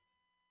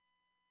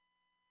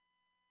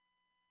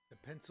 The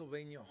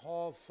Pennsylvania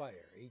Hall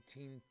Fire,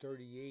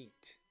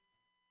 1838.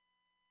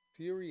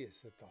 Furious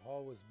that the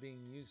hall was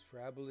being used for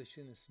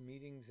abolitionist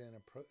meetings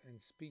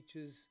and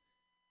speeches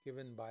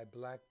given by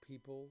black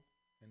people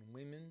and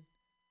women,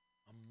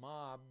 a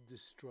mob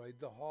destroyed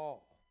the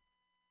hall.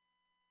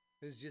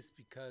 This is just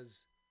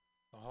because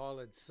the hall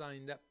had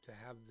signed up to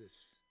have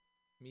this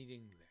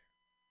meeting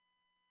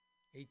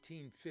there.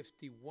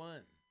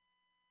 1851.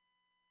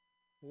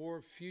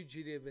 4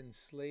 fugitive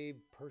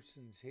enslaved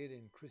persons hid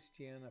in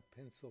Christiana,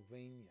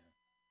 Pennsylvania.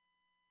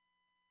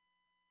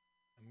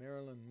 A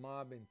Maryland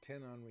mob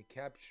intent on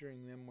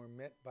recapturing them were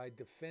met by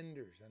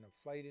defenders and a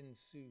fight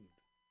ensued.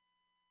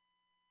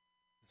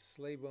 The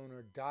slave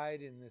owner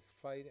died in this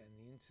fight and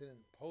the incident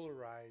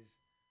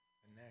polarized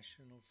the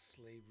national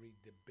slavery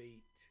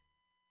debate.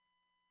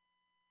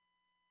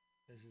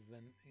 This is the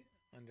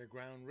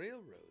Underground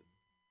Railroad,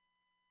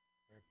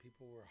 where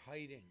people were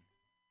hiding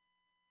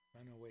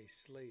runaway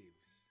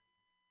slaves.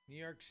 New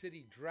York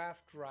City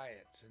draft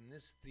riots, and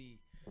this the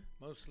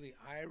mostly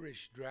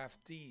Irish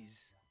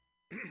draftees,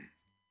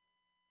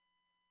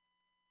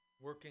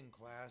 working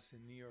class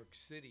in New York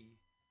City,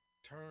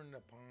 turned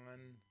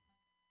upon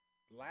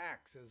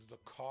blacks as the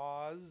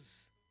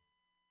cause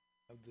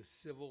of the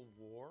Civil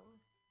War.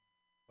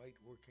 White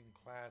working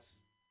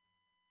class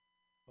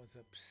was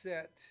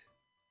upset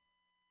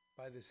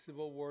by the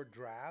Civil War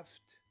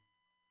draft.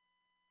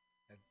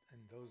 In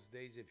those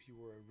days, if you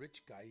were a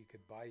rich guy, you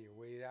could buy your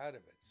way out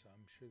of it, so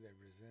I'm sure they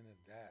resented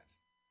that.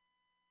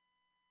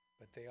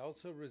 But they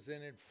also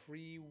resented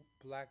free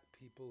black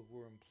people who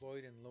were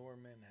employed in Lower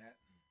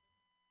Manhattan.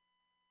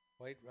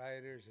 White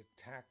rioters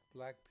attacked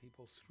black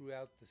people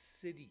throughout the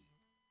city.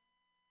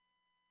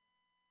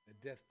 The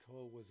death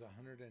toll was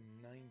 119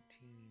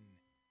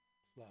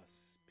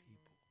 plus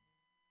people.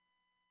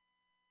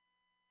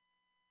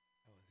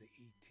 That was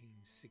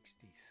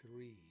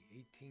 1863.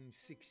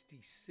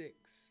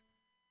 1866.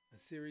 A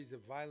series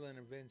of violent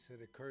events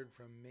that occurred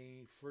from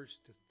May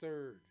 1st to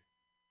 3rd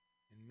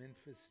in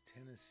Memphis,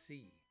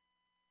 Tennessee.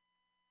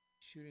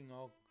 Shooting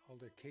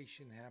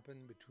altercation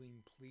happened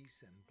between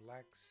police and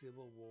black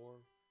Civil War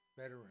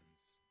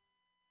veterans.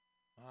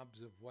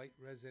 Mobs of white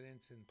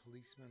residents and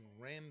policemen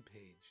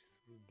rampaged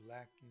through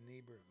black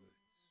neighborhoods.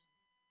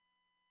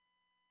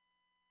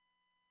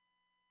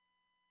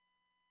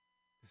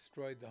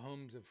 Destroyed the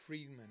homes of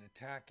freedmen,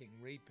 attacking,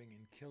 raping,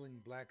 and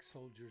killing black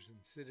soldiers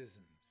and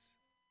citizens.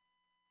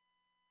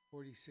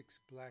 46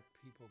 black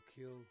people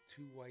killed,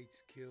 2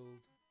 whites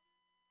killed,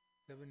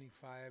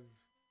 75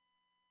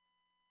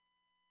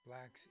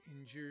 blacks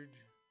injured,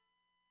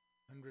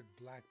 100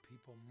 black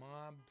people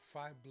mobbed,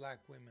 5 black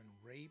women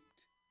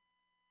raped,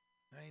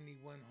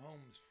 91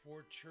 homes,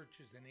 4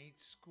 churches, and 8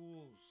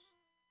 schools.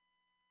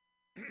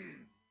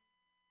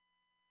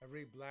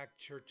 Every black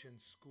church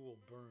and school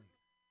burned.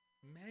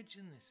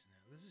 Imagine this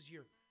now. This is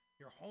your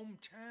your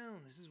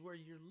hometown. This is where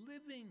you're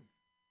living.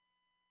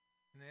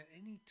 And at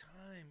any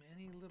time,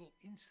 any little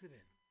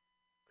incident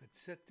could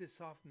set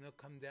this off, and they'll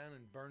come down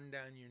and burn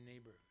down your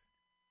neighborhood,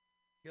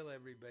 kill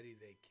everybody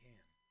they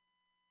can.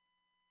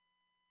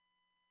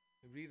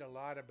 We read a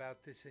lot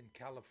about this in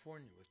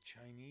California with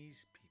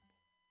Chinese people.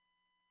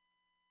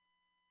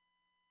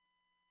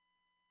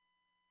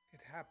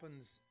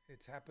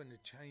 It's happened to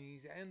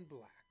Chinese and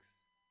blacks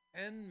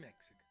and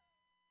Mexicans.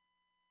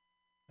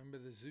 Remember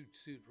the Zoot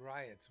Suit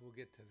riots? We'll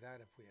get to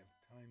that if we have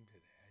time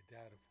today. I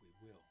doubt if we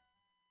will.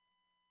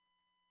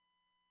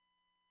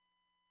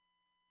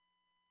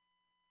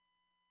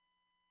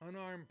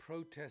 Unarmed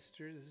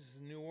protesters, this is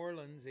New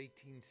Orleans,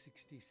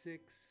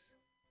 1866.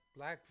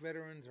 Black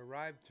veterans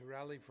arrived to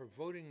rally for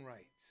voting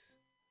rights.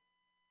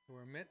 They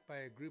were met by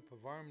a group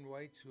of armed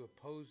whites who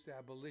opposed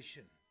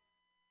abolition.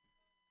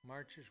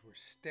 Marchers were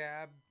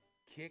stabbed,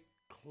 kicked,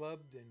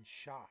 clubbed, and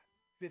shot.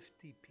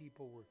 50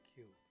 people were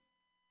killed.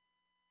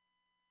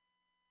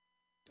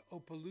 The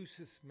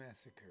Opelousas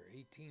Massacre,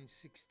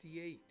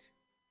 1868.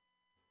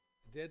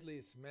 The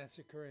deadliest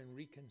massacre in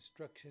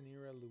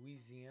Reconstruction-era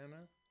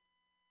Louisiana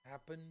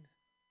happened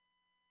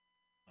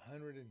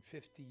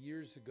 150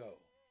 years ago.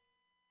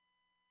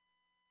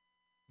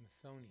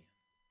 Smithsonian.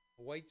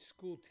 A white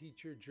school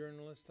teacher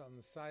journalist on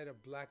the side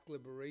of black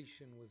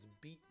liberation was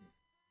beaten.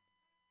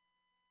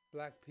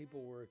 Black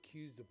people were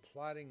accused of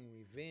plotting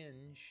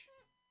revenge,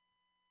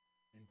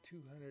 and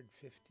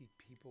 250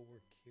 people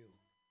were killed.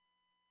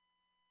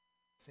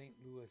 St.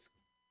 Louis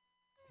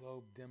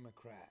Globe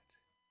Democrat.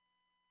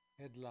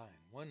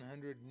 Headline: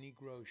 100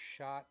 Negroes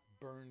shot,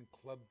 burned,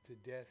 clubbed to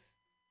death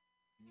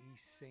in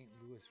East St.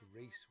 Louis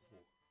race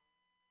war.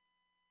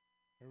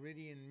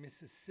 Meridian,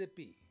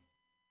 Mississippi.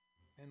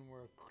 Men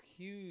were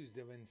accused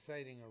of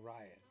inciting a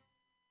riot.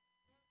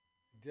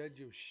 The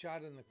judge was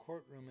shot in the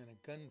courtroom and a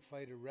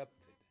gunfight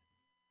erupted.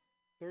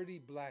 30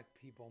 black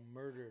people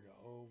murdered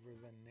over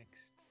the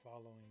next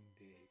following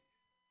days.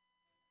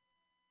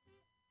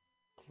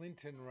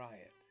 Clinton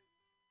riot.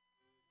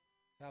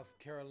 South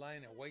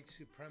Carolina, white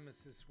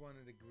supremacists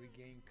wanted to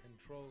regain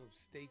control of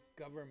state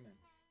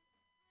governments.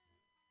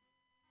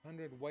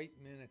 100 white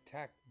men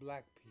attacked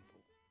black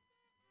people.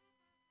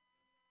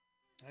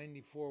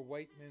 94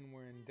 white men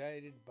were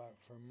indicted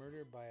for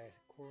murder by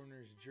a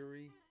coroner's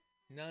jury.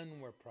 None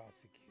were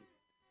prosecuted.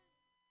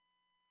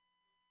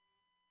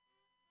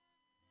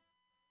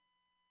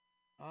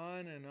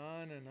 On and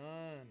on and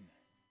on.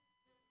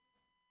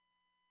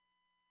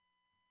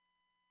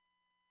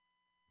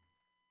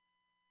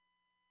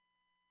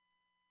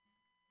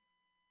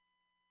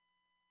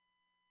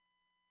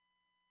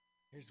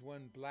 Here's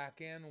one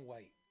black and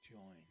white join.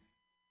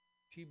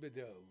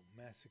 Thibodeau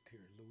Massacre,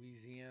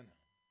 Louisiana.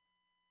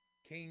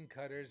 Cane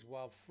cutters,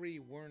 while free,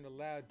 weren't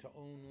allowed to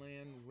own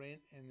land,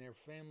 rent, and their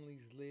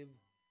families lived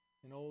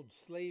in old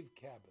slave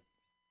cabins.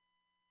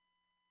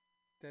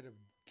 Instead of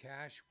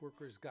cash,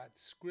 workers got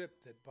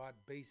scrip that bought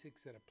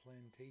basics at a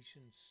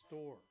plantation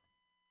store.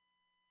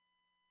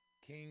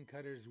 Cane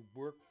cutters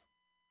worked,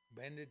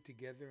 banded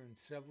together in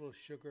several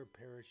sugar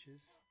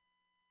parishes,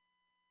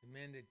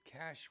 demanded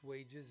cash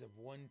wages of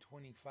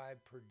 $1.25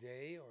 per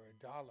day or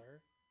 $1.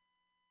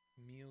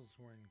 Meals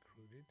were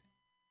included.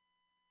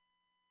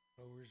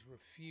 Growers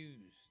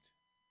refused.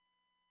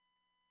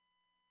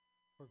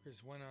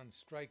 Workers went on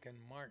strike and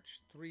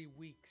marched 3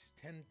 weeks,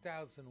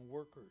 10,000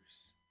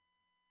 workers.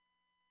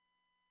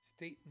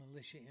 State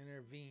militia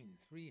intervened.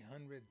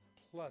 300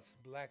 plus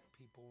black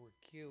people were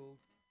killed,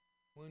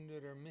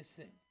 wounded, or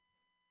missing,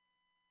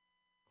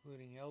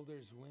 including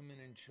elders, women,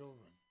 and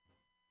children.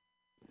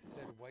 I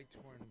said whites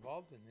were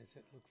involved in this.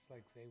 It looks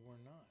like they were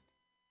not.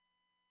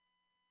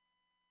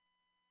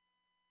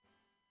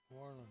 New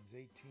Orleans,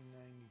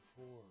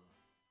 1894.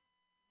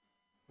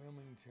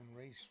 Wilmington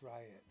race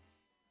riots.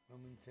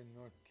 Wilmington,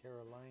 North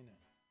Carolina.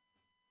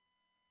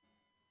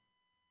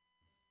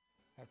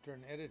 After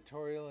an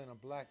editorial in a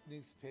black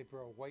newspaper,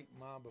 a white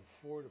mob of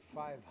 400 to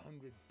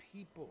 500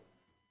 people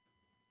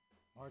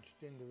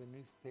marched into the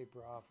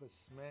newspaper office,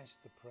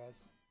 smashed the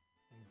press,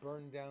 and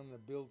burned down the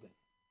building.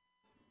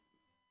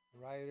 The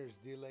rioters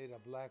delayed a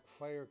black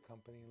fire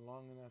company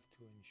long enough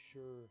to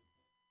ensure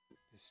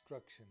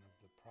destruction of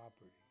the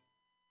property.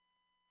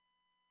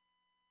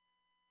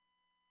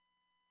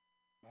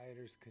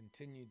 Rioters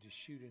continued to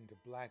shoot into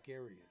black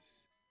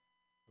areas.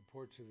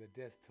 Reports of the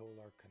death toll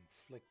are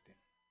conflicting.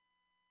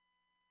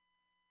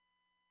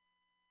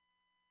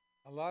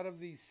 A lot of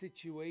these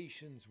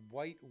situations,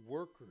 white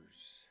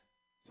workers,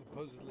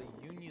 supposedly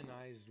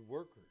unionized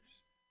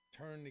workers,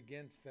 turned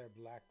against their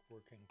black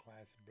working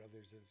class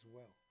brothers as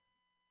well.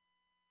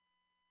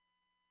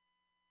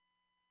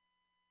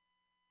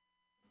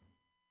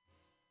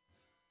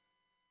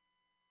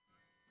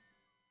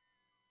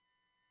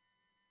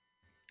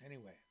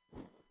 Anyway,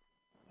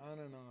 on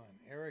and on.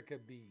 Erica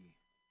B.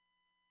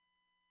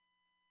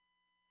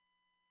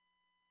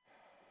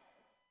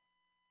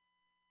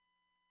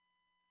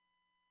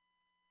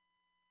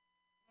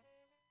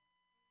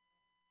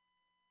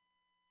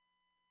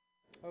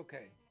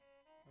 Okay,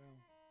 well,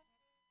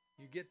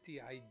 you get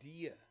the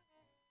idea.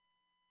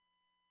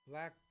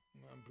 black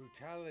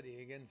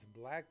brutality against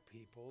black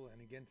people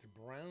and against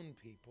brown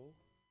people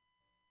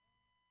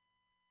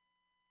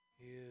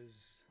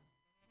is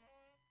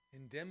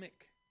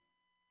endemic.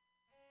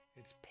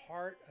 It's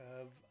part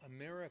of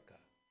America.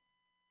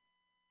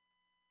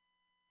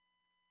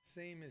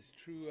 Same is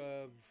true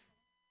of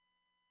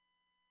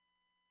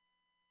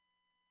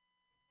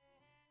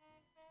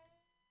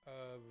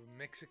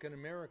Mexican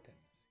Americans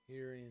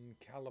here in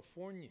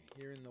California,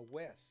 here in the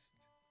West,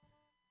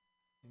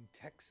 in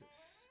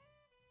Texas.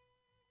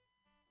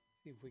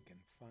 See if we can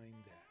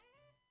find that.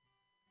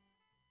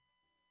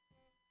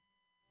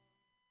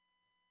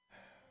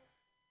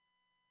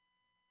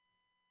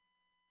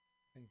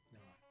 Think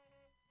not.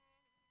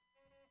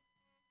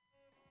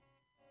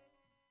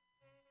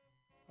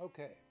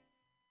 Okay.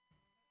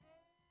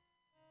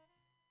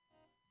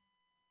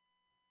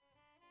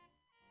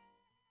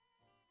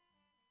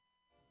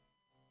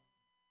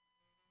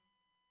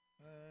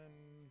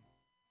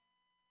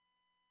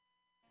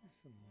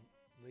 Some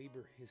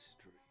labor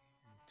history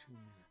in 2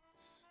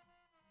 minutes.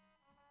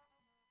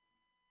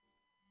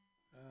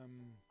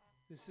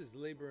 This is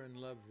Labor and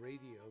Love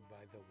Radio,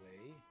 by the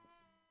way.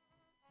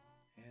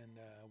 And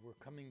we're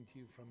coming to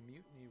you from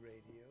Mutiny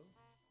Radio,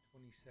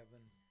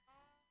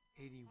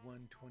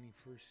 2781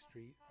 21st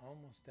Street,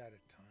 almost out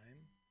of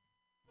time.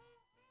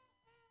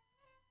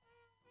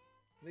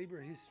 Labor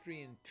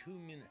history in 2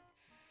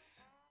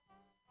 minutes.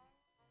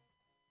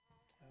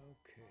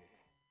 Okay.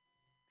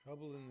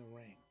 Trouble in the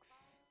ranks.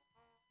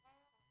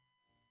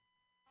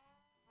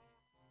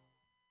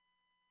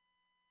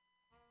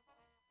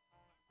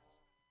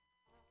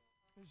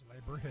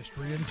 Labor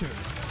history in 2.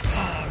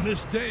 On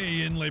this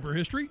day in labor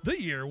history, the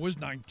year was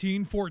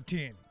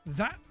 1914.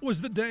 That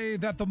was the day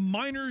that the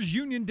Miners'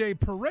 Union Day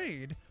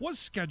Parade was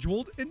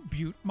scheduled in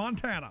Butte,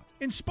 Montana.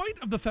 In spite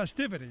of the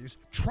festivities,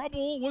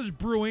 trouble was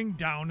brewing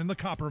down in the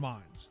copper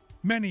mines.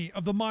 Many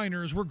of the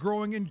miners were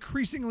growing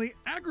increasingly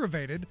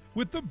aggravated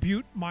with the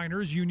Butte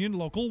Miners Union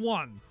Local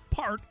 1,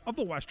 part of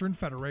the Western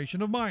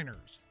Federation of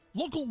Miners.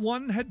 Local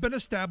 1 had been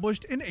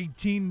established in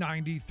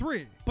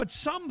 1893, but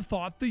some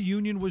thought the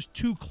union was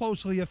too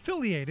closely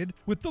affiliated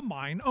with the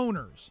mine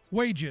owners.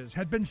 Wages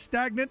had been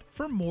stagnant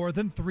for more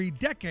than 3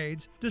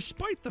 decades,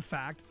 despite the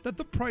fact that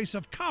the price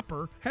of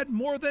copper had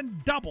more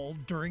than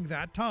doubled during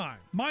that time.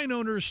 Mine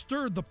owners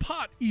stirred the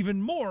pot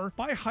even more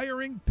by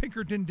hiring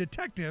Pinkerton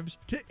detectives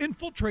to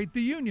infiltrate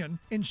the union,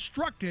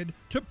 instructed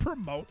to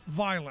promote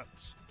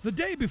violence. The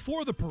day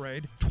before the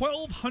parade,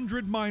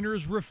 1,200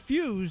 miners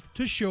refused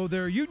to show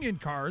their union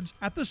cards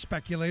at the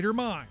Speculator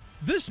Mine.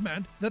 This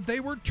meant that they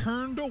were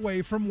turned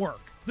away from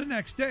work. The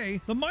next day,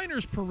 the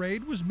miners'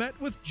 parade was met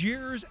with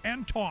jeers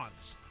and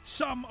taunts.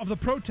 Some of the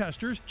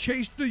protesters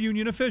chased the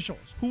union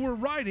officials, who were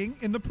riding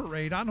in the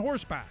parade on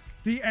horseback.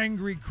 The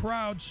angry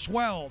crowd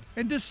swelled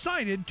and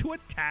decided to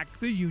attack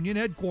the union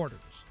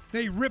headquarters.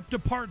 They ripped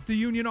apart the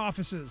union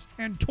offices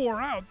and tore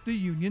out the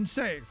union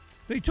safe.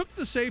 They took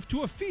the safe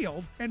to a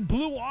field and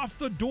blew off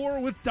the door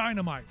with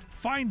dynamite,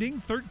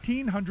 finding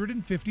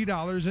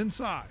 $1,350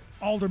 inside.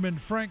 Alderman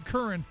Frank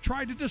Curran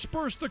tried to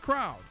disperse the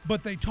crowd,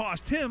 but they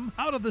tossed him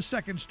out of the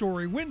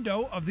second-story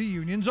window of the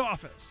union's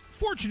office.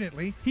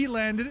 Fortunately, he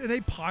landed in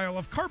a pile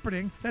of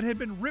carpeting that had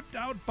been ripped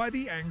out by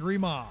the angry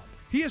mob.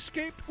 He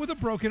escaped with a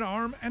broken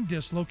arm and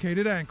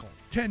dislocated ankle.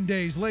 10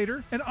 days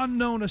later, an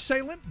unknown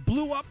assailant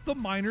blew up the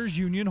Miners'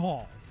 Union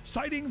Hall.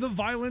 Citing the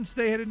violence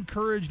they had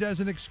encouraged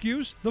as an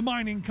excuse, the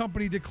mining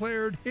company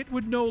declared it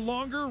would no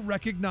longer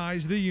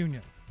recognize the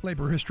union.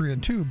 Labor History in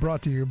 2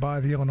 brought to you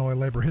by the Illinois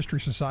Labor History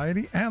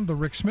Society and The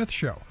Rick Smith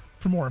Show.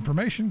 For more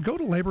information, go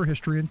to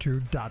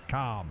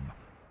laborhistoryin2.com.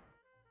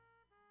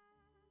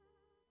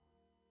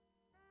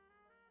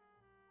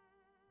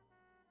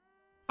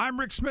 I'm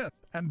Rick Smith,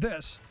 and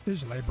this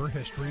is Labor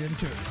History in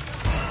 2.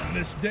 On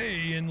this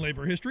day in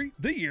labor history,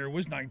 the year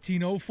was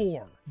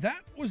 1904.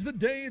 That was the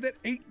day that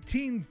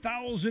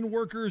 18,000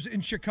 workers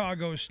in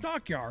Chicago's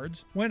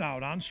stockyards went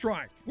out on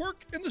strike.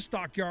 Work in the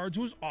stockyards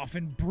was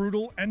often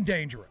brutal and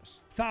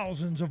dangerous.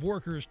 Thousands of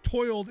workers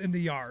toiled in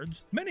the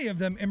yards, many of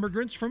them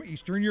immigrants from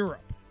Eastern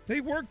Europe.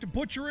 They worked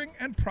butchering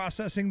and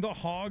processing the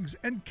hogs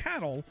and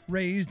cattle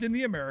raised in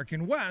the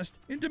American West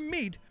into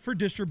meat for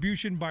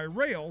distribution by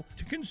rail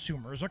to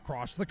consumers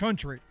across the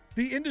country.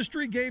 The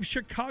industry gave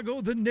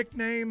Chicago the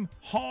nickname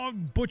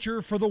Hog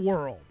Butcher for the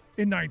World.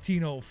 In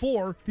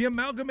 1904, the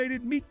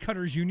Amalgamated Meat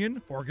Cutters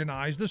Union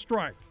organized a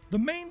strike. The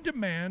main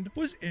demand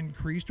was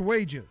increased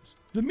wages.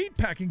 The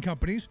meatpacking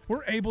companies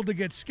were able to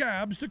get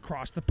scabs to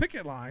cross the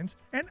picket lines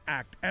and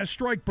act as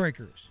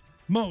strikebreakers.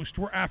 Most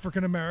were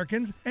African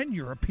Americans and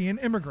European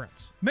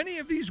immigrants. Many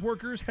of these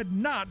workers had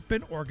not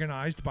been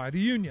organized by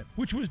the union,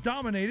 which was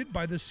dominated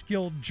by the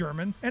skilled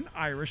German and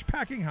Irish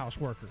packing house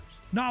workers.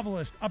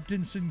 Novelist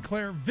Upton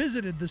Sinclair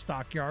visited the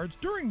stockyards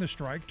during the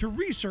strike to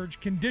research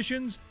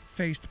conditions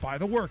faced by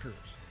the workers.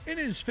 In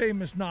his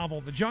famous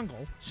novel, The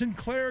Jungle,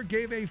 Sinclair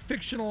gave a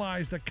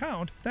fictionalized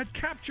account that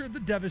captured the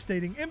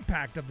devastating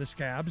impact of the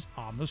scabs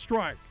on the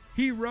strike.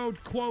 He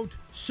wrote, quote,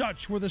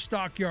 "Such were the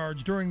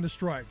stockyards during the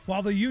strike,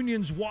 while the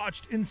unions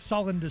watched in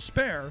sullen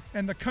despair,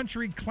 and the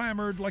country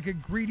clamored like a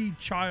greedy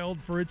child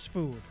for its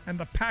food, and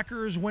the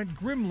packers went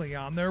grimly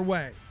on their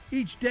way.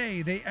 Each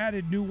day they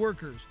added new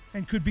workers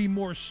and could be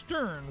more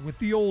stern with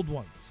the old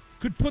ones,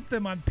 could put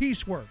them on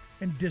piecework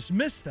and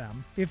dismiss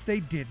them if they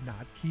did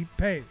not keep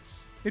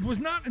pace." It was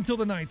not until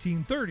the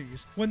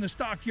 1930s, when the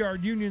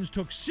stockyard unions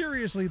took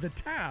seriously the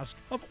task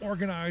of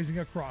organizing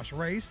across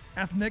race,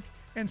 ethnic,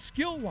 and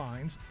skill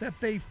lines, that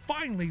they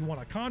finally won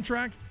a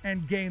contract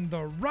and gained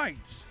the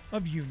rights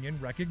of union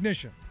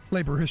recognition.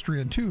 Labor History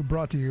in 2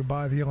 brought to you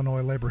by the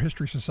Illinois Labor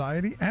History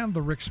Society and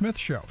The Rick Smith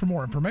Show. For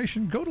more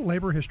information, go to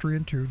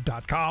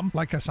laborhistoryin2.com,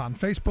 like us on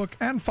Facebook,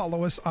 and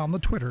follow us on the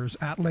Twitters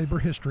at Labor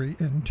History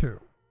in 2.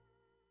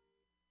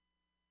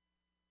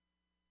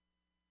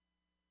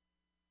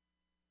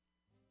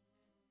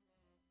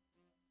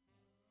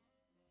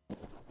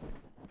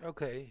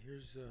 Okay,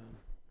 here's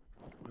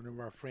one of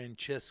our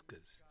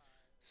Francescas.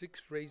 6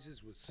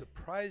 phrases with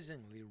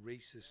surprisingly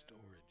racist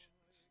origins.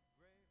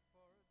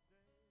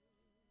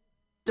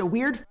 A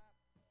weird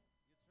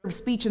of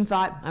speech and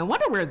thought, I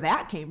wonder where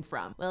that came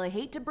from. Well, I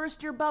hate to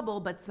burst your bubble,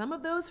 but some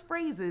of those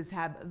phrases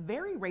have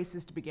very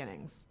racist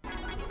beginnings.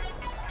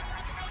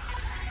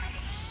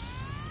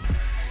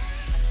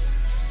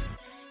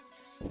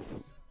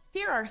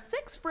 Here are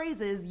 6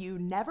 phrases you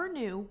never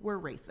knew were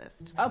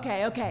racist.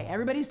 Okay,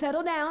 everybody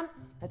settle down.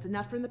 That's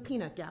enough from the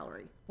peanut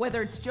gallery.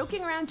 Whether it's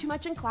joking around too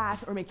much in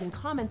class or making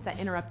comments that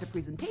interrupt a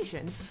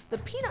presentation, the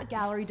peanut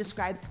gallery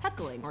describes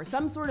heckling or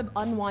some sort of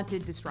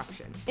unwanted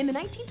disruption. In the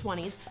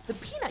 1920s, the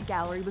peanut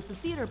gallery was the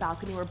theater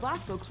balcony where black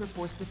folks were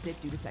forced to sit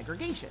due to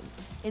segregation.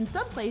 In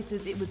some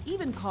places, it was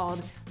even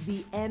called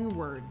the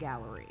N-word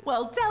gallery.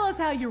 Well, tell us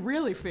how you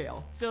really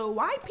feel. So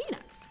why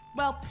peanuts?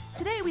 Well,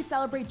 today we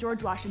celebrate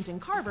George Washington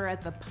Carver as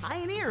the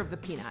pioneer of the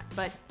peanut,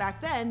 but back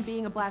then,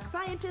 being a black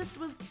scientist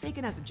was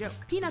taken as a joke.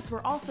 Peanuts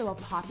were also a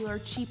popular,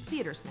 cheap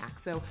theater snack,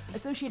 so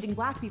associating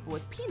black people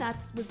with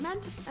peanuts was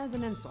meant as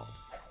an insult.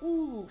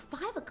 Ooh,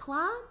 5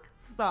 o'clock?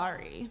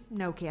 Sorry,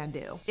 no can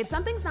do. If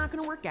something's not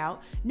gonna work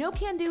out, no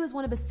can do is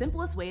one of the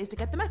simplest ways to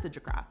get the message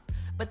across.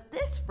 But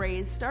this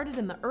phrase started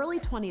in the early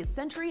 20th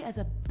century as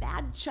a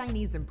bad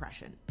Chinese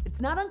impression.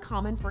 It's not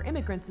uncommon for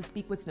immigrants to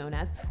speak what's known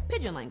as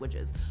pidgin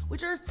languages,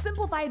 which are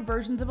simplified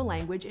versions of a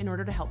language in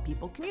order to help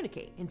people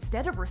communicate.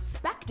 Instead of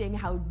respecting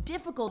how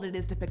difficult it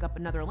is to pick up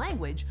another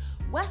language,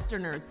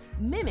 Westerners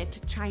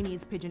mimicked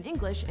Chinese pidgin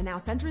English, and now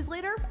centuries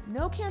later,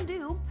 no can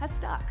do has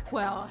stuck.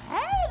 Well,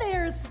 hey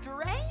there,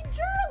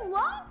 stranger!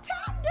 Long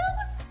time no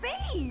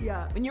see!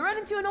 When you run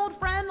into an old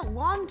friend,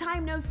 long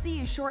time no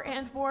see is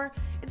shorthand for,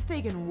 it's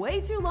taken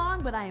way too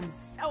long, but I am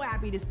so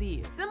happy to see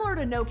you. Similar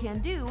to no can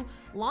do,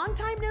 long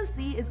time no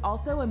see is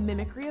also a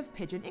mimicry of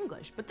pidgin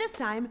English, but this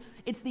time,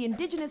 it's the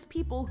indigenous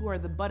people who are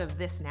the butt of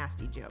this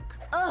nasty joke.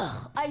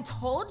 Ugh, I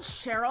told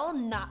Cheryl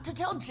not to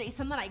tell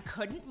Jason that I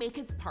couldn't make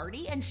his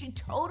party, and she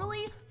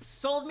totally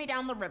sold me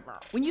down the river.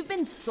 When you've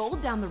been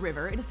sold down the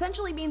river, it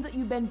essentially means that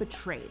you've been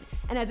betrayed.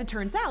 And as it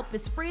turns out,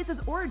 this phrase's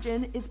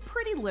origin is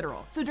pretty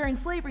literal. So during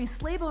slavery,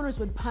 slave owners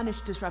would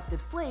punish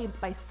disruptive slaves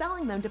by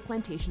selling them to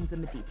plantations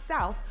in the Deep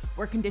South,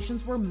 where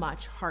conditions were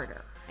much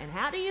harder. And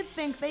how do you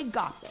think they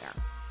got there?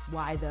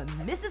 Why, the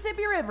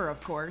Mississippi River,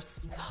 of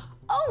course.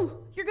 Oh,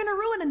 you're gonna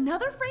ruin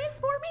another phrase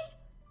for me?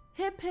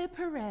 Hip hip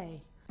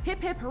hooray.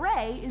 Hip hip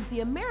hooray is the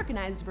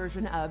Americanized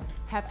version of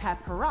hep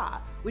hep hurrah,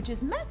 which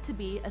is meant to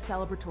be a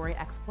celebratory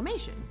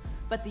exclamation.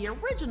 But the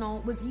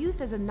original was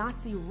used as a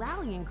Nazi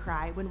rallying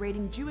cry when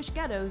raiding Jewish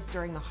ghettos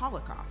during the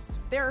Holocaust.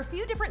 There are a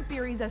few different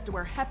theories as to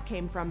where HEP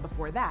came from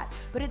before that,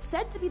 but it's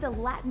said to be the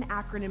Latin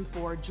acronym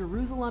for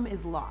Jerusalem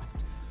is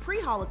Lost.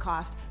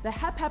 Pre-Holocaust, the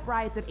Hep Hep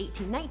riots of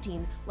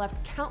 1819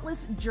 left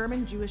countless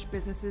German Jewish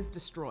businesses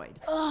destroyed.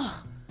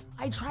 Ugh,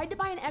 I tried to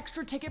buy an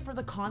extra ticket for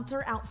the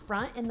concert out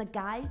front and the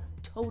guy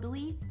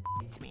totally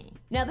f***ed me.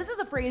 Now this is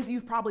a phrase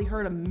you've probably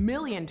heard a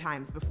million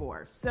times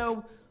before,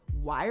 so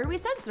why are we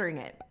censoring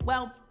it?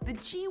 Well, the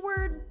G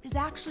word is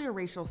actually a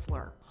racial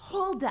slur.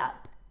 Hold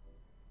up.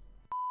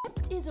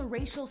 Is a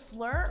racial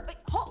slur? Wait,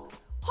 hold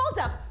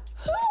up.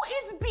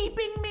 Who is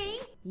beeping me?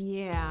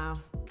 Yeah.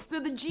 So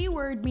the G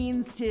word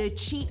means to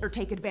cheat or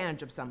take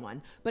advantage of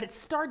someone, but it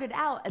started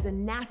out as a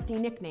nasty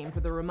nickname for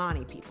the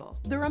Romani people.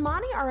 The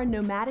Romani are a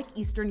nomadic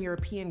Eastern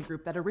European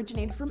group that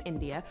originated from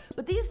India,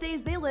 but these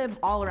days they live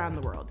all around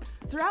the world.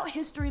 Throughout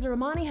history, the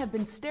Romani have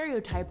been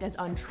stereotyped as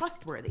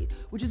untrustworthy,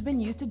 which has been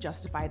used to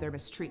justify their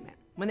mistreatment.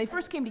 When they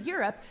first came to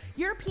Europe,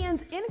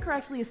 Europeans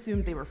incorrectly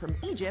assumed they were from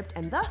Egypt,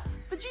 and thus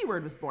the G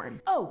word was born.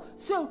 Oh,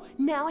 so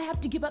now I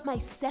have to give up my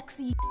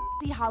sexy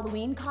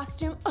Halloween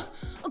costume?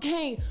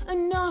 Okay,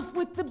 enough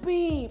with the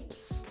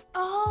beeps.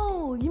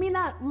 Oh, you mean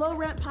that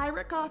low-rent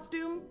pirate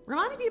costume?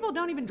 Romani people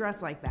don't even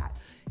dress like that.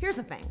 Here's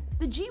the thing.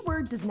 The G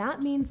word does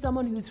not mean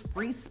someone who's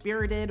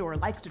free-spirited or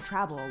likes to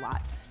travel a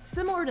lot.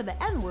 Similar to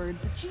the N-word,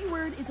 the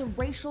G-word is a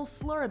racial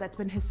slur that's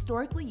been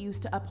historically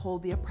used to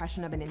uphold the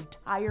oppression of an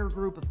entire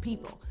group of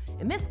people.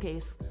 In this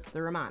case,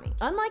 the Romani.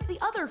 Unlike the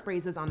other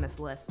phrases on this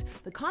list,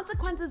 the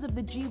consequences of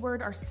the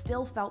G-word are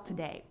still felt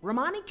today.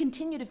 Romani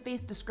continue to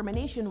face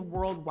discrimination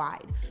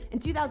worldwide. In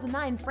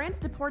 2009, France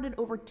deported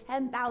over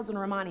 10,000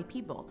 Romani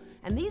people,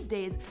 and these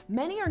days,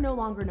 many are no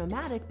longer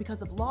nomadic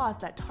because of laws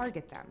that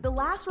target them. The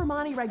last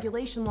Romani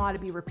regulation law to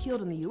be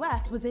repealed in the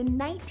US was in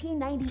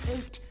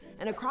 1998.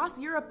 And across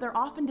Europe, they're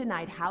often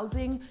denied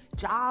housing,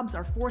 jobs,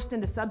 are forced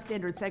into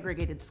substandard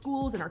segregated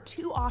schools, and are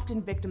too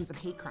often victims of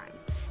hate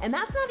crimes. And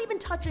that's not even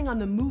touching on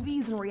the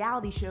movies and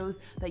reality shows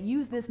that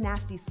use this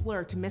nasty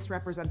slur to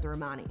misrepresent the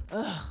Romani.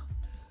 Ugh.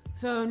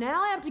 So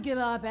now I have to give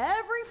up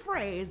every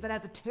phrase that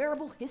has a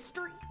terrible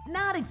history?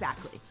 Not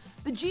exactly.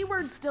 The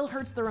G-word still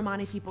hurts the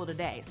Romani people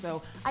today,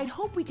 so I'd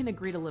hope we can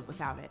agree to live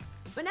without it.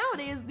 But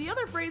nowadays, the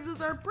other phrases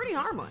are pretty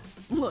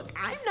harmless. Look,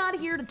 I'm not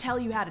here to tell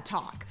you how to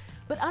talk.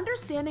 But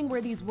understanding where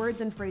these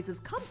words and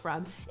phrases come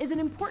from is an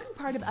important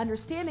part of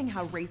understanding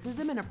how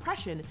racism and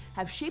oppression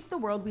have shaped the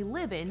world we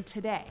live in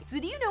today. So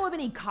do you know of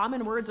any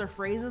common words or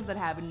phrases that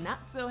have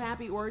not so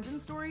happy origin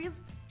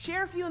stories?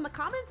 Share a few in the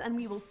comments and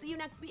we will see you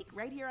next week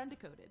right here on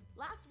Decoded.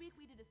 Last week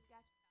we did a sketch.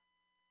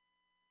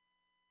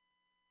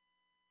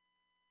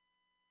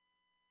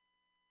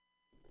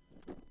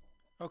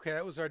 Okay,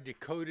 that was our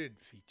Decoded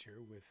feature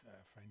with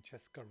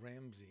Francesca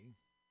Ramsey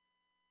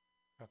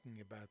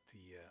talking about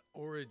the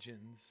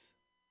origins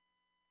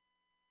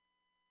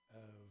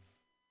of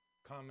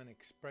common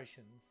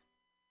expressions.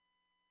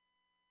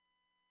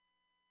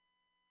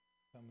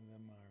 Some of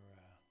them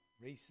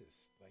are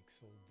racist, like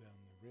sold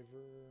down the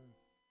river.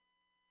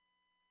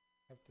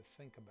 You have to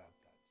think about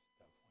that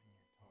stuff when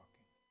you're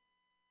talking.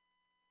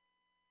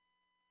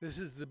 This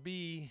is the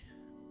Bee,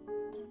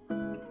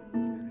 and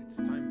it's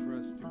time for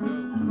us to go.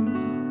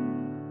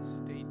 Please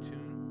stay tuned.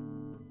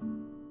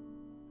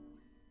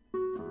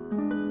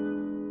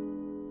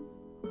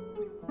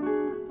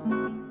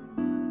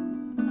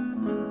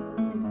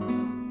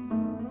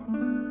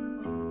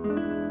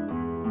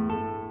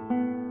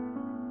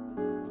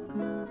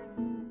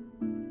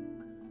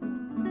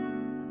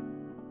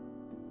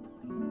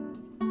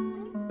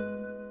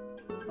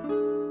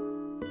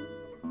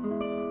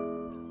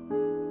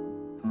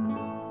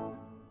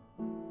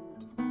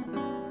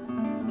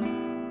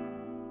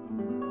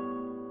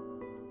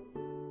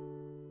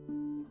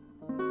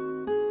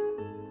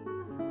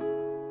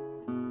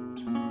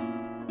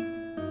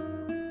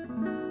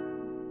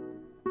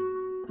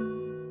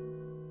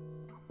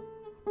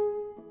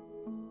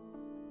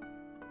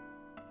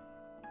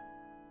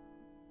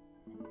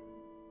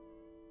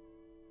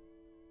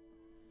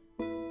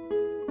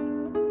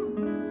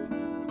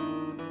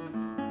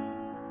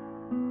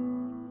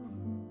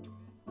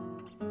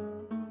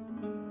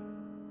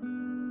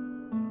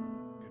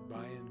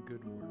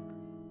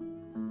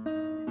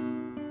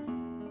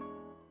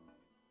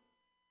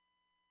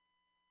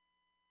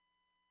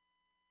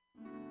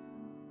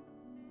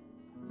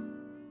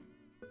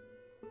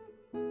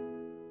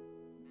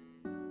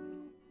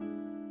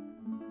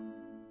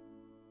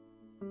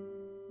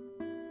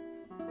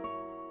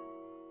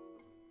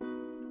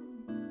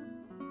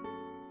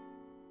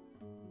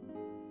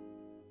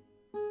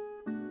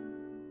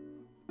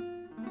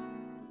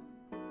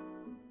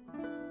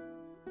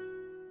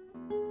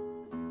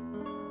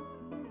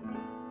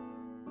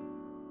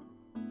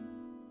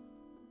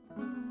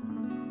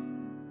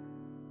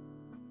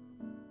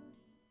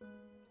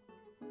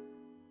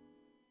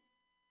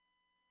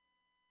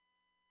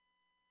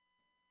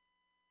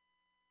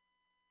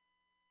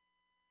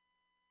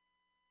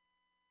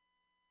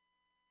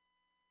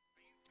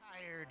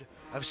 Tired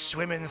of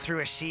swimming through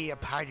a sea of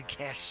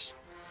podcasts?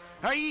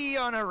 Are ye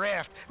on a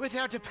raft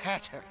without a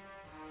paddle?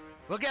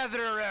 Well,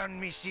 gather around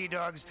me, sea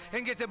dogs,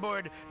 and get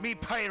aboard me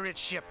pirate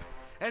ship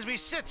as we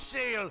set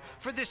sail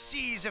for the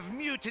seas of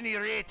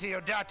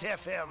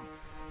MutinyRadio.fm.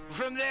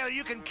 From there,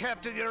 you can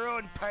captain your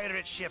own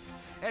pirate ship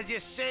as you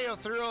sail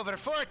through over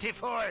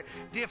 44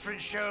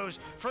 different shows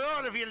for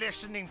all of your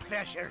listening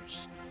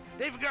pleasures.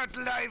 They've got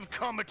live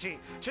comedy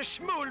to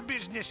small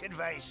business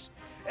advice,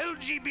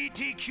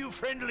 LGBTQ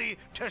friendly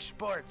to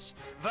sports,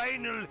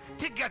 vinyl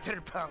to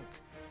gutter punk.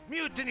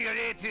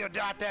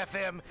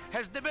 MutinyRadio.fm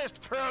has the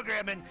best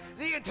programming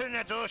the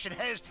internet ocean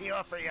has to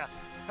offer you.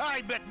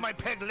 I bet my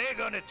peg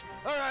leg on it,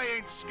 or I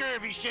ain't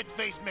scurvy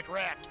shit-faced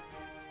McRat.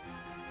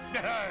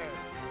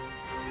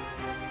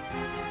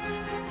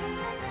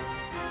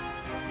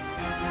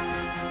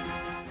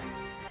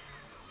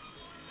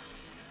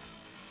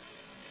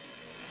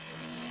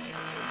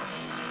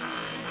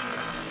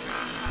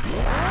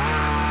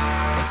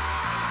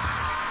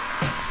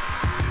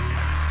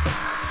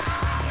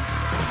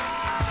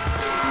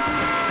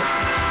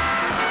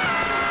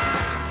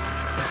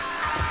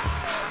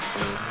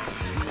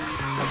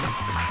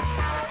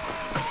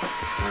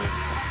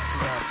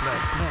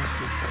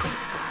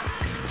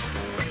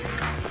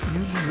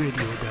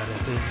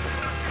 MutinyRadio.fm,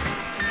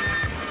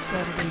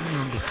 Saturday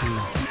noon to 2.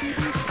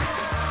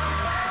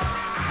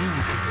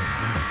 Music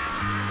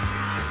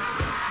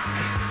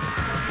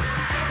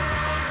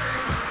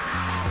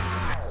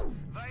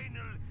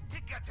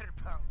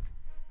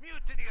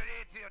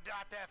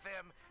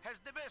MutinyRadio.fm has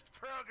the best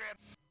program.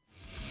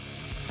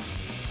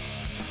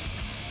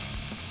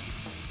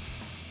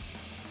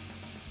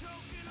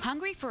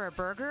 Hungry for a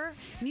burger?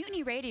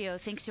 Mutiny Radio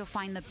thinks you'll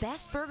find the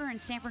best burger in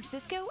San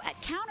Francisco at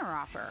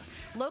Counteroffer,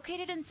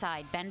 located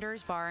inside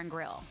Bender's Bar and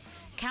Grill.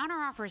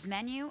 Counteroffer's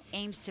menu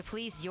aims to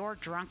please your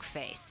drunk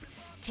face.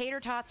 Tater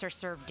tots are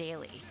served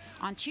daily.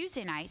 On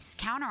Tuesday nights,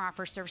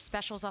 Counteroffer serves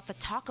specials off the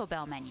Taco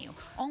Bell menu,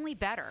 only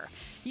better.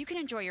 You can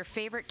enjoy your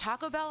favorite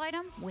Taco Bell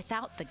item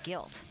without the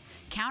guilt.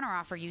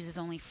 Counteroffer uses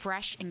only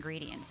fresh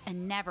ingredients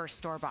and never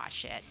store-bought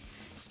shit.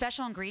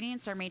 Special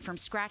ingredients are made from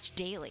scratch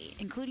daily,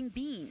 including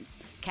beans,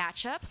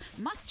 ketchup,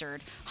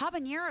 mustard,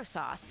 habanero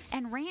sauce,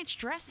 and ranch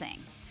dressing.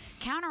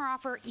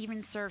 Counteroffer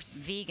even serves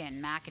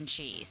vegan mac and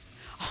cheese.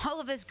 All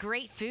of this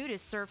great food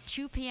is served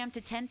 2 p.m.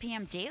 to 10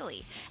 p.m.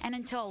 daily and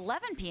until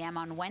 11 p.m.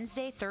 on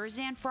Wednesday,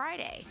 Thursday, and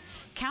Friday.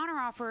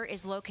 Counteroffer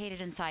is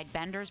located inside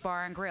Bender's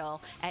Bar and Grill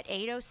at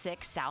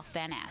 806 South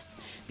Van Ness.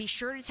 Be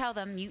sure to tell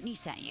them Mutiny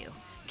sent you.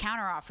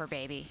 Counteroffer,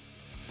 baby.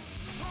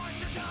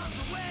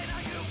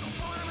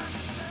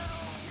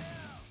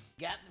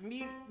 Got the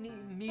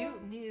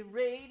mutiny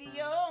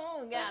radio.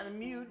 Got the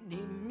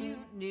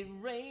mutiny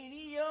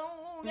radio.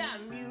 Got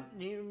the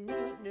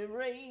mutiny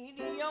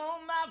radio,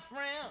 my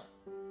friend.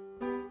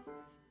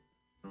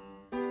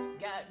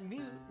 Got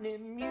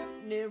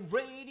mutiny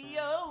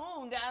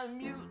radio. Got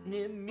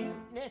mutiny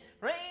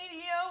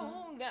radio.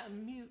 Got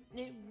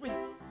mutiny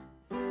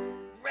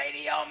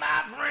radio,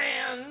 my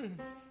friend.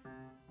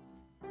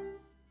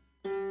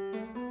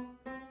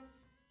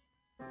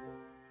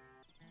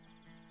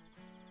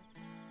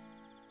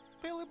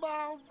 Billy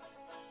Bob,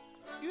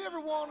 you ever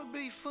want to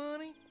be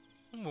funny?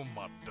 Well,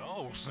 my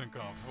dogs think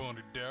I'm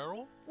funny,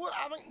 Daryl. Well,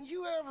 I mean,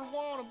 you ever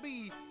want to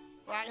be,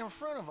 like, in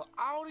front of an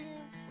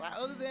audience? Like,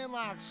 other than,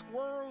 like,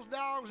 squirrels,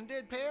 dogs, and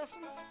dead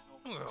peasants?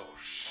 Oh,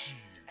 shit.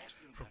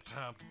 From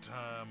time to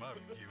time, I've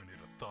given it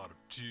a thought or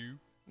two.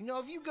 You know,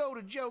 if you go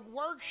to Joke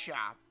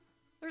Workshop,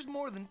 there's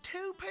more than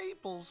 2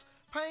 peoples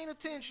paying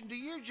attention to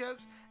your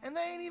jokes, and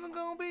they ain't even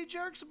gonna be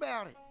jerks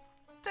about it.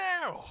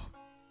 Daryl,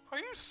 are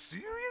you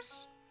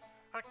serious?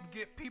 I can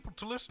get people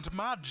to listen to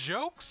my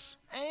jokes?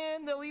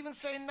 And they'll even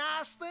say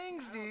nice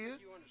things, dude,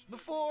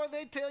 before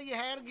they tell you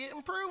how to get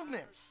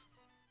improvements.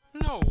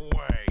 No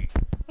way.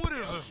 What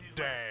is this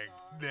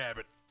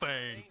dag-nabbit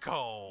thing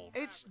called?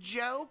 It's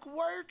Joke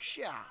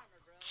Workshop.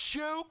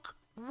 Joke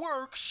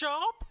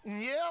Workshop?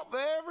 Yep,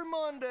 every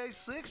Monday,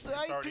 6 to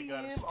 8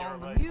 p.m. on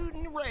the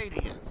Mutiny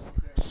Radios.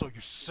 So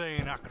you're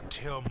saying I could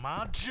tell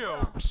my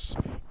jokes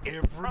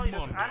every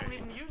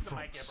Monday from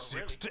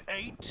 6 to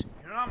 8?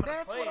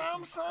 That's what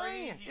I'm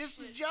saying. It's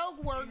the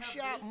Joke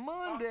Workshop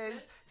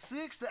Mondays,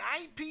 6 to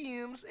 8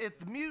 p.m.s at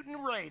the Mutiny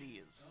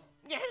Radios.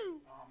 Yahoo!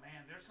 Oh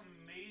man, there's some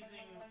amazing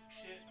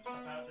shit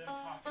about them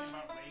talking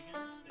about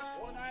Reagan.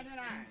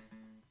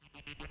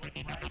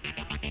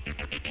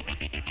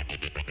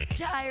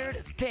 Tired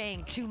of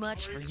paying too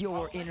much for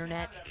your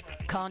internet?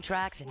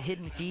 Contracts and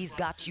hidden fees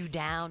got you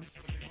down?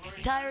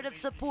 Tired of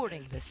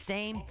supporting the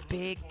same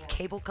big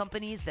cable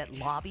companies that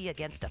lobby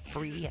against a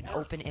free and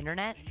open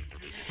internet?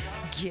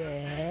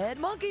 Get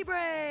Monkey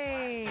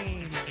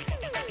Brains!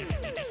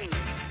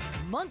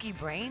 Monkey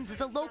Brains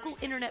is a local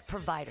internet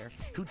provider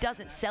who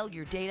doesn't sell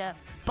your data,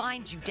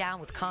 bind you down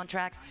with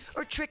contracts,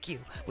 or trick you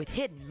with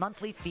hidden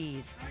monthly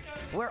fees.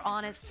 We're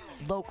honest,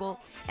 local,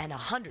 and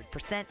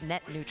 100%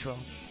 net neutral.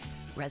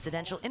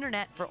 Residential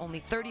internet for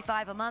only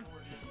 $35 a month,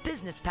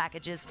 business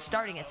packages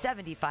starting at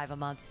 $75 a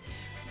month.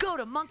 Go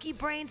to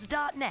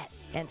monkeybrains.net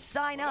and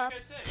sign up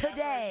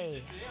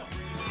today.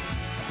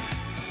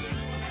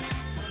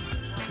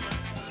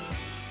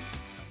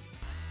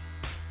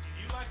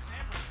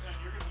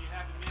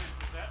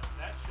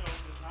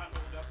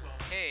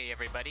 Hey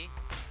everybody,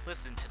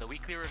 listen to the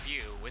Weekly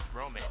Review with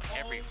Roman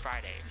every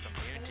Friday from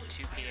noon to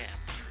 2 p.m.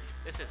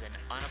 This is an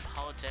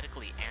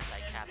unapologetically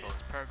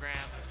anti-capitalist program.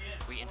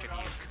 We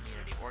interview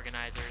community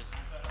organizers,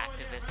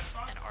 activists,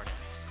 and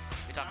artists.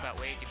 We talk about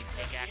ways you can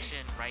take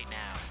action right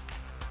now.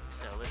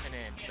 So listen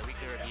in to the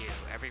Weekly Review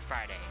every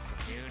Friday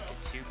from noon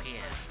to 2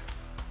 p.m.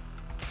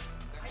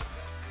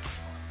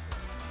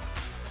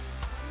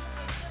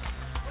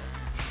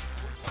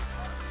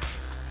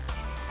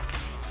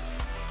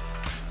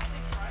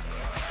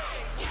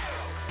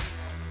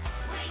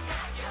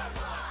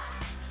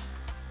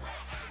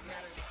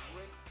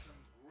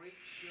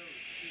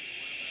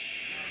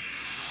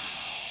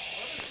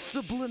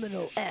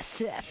 Subliminal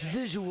SF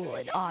visual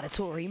and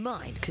auditory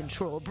mind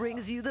control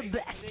brings you the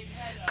best,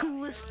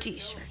 coolest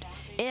t-shirt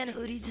and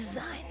hoodie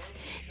designs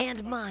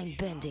and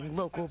mind-bending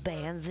local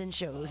bands and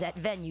shows at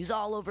venues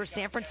all over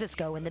San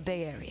Francisco and the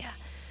Bay Area.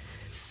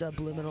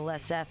 Subliminal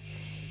SF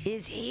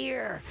is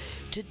here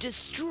to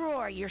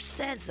destroy your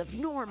sense of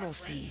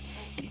normalcy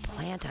and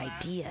plant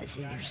ideas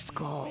in your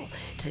skull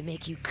to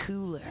make you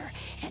cooler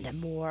and a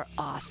more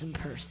awesome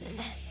person.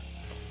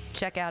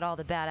 Check out all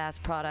the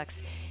badass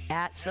products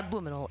at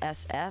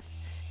subliminalsf.com.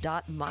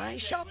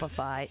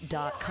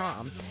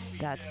 subliminalsf.myshopify.com.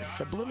 That's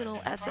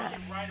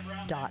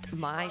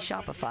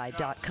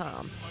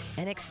subliminalsf.myshopify.com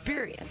and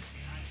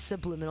experience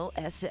Subliminal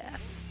SF.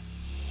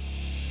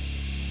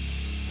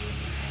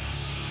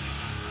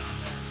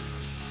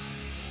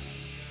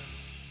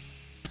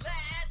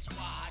 Let's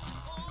watch a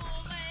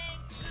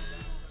full-length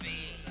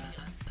movie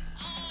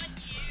on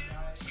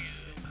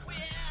YouTube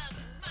with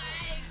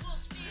Michael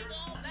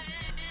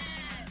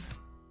Spiegelman.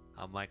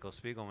 I'm Michael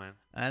Spiegelman.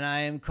 And I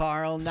am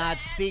Carl, not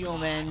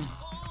Spiegelman.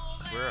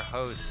 We're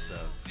hosts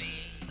of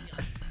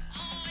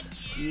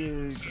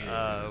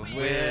YouTube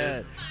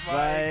with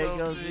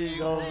Michael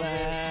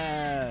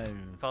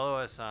Spiegelman. Follow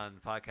us on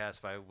podcast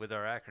with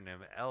our acronym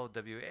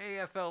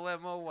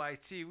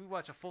LWAFLMOYT. We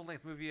watch a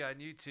full-length movie on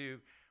YouTube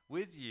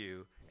with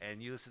you,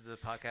 and you listen to the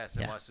podcast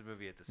and watch the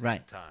movie at the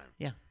same time.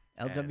 Yeah.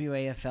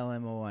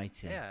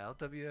 LWAFLMOYT. Yeah,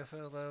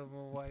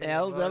 LWAFLMOYT.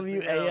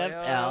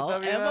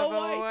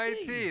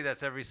 LWAFLMOYT.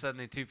 That's every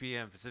Sunday, 2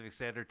 p.m. Pacific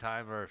Standard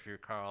Time, or if you're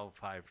Carl,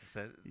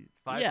 5%.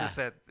 Yeah,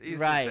 Eastern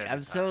right. Standard I'm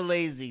Time. so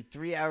lazy.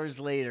 3 hours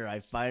later, I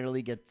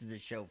finally get to the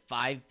show,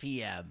 5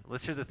 p.m.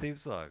 Let's hear the theme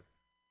song.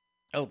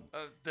 Oh.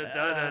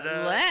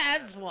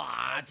 Let's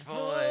watch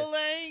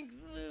full-length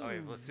movie. Oh,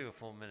 wait, let's do a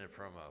full minute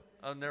promo.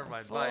 Oh, never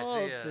mind. Bye.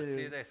 See ya.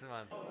 See you next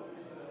month.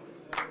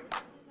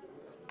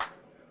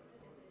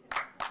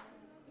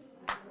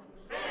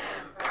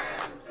 San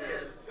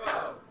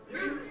Francisco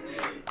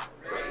Mutiny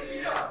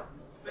Radio.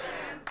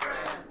 San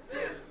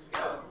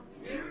Francisco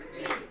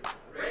Mutiny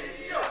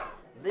Radio.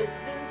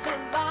 Listen to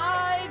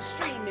live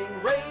streaming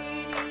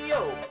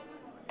radio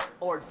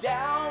or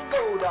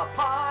download a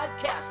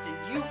podcast and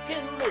you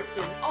can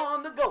listen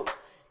on the go.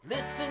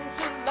 Listen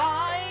to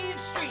live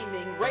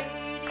streaming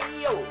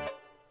radio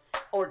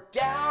or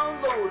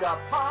download a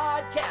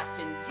podcast